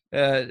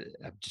I'm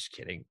just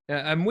kidding.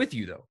 I'm with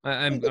you, though.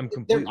 I'm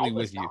completely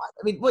with you.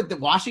 I mean, what,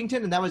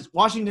 Washington, and that was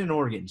Washington and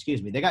Oregon,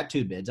 excuse me. They got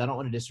 2 bids. I don't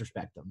want to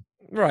disrespect them.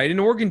 Right, and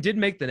Oregon did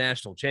make the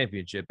national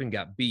championship and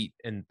got beat,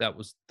 and that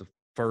was the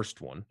first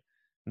one.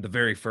 The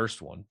very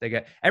first one.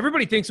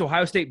 Everybody thinks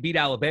Ohio State beat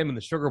Alabama in the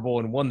Sugar Bowl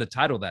and won the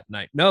title that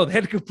night. No, they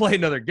had to go play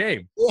another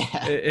game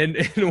and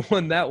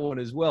won that one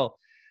as well.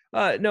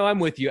 No, I'm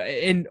with you.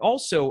 And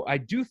also, I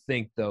do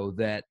think, though,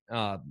 that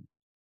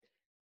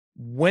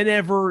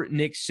whenever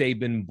Nick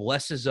Saban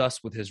blesses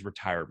us with his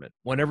retirement,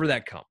 whenever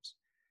that comes,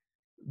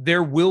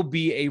 there will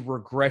be a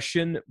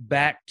regression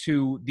back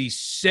to the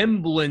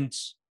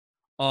semblance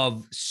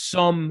of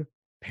some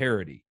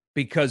parity.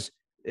 Because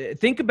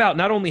think about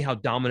not only how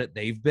dominant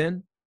they've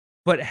been,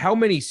 but how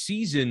many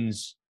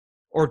seasons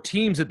or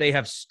teams that they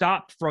have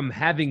stopped from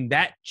having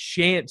that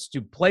chance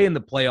to play in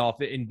the playoff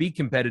and be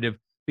competitive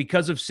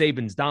because of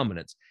Saban's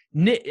dominance.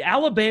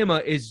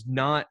 Alabama is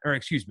not, or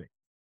excuse me.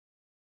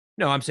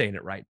 No, I'm saying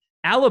it right.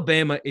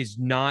 Alabama is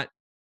not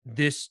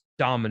this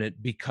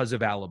dominant because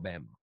of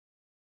Alabama.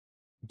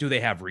 Do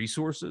they have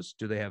resources?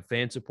 Do they have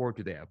fan support?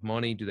 Do they have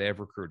money? Do they have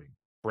recruiting?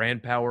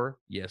 Brand power?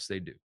 Yes, they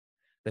do.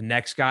 The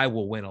next guy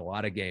will win a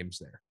lot of games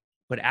there.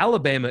 But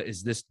Alabama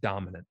is this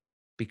dominant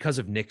because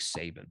of Nick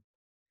Saban.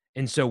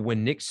 And so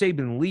when Nick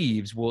Saban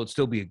leaves, will it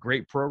still be a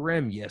great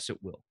program? Yes, it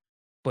will.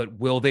 But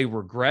will they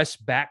regress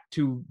back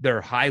to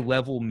their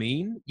high-level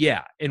mean?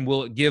 Yeah. And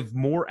will it give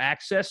more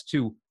access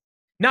to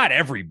not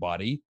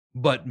everybody,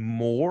 but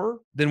more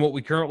than what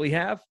we currently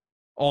have?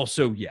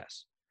 Also,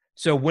 yes.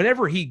 So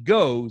whenever he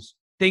goes,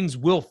 things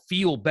will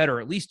feel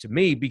better, at least to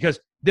me, because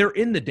they're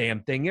in the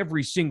damn thing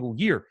every single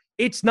year.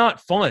 It's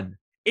not fun.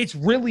 It's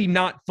really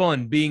not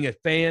fun being a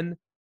fan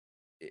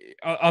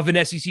of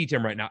an SEC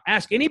team right now.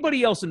 Ask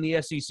anybody else in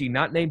the SEC,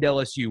 not named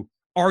LSU,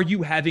 are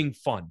you having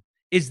fun?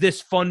 Is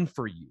this fun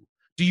for you?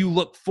 Do you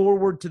look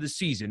forward to the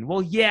season?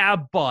 Well, yeah,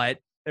 but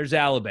there's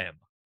Alabama.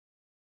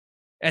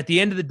 At the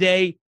end of the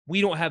day,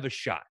 we don't have a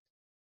shot.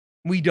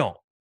 We don't,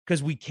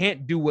 because we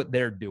can't do what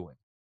they're doing.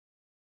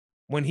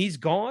 When he's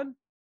gone,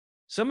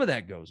 some of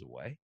that goes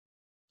away.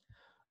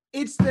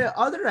 It's the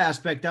other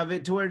aspect of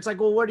it to where it's like,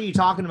 well, what are you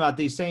talking about?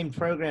 These same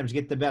programs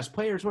get the best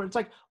players, where it's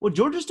like, well,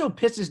 Georgia still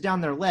pisses down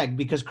their leg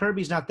because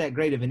Kirby's not that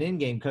great of an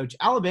in-game coach.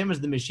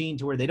 Alabama's the machine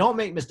to where they don't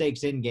make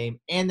mistakes in-game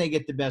and they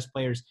get the best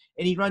players,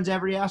 and he runs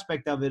every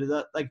aspect of it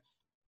like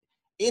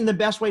in the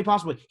best way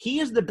possible.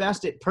 He is the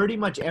best at pretty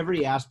much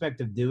every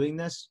aspect of doing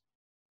this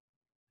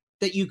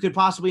that you could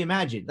possibly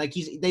imagine. Like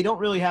they don't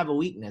really have a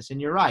weakness, and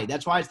you're right.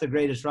 That's why it's the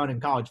greatest run in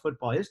college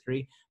football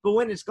history. But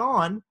when it's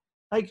gone,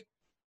 like,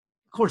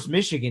 of course,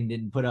 Michigan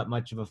didn't put up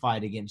much of a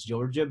fight against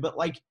Georgia, but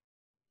like,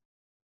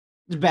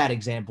 it's a bad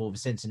example of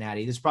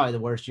Cincinnati. This is probably the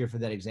worst year for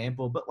that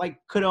example. But like,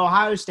 could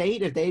Ohio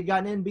State, if they had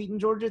gotten in, beaten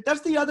Georgia?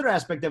 That's the other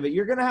aspect of it.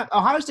 You're going to have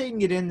Ohio State can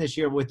get in this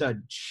year with a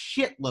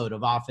shitload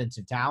of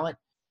offensive talent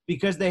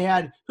because they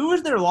had – who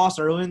was their loss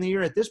early in the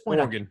year at this point?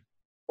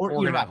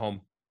 Oregon at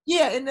home.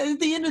 Yeah, and at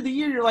the end of the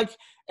year, you're like,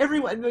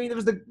 everyone – I mean, there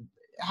was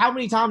how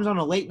many times on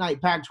a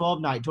late-night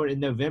Pac-12 night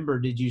in November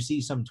did you see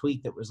some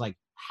tweet that was like,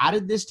 how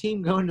did this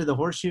team go into the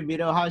horseshoe and beat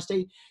Ohio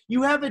State?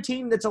 You have a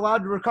team that's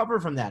allowed to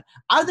recover from that.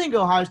 I think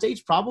Ohio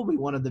State's probably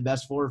one of the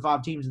best 4 or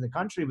 5 teams in the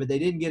country, but they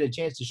didn't get a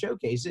chance to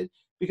showcase it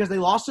because they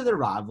lost to their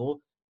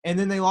rival, and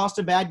then they lost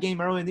a bad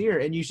game early in the year.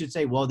 And you should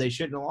say, well, they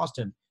shouldn't have lost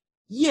him.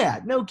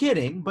 Yeah, no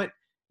kidding. But,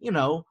 you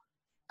know,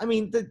 I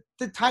mean,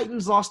 the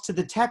Titans lost to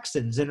the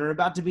Texans and are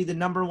about to be the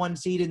number 1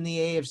 seed in the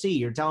AFC.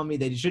 You're telling me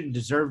they shouldn't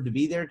deserve to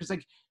be there? Because,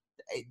 like,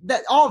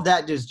 that all of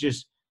that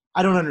just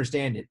I don't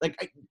understand it.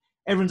 Like,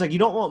 everyone's like, you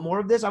don't want more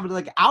of this? I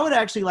would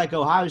actually like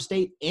Ohio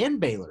State and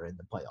Baylor in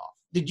the playoff.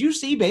 Did you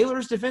see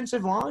Baylor's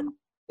defensive line?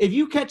 If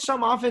you catch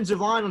some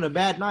offensive line on a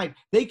bad night,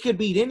 they could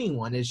beat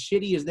anyone as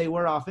shitty as they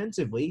were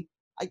offensively.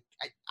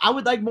 I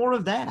would like more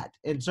of that.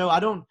 And so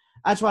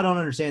that's why I don't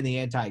understand the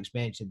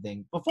anti-expansion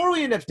thing. Before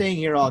we end up staying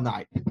here all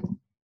night,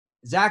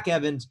 Zach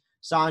Evans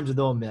signs with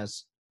Ole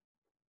Miss.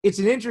 It's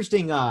an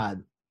interesting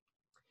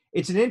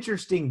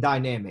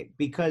dynamic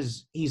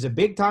because he's a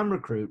big-time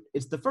recruit.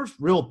 It's the first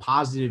real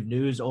positive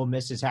news Ole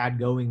Miss has had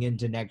going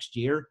into next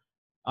year,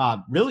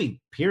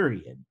 really,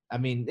 period. I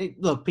mean,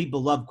 look,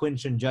 people love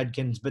Quinshon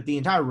Judkins, but the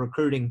entire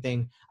recruiting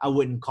thing I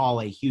wouldn't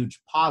call a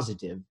huge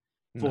positive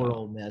for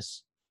Ole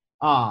Miss.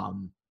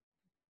 And,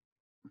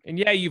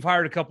 yeah, you've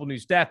hired a couple new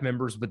staff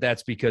members, but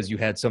that's because you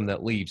had some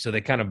that leave. So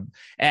they kind of,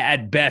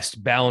 at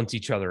best, balance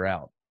each other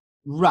out.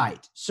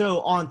 Right.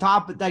 So on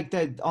top of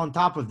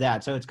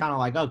that, so it's kind of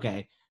like,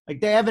 okay, like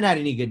they haven't had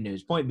any good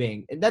news. Point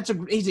being, and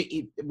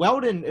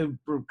Weldon,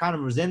 who kind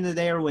of was in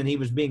there when he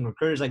was being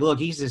recruited. Like, look,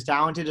 he's as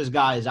talented a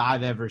guy as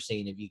I've ever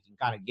seen. If you can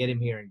kind of get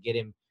him here and get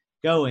him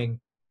going,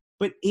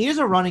 but he is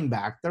a running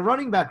back. The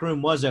running back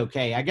room was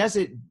okay. I guess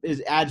it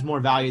adds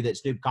more value that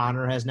Snoop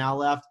Connor has now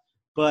left.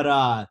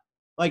 But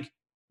like,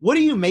 what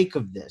do you make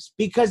of this?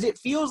 Because it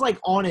feels like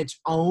on its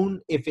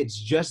own, if it's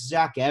just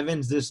Zach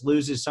Evans, this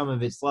loses some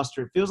of its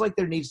luster. It feels like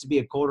there needs to be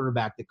a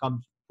quarterback that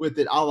comes with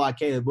it, a la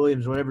Caleb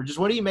Williams or whatever. Just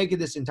what do you make of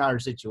this entire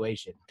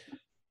situation?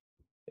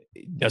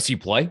 Does he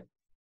play?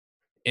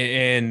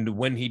 And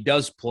when he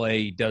does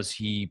play,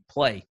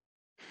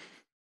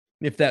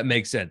 if that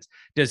makes sense?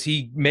 Does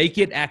he make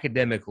it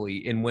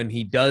academically? And when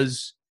he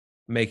does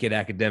make it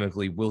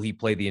academically, will he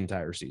play the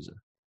entire season?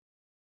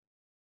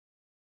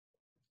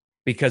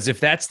 Because if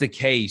that's the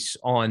case,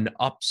 on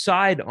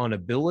upside, on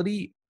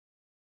ability,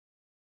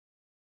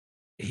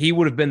 he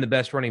would have been the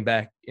best running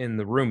back in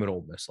the room at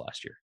Ole Miss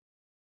last year.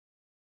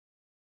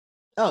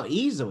 Oh,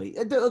 easily.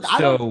 Look,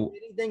 I don't know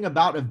anything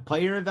about a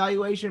player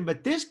evaluation,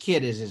 but this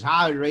kid is as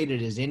highly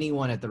rated as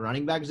anyone at the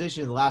running back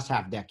position in the last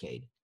half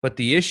decade. But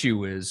the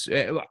issue is,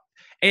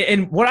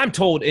 and what I'm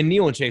told, and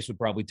Neil and Chase would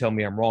probably tell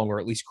me I'm wrong, or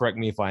at least correct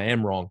me if I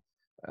am wrong.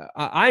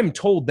 I'm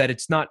told that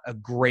it's not a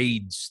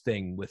grades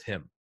thing with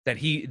him, that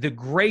the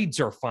grades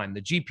are fine.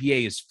 The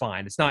GPA is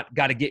fine. It's not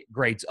got to get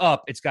grades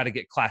up. It's got to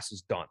get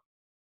classes done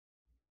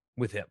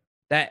with him.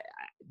 That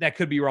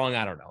could be wrong.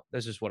 I don't know.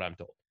 That's just what I'm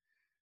told.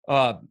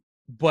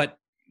 But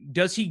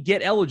does he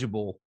get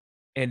eligible?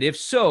 And if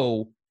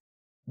so,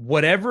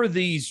 whatever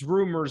these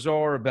rumors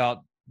are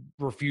about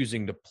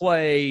refusing to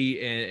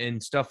play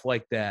and stuff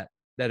like that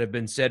have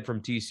been said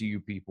from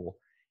TCU people,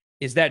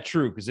 is that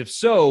true? Because if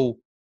so,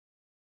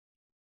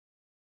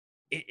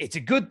 it's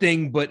a good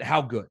thing, but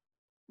how good?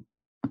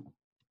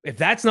 If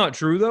that's not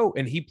true, though,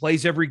 and he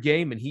plays every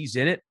game and he's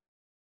in it,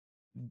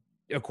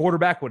 a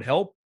quarterback would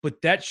help,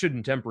 but that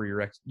shouldn't temper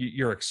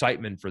your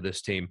excitement for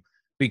this team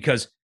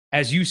because,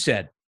 as you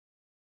said,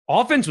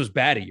 offense was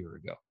bad a year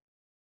ago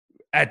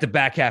at the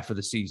back half of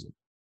the season.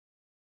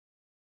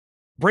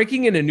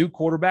 Breaking in a new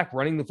quarterback,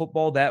 running the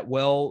football that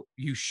well,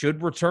 you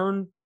should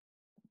return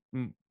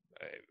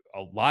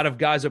a lot of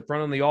guys up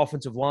front on the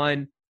offensive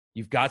line.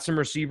 You've got some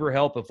receiver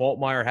help if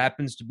Altmaier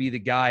happens to be the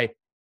guy.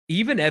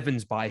 Even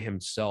Evans by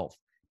himself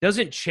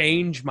doesn't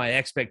change my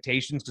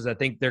expectations because I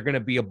think they're going to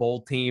be a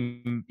bowl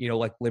team,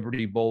 like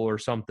Liberty Bowl or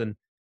something.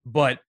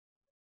 But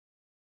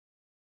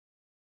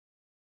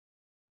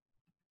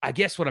I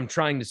guess what I'm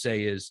trying to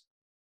say is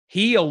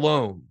he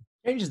alone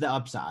changes the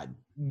upside,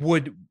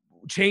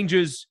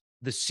 changes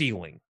the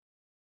ceiling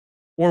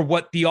or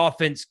what the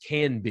offense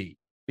can be.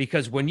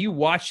 Because when you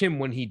watch him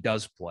when he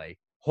does play,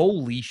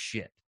 holy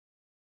shit.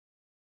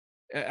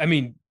 I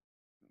mean,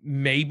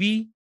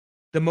 maybe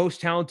the most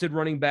talented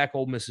running back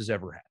Ole Miss has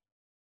ever had.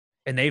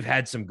 And they've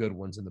had some good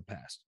ones in the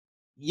past.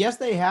 Yes,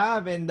 they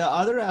have. And the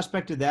other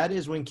aspect of that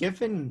is when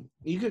Kiffin,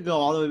 you could go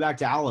all the way back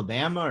to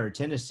Alabama or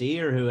Tennessee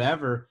or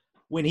whoever.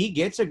 When he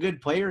gets a good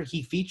player,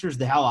 he features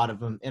the hell out of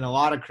them in a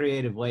lot of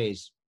creative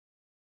ways.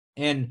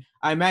 And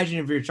I imagine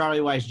if you're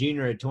Charlie Weiss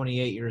Jr. at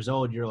 28 years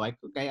old, you're like,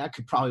 okay, I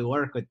could probably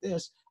work with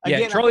this.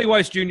 Again, Charlie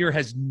Weiss Jr.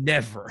 has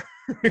never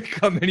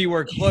come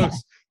anywhere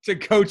close to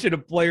coaching a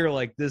player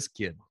like this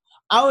kid.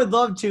 I would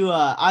love to.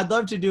 I'd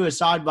love to do a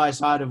side by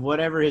side of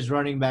whatever his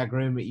running back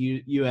room at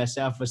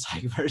USF was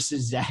like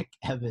versus Zach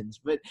Evans.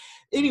 But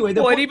anyway,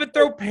 I'd even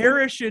throw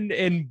Parrish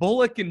and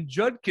Bullock and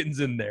Judkins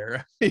in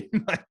there. I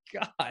mean, my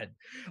God,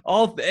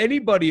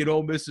 anybody at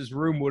Ole Miss's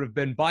room would have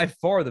been by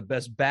far the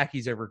best back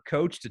he's ever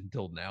coached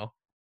until now.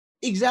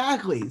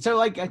 Exactly.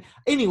 So,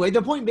 anyway,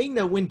 the point being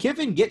that when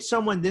Kiffin gets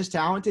someone this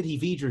talented, he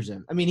features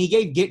him. I mean, he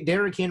gave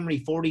Derrick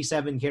Henry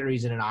 47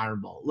 carries in an Iron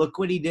Bowl. Look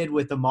what he did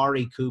with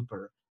Amari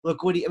Cooper.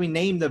 Look what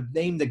name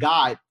the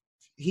guy.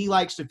 He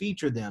likes to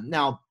feature them.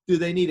 Now, do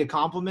they need a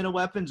complement of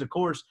weapons? Of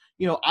course.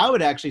 I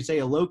would actually say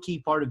a low-key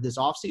part of this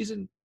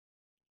offseason,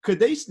 could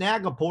they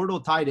snag a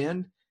portal tight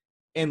end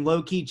and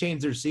low-key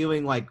change their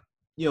ceiling?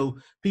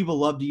 People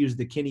love to use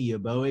the Kenny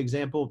Yeboah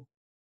example.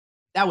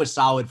 That was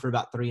solid for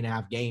about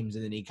 3.5 games,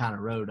 and then he kind of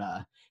rode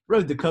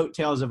the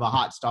coattails of a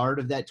hot start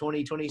of that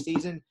 2020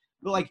 season.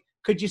 But,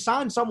 could you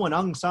sign someone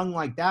unsung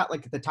like that,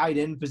 like at the tight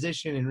end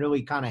position, and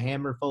really kind of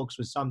hammer folks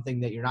with something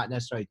that you're not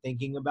necessarily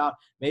thinking about?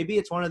 Maybe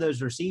it's one of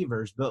those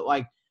receivers, but,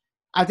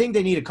 I think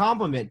they need a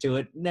complement to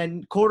it. And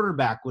then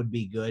quarterback would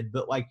be good,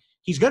 but,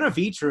 he's going to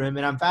feature him,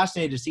 and I'm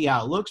fascinated to see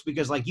how it looks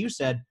because, like you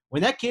said,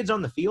 when that kid's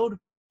on the field,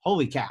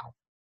 holy cow.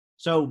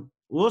 So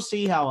we'll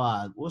see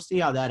how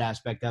that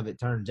aspect of it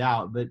turns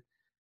out. But,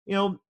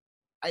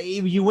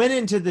 you went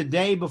into the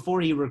day before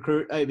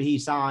he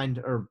signed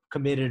or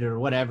committed or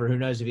whatever, who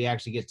knows if he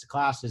actually gets to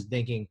classes,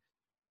 thinking,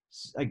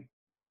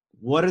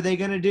 what are they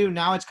going to do?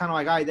 Now it's kind of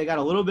all right, they got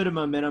a little bit of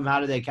momentum. How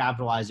do they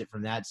capitalize it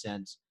from that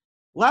sense?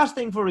 Last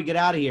thing before we get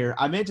out of here,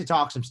 I meant to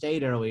talk some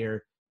State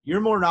earlier.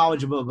 You're more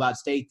knowledgeable about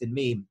State than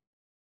me.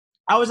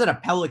 I was at a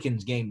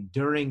Pelicans game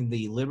during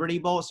the Liberty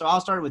Bowl, so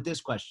I'll start with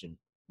this question.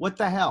 What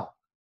the hell?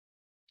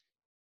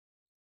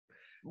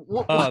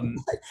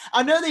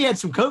 I know they had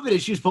some COVID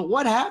issues, but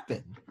what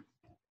happened?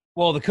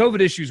 Well, the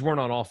COVID issues weren't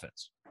on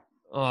offense.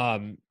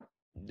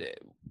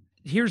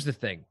 Here's the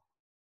thing.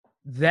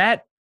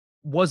 That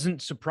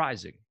wasn't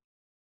surprising.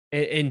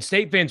 And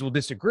State fans will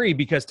disagree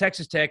because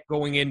Texas Tech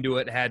going into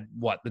it had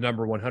the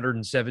number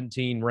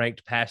 117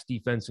 ranked pass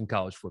defense in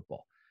college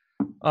football.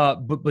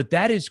 But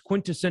that is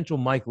quintessential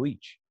Mike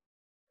Leach.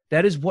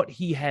 That is what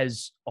he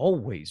has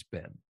always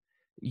been.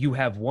 You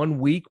have 1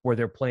 week where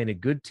they're playing a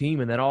good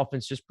team and that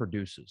offense just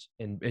produces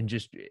and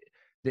just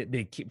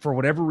they keep, for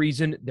whatever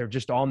reason, they're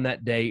just on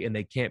that day and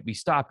they can't be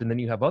stopped. And then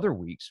you have other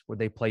weeks where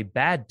they play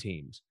bad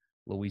teams,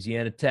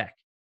 Louisiana Tech,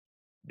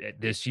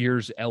 this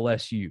year's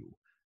LSU,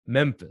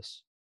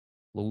 Memphis,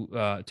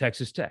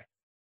 Texas Tech,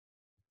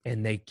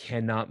 and they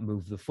cannot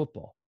move the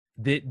football.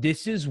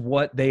 This is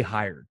what they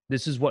hired.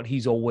 This is what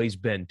he's always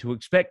been. To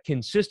expect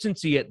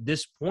consistency at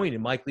this point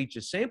in Mike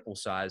Leach's sample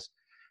size,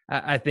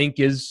 I think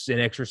is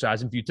an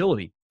exercise in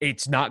futility.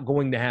 It's not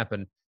going to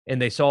happen,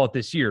 and they saw it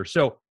this year.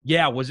 So,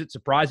 yeah, was it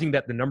surprising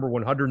that the number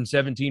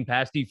 117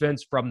 pass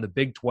defense from the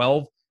Big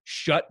 12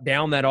 shut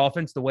down that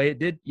offense the way it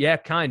did? Yeah,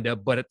 kind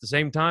of, but at the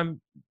same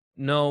time,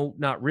 No,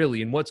 not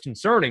really. And what's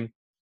concerning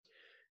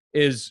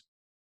is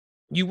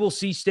you will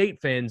see State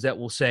fans that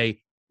will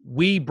say,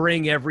 we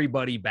bring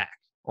everybody back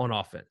on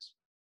offense.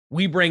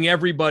 We bring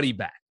everybody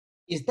back.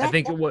 Is that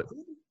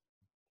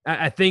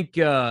I think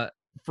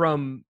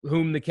from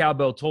whom the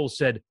cowbell toll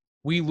said,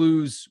 we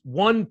lose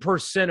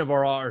 1% of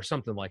our, or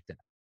something like that.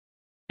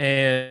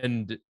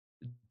 And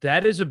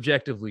that is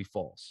objectively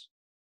false.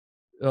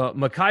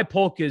 Makai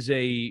Polk is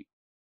a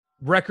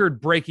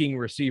record-breaking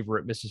receiver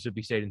at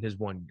Mississippi State in his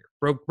 1 year.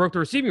 Broke the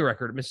receiving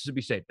record at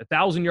Mississippi State,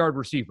 1,000-yard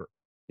receiver.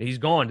 He's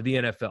gone to the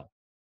NFL.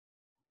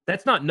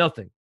 That's not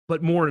nothing.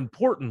 But more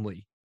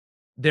importantly,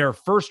 their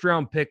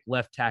first-round pick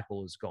left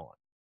tackle is gone.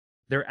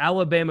 Their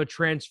Alabama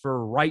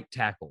transfer right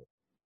tackle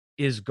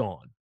is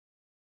gone.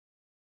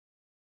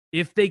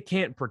 If they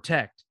can't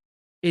protect,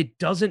 it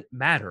doesn't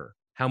matter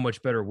how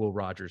much better Will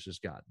Rogers has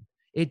gotten.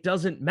 It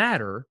doesn't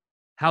matter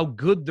how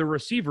good the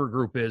receiver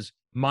group is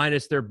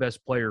minus their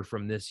best player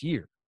from this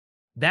year.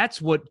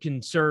 That's what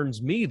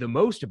concerns me the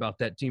most about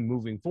that team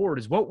moving forward,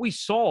 is what we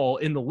saw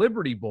in the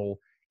Liberty Bowl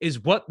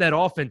is what that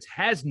offense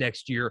has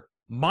next year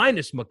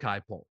minus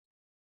Makai Polk.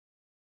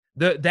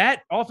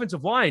 That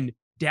offensive line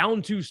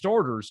down 2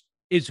 starters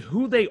is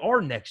who they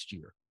are next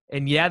year.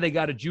 And yeah, they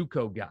got a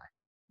JUCO guy.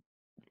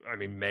 I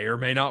mean, may or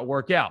may not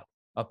work out.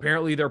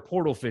 Apparently they're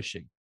portal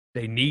fishing.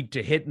 They need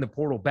to hit in the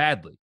portal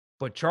badly.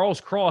 But Charles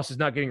Cross is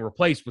not getting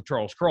replaced with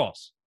Charles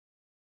Cross.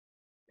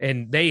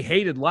 And they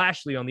hated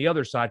Lashley on the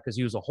other side because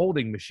he was a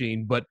holding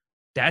machine, but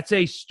that's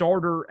a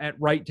starter at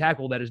right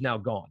tackle that is now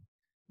gone.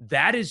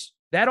 That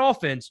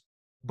offense,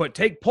 but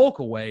take Polk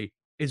away,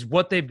 is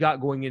what they've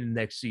got going into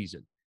next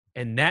season.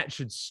 And that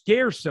should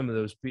scare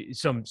some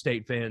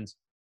State fans.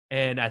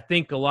 And I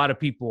think a lot of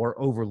people are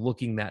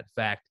overlooking that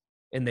fact,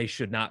 and they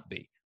should not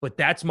be. But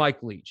that's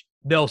Mike Leach.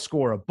 They'll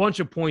score a bunch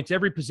of points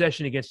every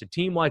possession against a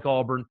team like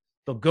Auburn.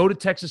 They'll go to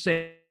Texas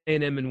A&M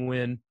and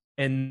win,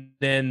 and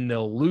then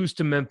they'll lose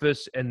to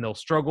Memphis, and they'll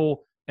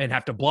struggle and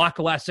have to block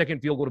a last-second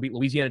field goal to beat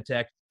Louisiana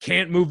Tech.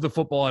 Can't move the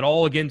football at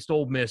all against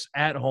Ole Miss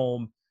at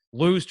home.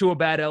 Lose to a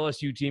bad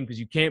LSU team because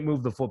you can't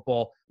move the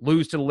football.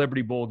 Lose to the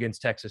Liberty Bowl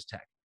against Texas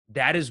Tech.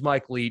 That is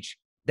Mike Leach.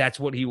 That's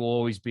what he will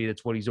always be.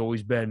 That's what he's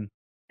always been.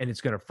 And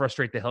it's going to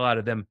frustrate the hell out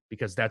of them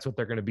because that's what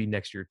they're going to be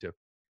next year too.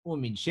 Well, I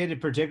mean, shit, in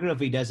particular, if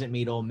he doesn't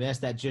meet Ole Miss,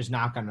 that's just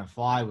not going to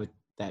fly with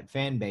that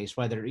fan base.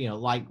 Whether,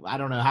 like, I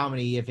don't know how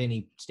many, if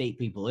any, State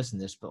people listen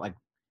to this, but like,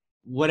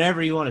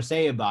 whatever you want to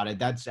say about it,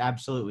 that's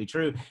absolutely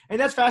true. And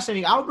that's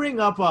fascinating. I'll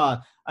bring up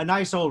a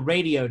nice old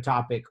radio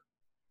topic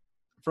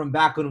from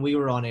back when we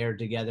were on air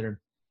together.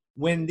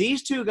 When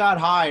these two got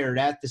hired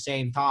at the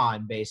same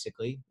time,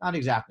 basically, not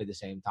exactly the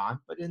same time,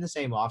 but in the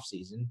same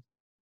offseason,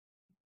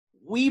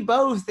 we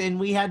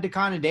had to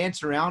kind of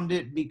dance around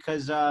it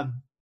because,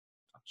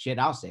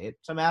 I'll say it.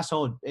 Some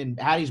asshole in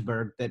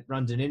Hattiesburg that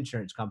runs an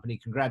insurance company,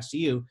 congrats to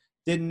you,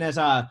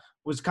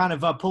 was kind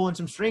of pulling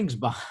some strings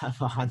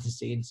behind the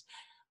scenes.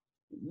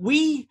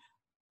 We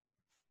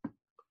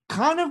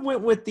kind of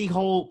went with the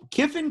whole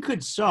Kiffin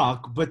could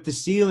suck, but the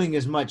ceiling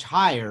is much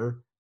higher,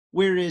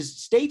 whereas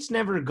State's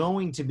never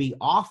going to be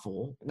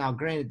awful. Now,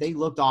 granted, they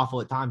looked awful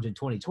at times in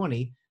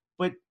 2020,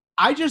 but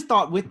I just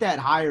thought with that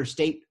higher,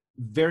 State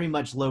very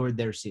much lowered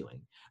their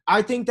ceiling.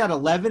 I think that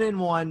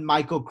 11-1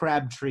 Michael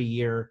Crabtree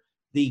year,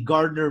 the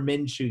Gardner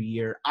Minshew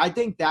year, I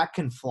think that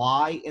can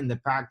fly in the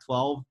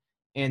Pac-12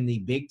 and the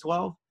Big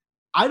 12.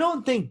 I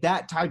don't think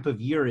that type of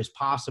year is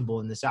possible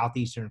in the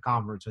Southeastern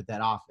Conference with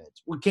that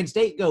offense. Well, can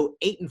State go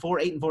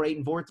 8-4,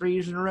 8-4, 8-4 3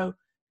 years in a row?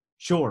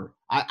 Sure.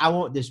 I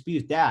won't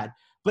dispute that.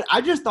 But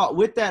I just thought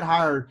with that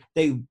hire,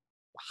 they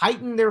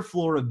heightened their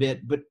floor a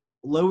bit, but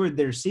lowered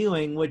their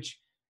ceiling, which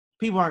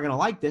people aren't going to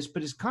like this,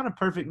 but it's kind of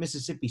perfect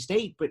Mississippi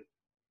State. But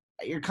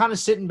you're kind of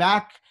sitting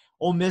back.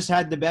 Ole Miss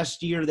had the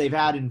best year they've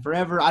had in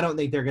forever. I don't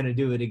think they're going to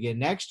do it again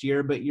next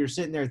year, but you're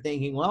sitting there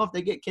thinking, well, if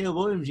they get Caleb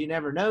Williams, you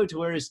never know, to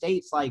where his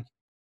State's like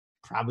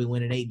probably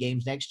winning 8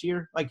 games next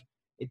year.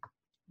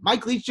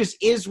 Mike Leach just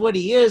is what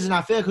he is, and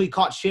I feel like we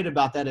caught shit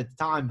about that at the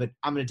time, but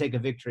I'm going to take a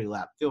victory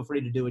lap. Feel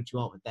free to do what you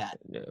want with that.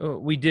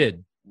 We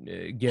did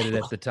get it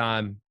at the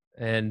time,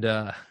 and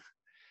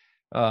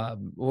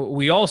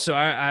we also –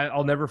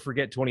 I'll never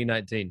forget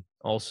 2019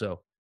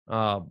 also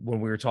when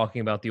we were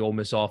talking about the Ole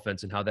Miss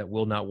offense and how that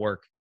will not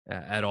work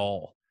at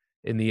all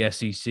in the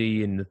SEC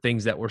and the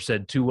things that were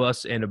said to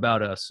us and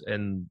about us,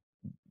 and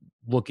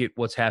look at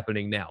what's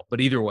happening now. But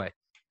either way,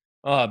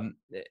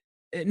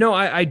 no,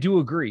 I do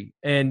agree.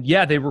 And,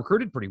 yeah, they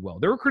recruited pretty well.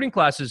 Their recruiting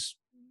class is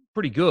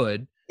pretty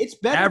good. It's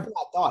better than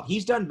I thought.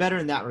 He's done better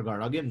in that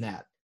regard. I'll give him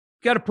that.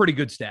 Got a pretty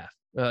good staff,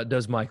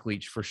 does Mike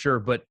Leach, for sure.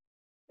 But,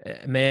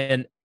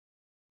 man,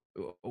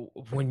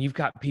 when you've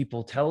got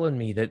people telling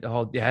me that,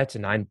 oh, yeah, it's a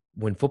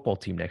 9-win football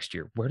team next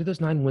year, where do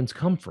those 9 wins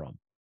come from?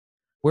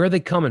 Where are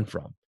they coming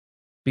from?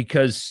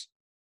 Because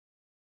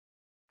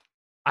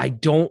I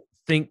don't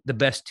think the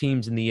best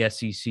teams in the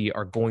SEC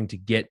are going to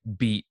get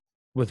beat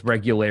with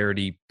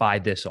regularity by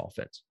this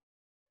offense.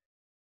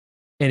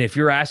 And if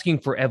you're asking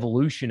for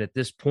evolution at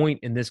this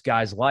point in this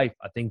guy's life,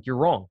 I think you're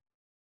wrong.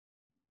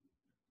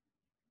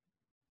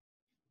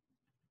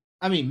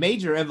 I mean,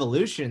 major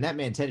evolution. That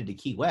man's headed to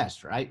Key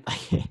West, right?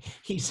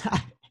 he's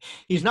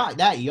not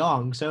that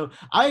young. So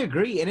I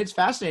agree. And it's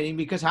fascinating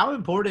because how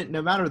important,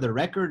 no matter the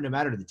record, no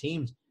matter the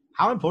teams,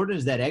 how important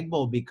is that Egg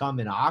Bowl become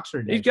in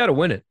Oxford? He's got to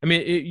win it. I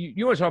mean,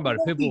 you want to talk about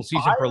a pivotal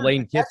season for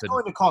Lane Kiffin. That's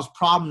going to cause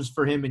problems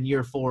for him in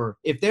year 4.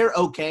 If they're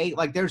okay,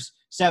 like there's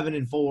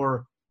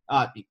 7-4,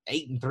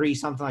 8-3,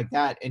 something like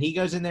that, and he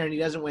goes in there and he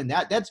doesn't win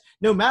that's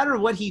no matter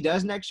what he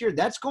does next year,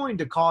 that's going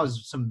to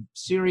cause some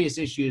serious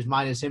issues,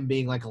 minus him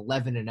being like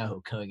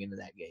 11-0 going into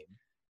that game.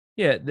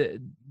 Yeah,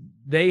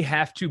 they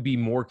have to be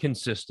more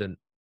consistent,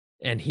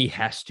 and he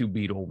has to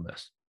beat Ole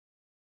Miss.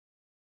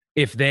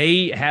 If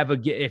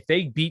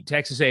they beat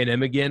Texas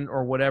A&M again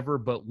or whatever,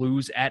 but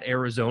lose at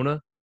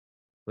Arizona,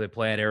 they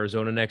play at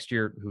Arizona next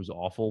year, who's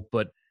awful.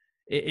 But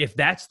if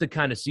that's the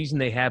kind of season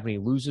they have and he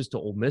loses to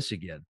Ole Miss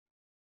again,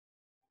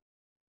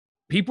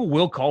 people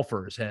will call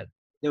for his head.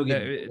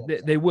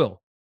 They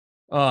will.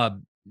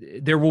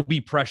 There will be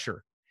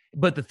pressure.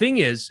 But the thing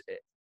is,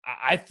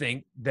 I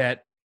think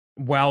that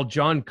while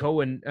John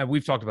Cohen,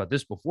 we've talked about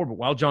this before, but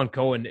while John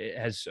Cohen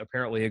has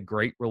apparently a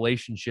great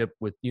relationship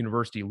with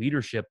university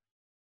leadership,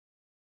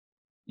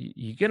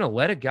 you're going to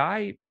let a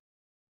guy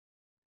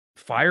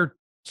fire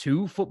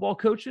 2 football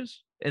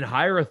coaches and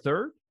hire a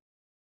third?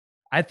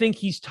 I think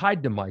he's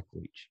tied to Mike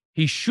Leach.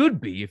 He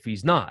should be if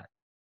he's not.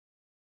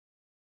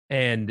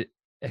 And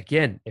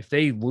again, if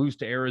they lose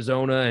to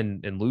Arizona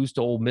and lose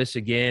to Ole Miss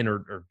again,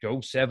 or go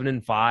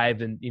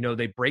 7-5, and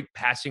they break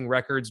passing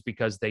records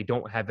because they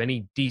don't have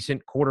any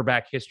decent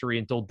quarterback history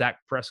until Dak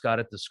Prescott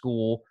at the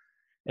school,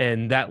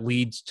 and that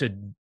leads to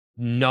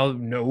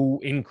no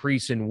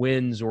increase in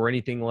wins or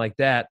anything like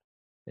that,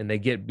 and they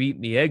get beat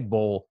in the Egg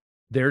Bowl,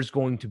 there's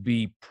going to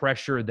be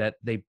pressure that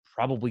they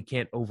probably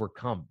can't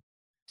overcome.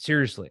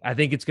 Seriously, I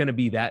think it's going to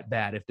be that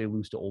bad if they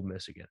lose to Ole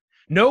Miss again.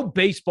 No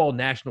baseball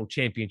national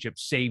championship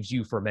saves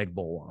you from Egg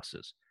Bowl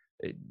losses.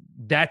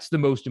 That's the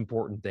most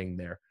important thing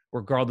there,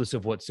 regardless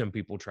of what some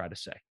people try to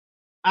say.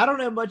 I don't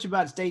know much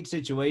about state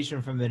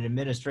situation from an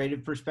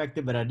administrative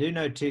perspective, but I do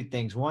know 2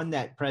 things. One,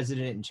 that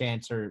president and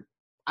chancellor,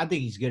 I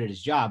think he's good at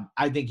his job.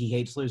 I think he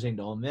hates losing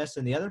to Ole Miss.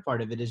 And the other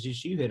part of it is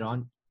just you hit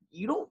on,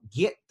 you don't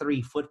get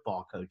 3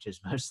 football coaches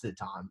most of the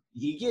time.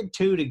 You get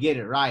 2 to get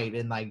it right,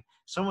 and like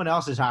someone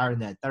else is hiring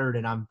that third.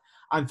 And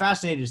I'm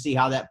fascinated to see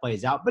how that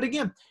plays out. But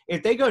again,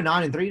 if they go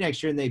 9-3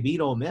 next year and they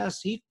beat Ole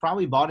Miss, he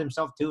probably bought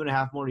himself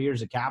 2.5 more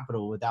years of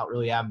capital without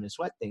really having to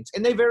sweat things.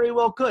 And they very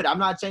well could. I'm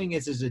not saying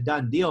this is a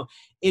done deal.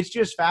 It's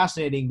just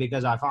fascinating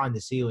because I find the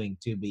ceiling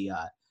to be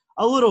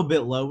a little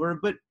bit lower.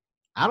 But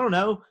I don't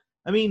know.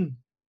 I mean,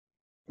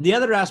 the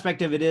other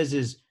aspect of it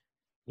is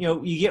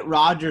you get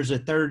Rodgers a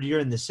third year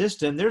in the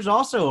system. There's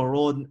also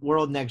a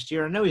world next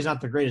year. I know he's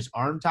not the greatest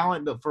arm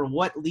talent, but for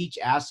what Leach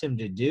asked him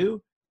to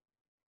do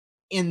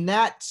in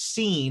that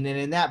scene and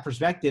in that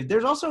perspective,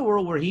 there's also a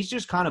world where he's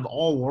just kind of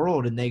all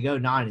world and they go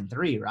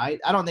 9-3,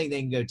 right? I don't think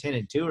they can go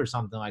 10-2 or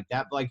something like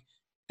that, but like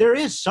there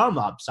is some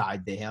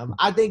upside to him.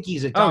 I think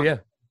he's I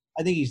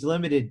think he's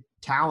limited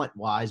talent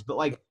wise, but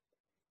like,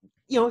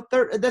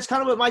 that's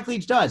kind of what Mike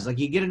Leach does. Like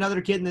you get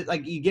another kid that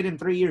like you get him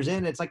 3 years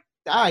in, it's like,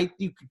 all right,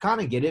 you can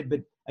kind of get it,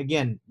 but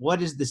again,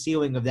 what is the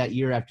ceiling of that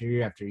year after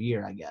year after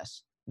year, I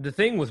guess? The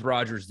thing with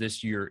Rodgers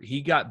this year,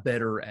 he got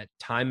better at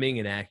timing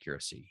and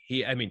accuracy.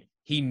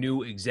 He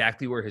knew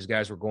exactly where his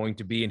guys were going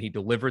to be, and he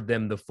delivered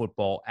them the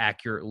football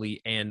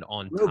accurately and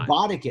on time.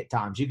 Robotic at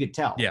times, you could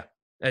tell. Yeah,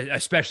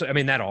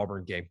 especially, that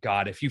Auburn game.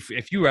 God, if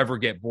you ever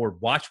get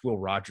bored, watch Will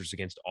Rogers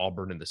against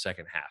Auburn in the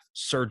second half.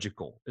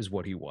 Surgical is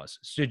what he was.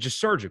 So just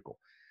surgical.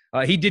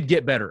 He did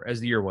get better as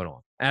the year went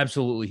on.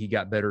 Absolutely, he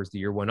got better as the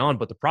year went on.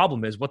 But the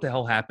problem is, what the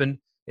hell happened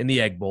in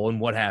the Egg Bowl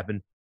and what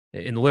happened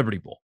in the Liberty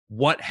Bowl?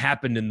 What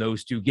happened in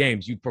those 2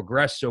 games? You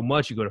progress so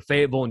much. You go to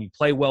Fayetteville and you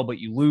play well, but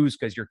you lose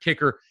because your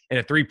kicker in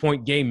a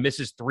 3-point game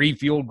misses 3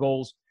 field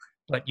goals.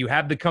 But you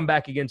have the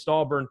comeback against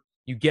Auburn.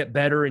 You get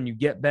better and you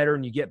get better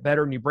and you get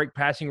better and you break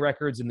passing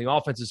records and the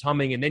offense is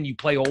humming. And then you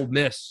play Ole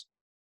Miss.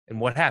 And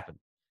what happened?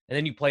 And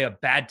then you play a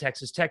bad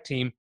Texas Tech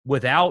team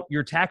without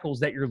your tackles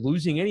that you're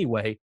losing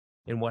anyway.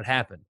 And what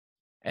happened?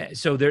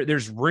 So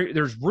there's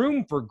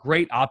room for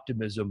great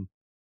optimism,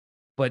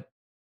 but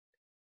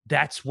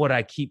that's what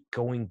I keep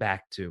going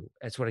back to.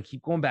 That's what I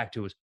keep going back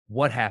to is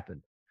what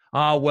happened.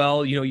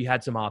 You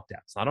had some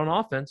opt-outs, not on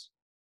offense,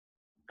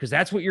 because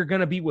that's what you're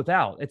going to be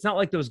without. It's not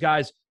like those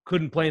guys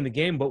couldn't play in the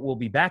game, but will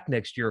be back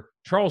next year.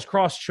 Charles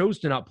Cross chose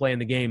to not play in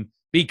the game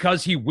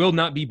because he will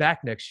not be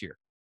back next year.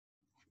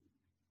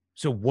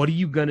 So what are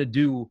you going to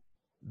do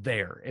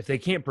there? If they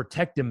can't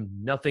protect him,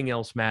 nothing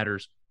else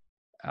matters.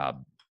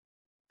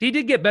 He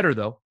did get better,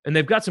 though, and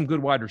they've got some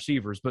good wide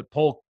receivers, but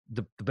Polk,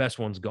 the best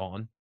one's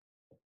gone.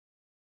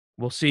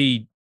 We'll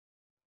see,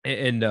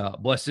 and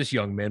bless this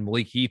young man,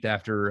 Malik Heath,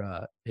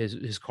 after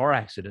his car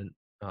accident,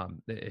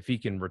 if he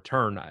can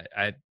return.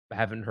 I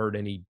haven't heard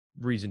any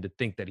reason to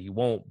think that he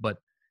won't, but,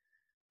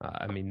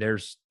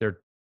 they're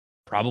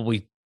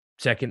probably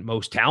second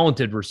most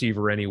talented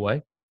receiver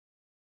anyway.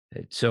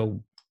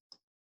 So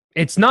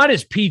it's not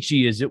as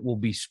peachy as it will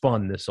be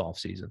spun this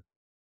offseason.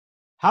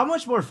 How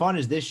much more fun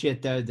is this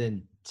shit, though,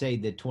 than say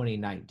the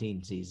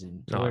 2019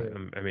 season.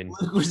 No, I mean,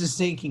 Luke was a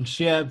sinking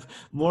ship.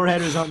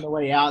 Moorhead was on the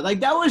way out. Like,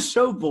 that was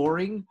so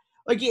boring.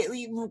 Like,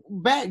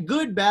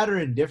 good, bad, or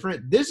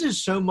indifferent. This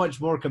is so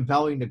much more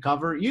compelling to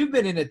cover. You've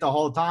been in it the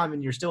whole time,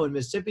 and you're still in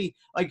Mississippi.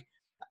 Like,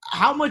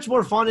 how much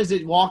more fun is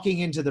it walking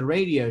into the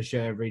radio show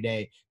every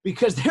day?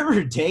 Because there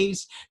were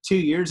days 2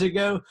 years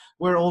ago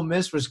where Ole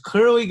Miss was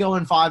clearly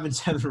going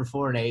 5-7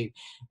 or 4-8,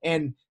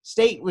 and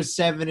State was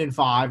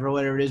 7-5 or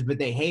whatever it is, but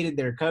they hated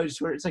their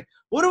coach. Where it's like,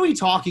 what are we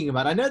talking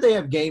about? I know they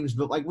have games,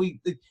 but like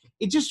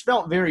it just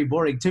felt very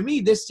boring. To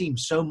me, this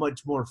seems so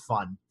much more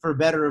fun, for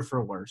better or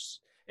for worse.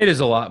 It is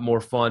a lot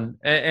more fun.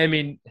 I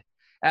mean,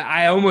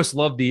 I almost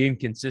love the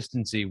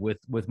inconsistency with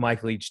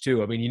Mike Leach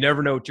too. I mean, you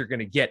never know what you're going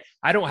to get.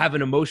 I don't have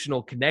an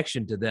emotional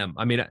connection to them.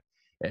 I mean,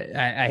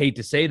 I hate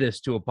to say this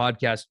to a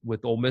podcast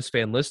with Ole Miss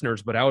fan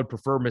listeners, but I would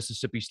prefer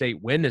Mississippi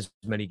State win as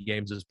many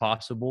games as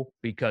possible,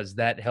 because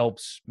that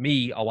helps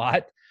me a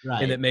lot.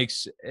 Right. And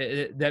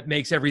that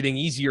makes everything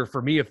easier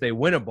for me if they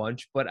win a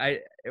bunch. But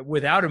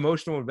without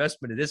emotional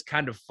investment, it is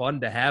kind of fun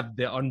to have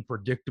the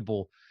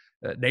unpredictable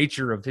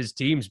nature of his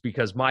teams,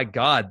 because my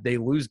God, they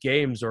lose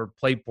games or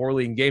play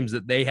poorly in games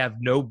that they have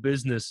no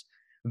business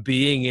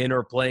being in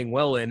or playing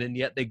well in, and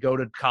yet they go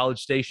to College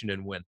Station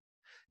and win.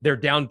 They're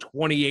down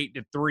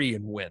 28-3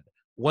 and win.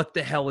 What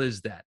the hell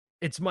is that?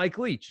 It's Mike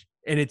Leach,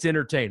 and it's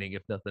entertaining,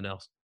 if nothing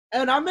else.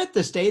 And I'm at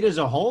the State as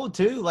a whole,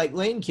 too. Like,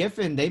 Lane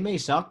Kiffin, they may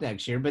suck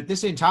next year, but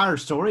this entire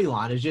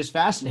storyline is just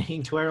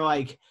fascinating to where,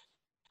 like,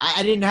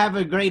 I didn't have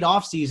a great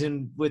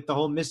offseason with the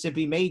whole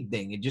Mississippi Made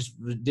thing. It just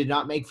did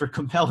not make for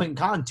compelling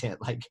content.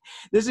 Like,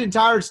 this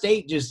entire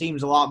state just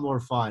seems a lot more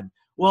fun.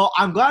 Well,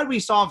 I'm glad we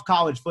solved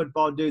college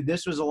football, dude.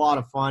 This was a lot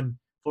of fun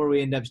before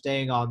we end up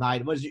staying all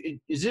night.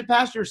 Is it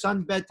past your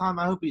son's bedtime?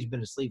 I hope he's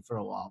been asleep for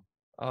a while.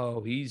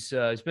 Oh, he's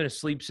been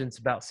asleep since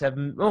about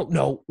 7. Oh,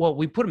 no. Well,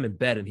 we put him in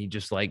bed, and he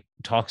just, like,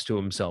 talks to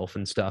himself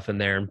and stuff in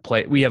there and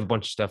play. We have a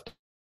bunch of stuffed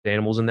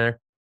animals in there,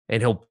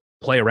 and he'll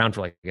play around for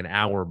like an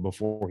hour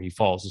before he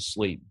falls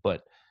asleep.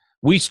 But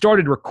we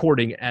started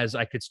recording as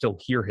I could still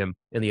hear him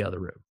in the other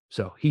room.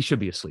 So he should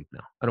be asleep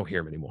now. I don't hear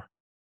him anymore.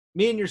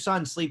 Me and your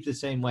son sleep the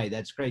same way.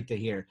 That's great to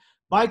hear.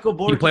 Michael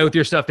Borky. You play with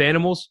your stuffed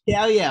animals?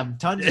 Yeah.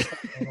 Tons of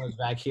stuffed animals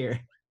back here.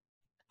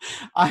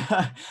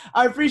 I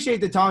appreciate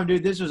the time,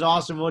 dude. This was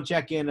awesome. We'll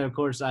check in, of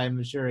course,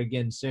 I'm sure,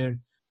 again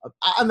soon.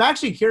 I'm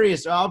actually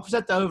curious. I'll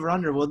set the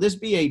over-under. Will this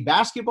be a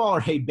basketball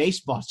or a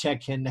baseball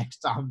check-in next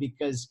time?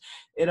 Because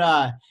it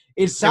sounds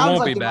like it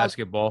won't be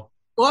basketball.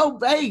 Well,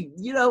 hey,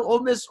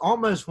 Ole Miss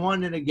almost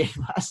won in a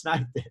game last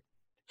night that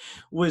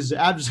was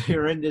absolutely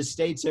horrendous.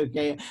 State's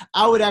okay.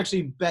 I would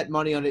actually bet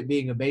money on it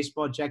being a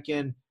baseball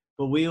check-in,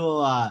 but we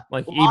will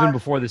even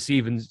before the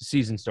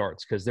season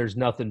starts, because there's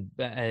nothing.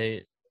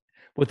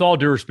 With all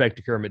due respect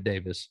to Kermit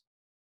Davis,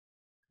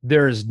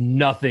 there is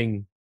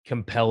nothing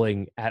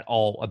compelling at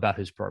all about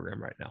his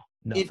program right now.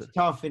 Nothing. It's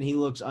tough, and he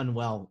looks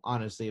unwell,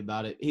 honestly,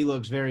 about it. He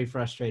looks very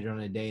frustrated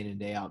on a day-in and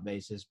day-out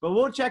basis. But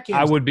we'll check in.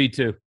 I would be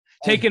too.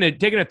 Taking a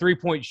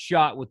 3-point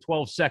shot with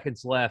 12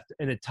 seconds left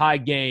in a tie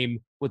game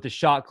with the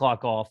shot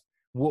clock off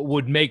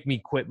would make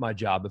me quit my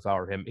job if I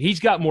were him. He's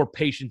got more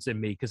patience than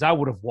me, because I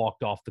would have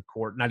walked off the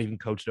court, not even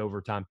coached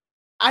overtime.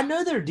 I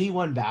know they're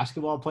D1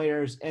 basketball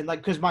players, and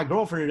because my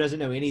girlfriend, who doesn't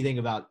know anything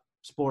about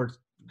sports,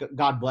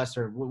 God bless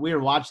her, we were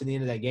watching the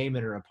end of that game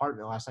in her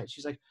apartment last night.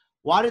 She's like,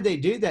 why did they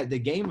do that? The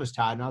game was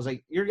tied. And I was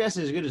like, your guess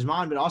is as good as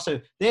mine, but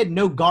also they had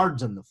no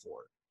guards on the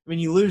floor. I mean,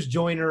 you lose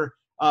Joyner.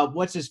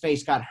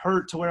 What's-his-face got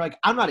hurt to where, like,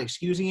 I'm not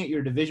excusing it.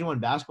 You're a Division I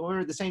basketball player.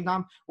 At the same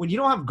time, when you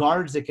don't have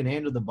guards that can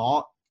handle the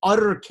ball,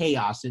 utter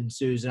chaos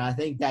ensues, and I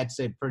think that's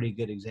a pretty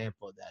good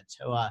example of that.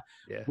 So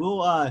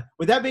we'll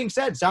with that being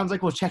said, sounds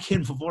like we'll check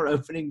in before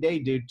opening day,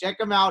 dude. Check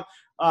them out.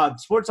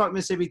 Sports Talk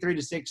Mississippi 3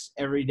 to 6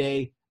 every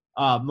day,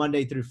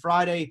 Monday through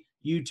Friday.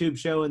 YouTube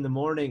show in the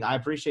morning. I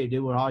appreciate it,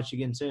 dude. We'll watch you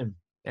again soon.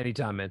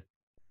 Anytime, man.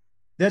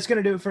 That's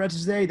going to do it for us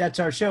today. That's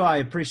our show. I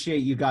appreciate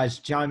you guys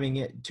tuning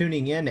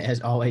in,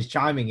 as always,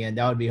 chiming in.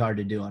 That would be hard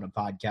to do on a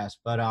podcast.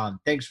 But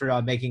thanks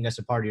for making us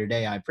a part of your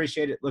day. I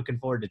appreciate it. Looking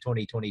forward to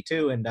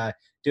 2022 and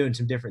doing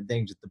some different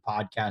things with the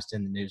podcast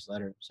and the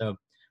newsletter. So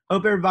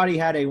hope everybody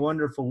had a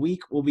wonderful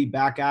week. We'll be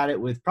back at it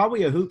with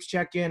probably a hoops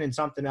check-in and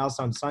something else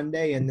on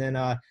Sunday. And then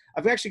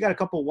I've actually got a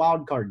couple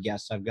wild card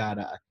guests I've got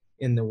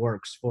in the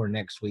works for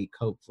next week,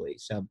 hopefully.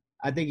 So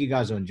I think you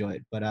guys will enjoy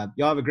it. But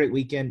y'all have a great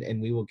weekend,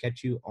 and we will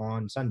catch you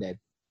on Sunday.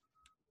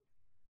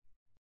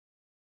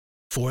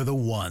 For the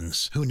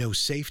ones who know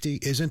safety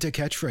isn't a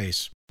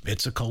catchphrase,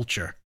 it's a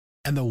culture.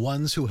 And the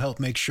ones who help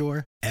make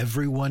sure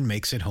everyone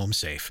makes it home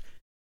safe.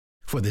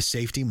 For the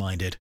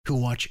safety-minded who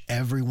watch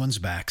everyone's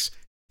backs,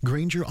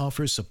 Grainger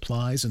offers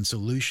supplies and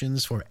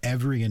solutions for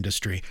every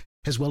industry,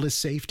 as well as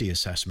safety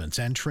assessments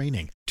and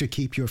training to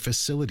keep your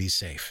facilities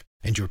safe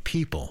and your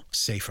people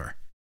safer.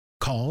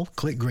 Call,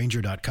 click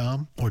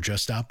Grainger.com, or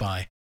just stop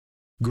by.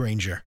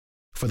 Grainger,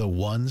 for the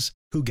ones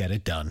who get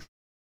it done.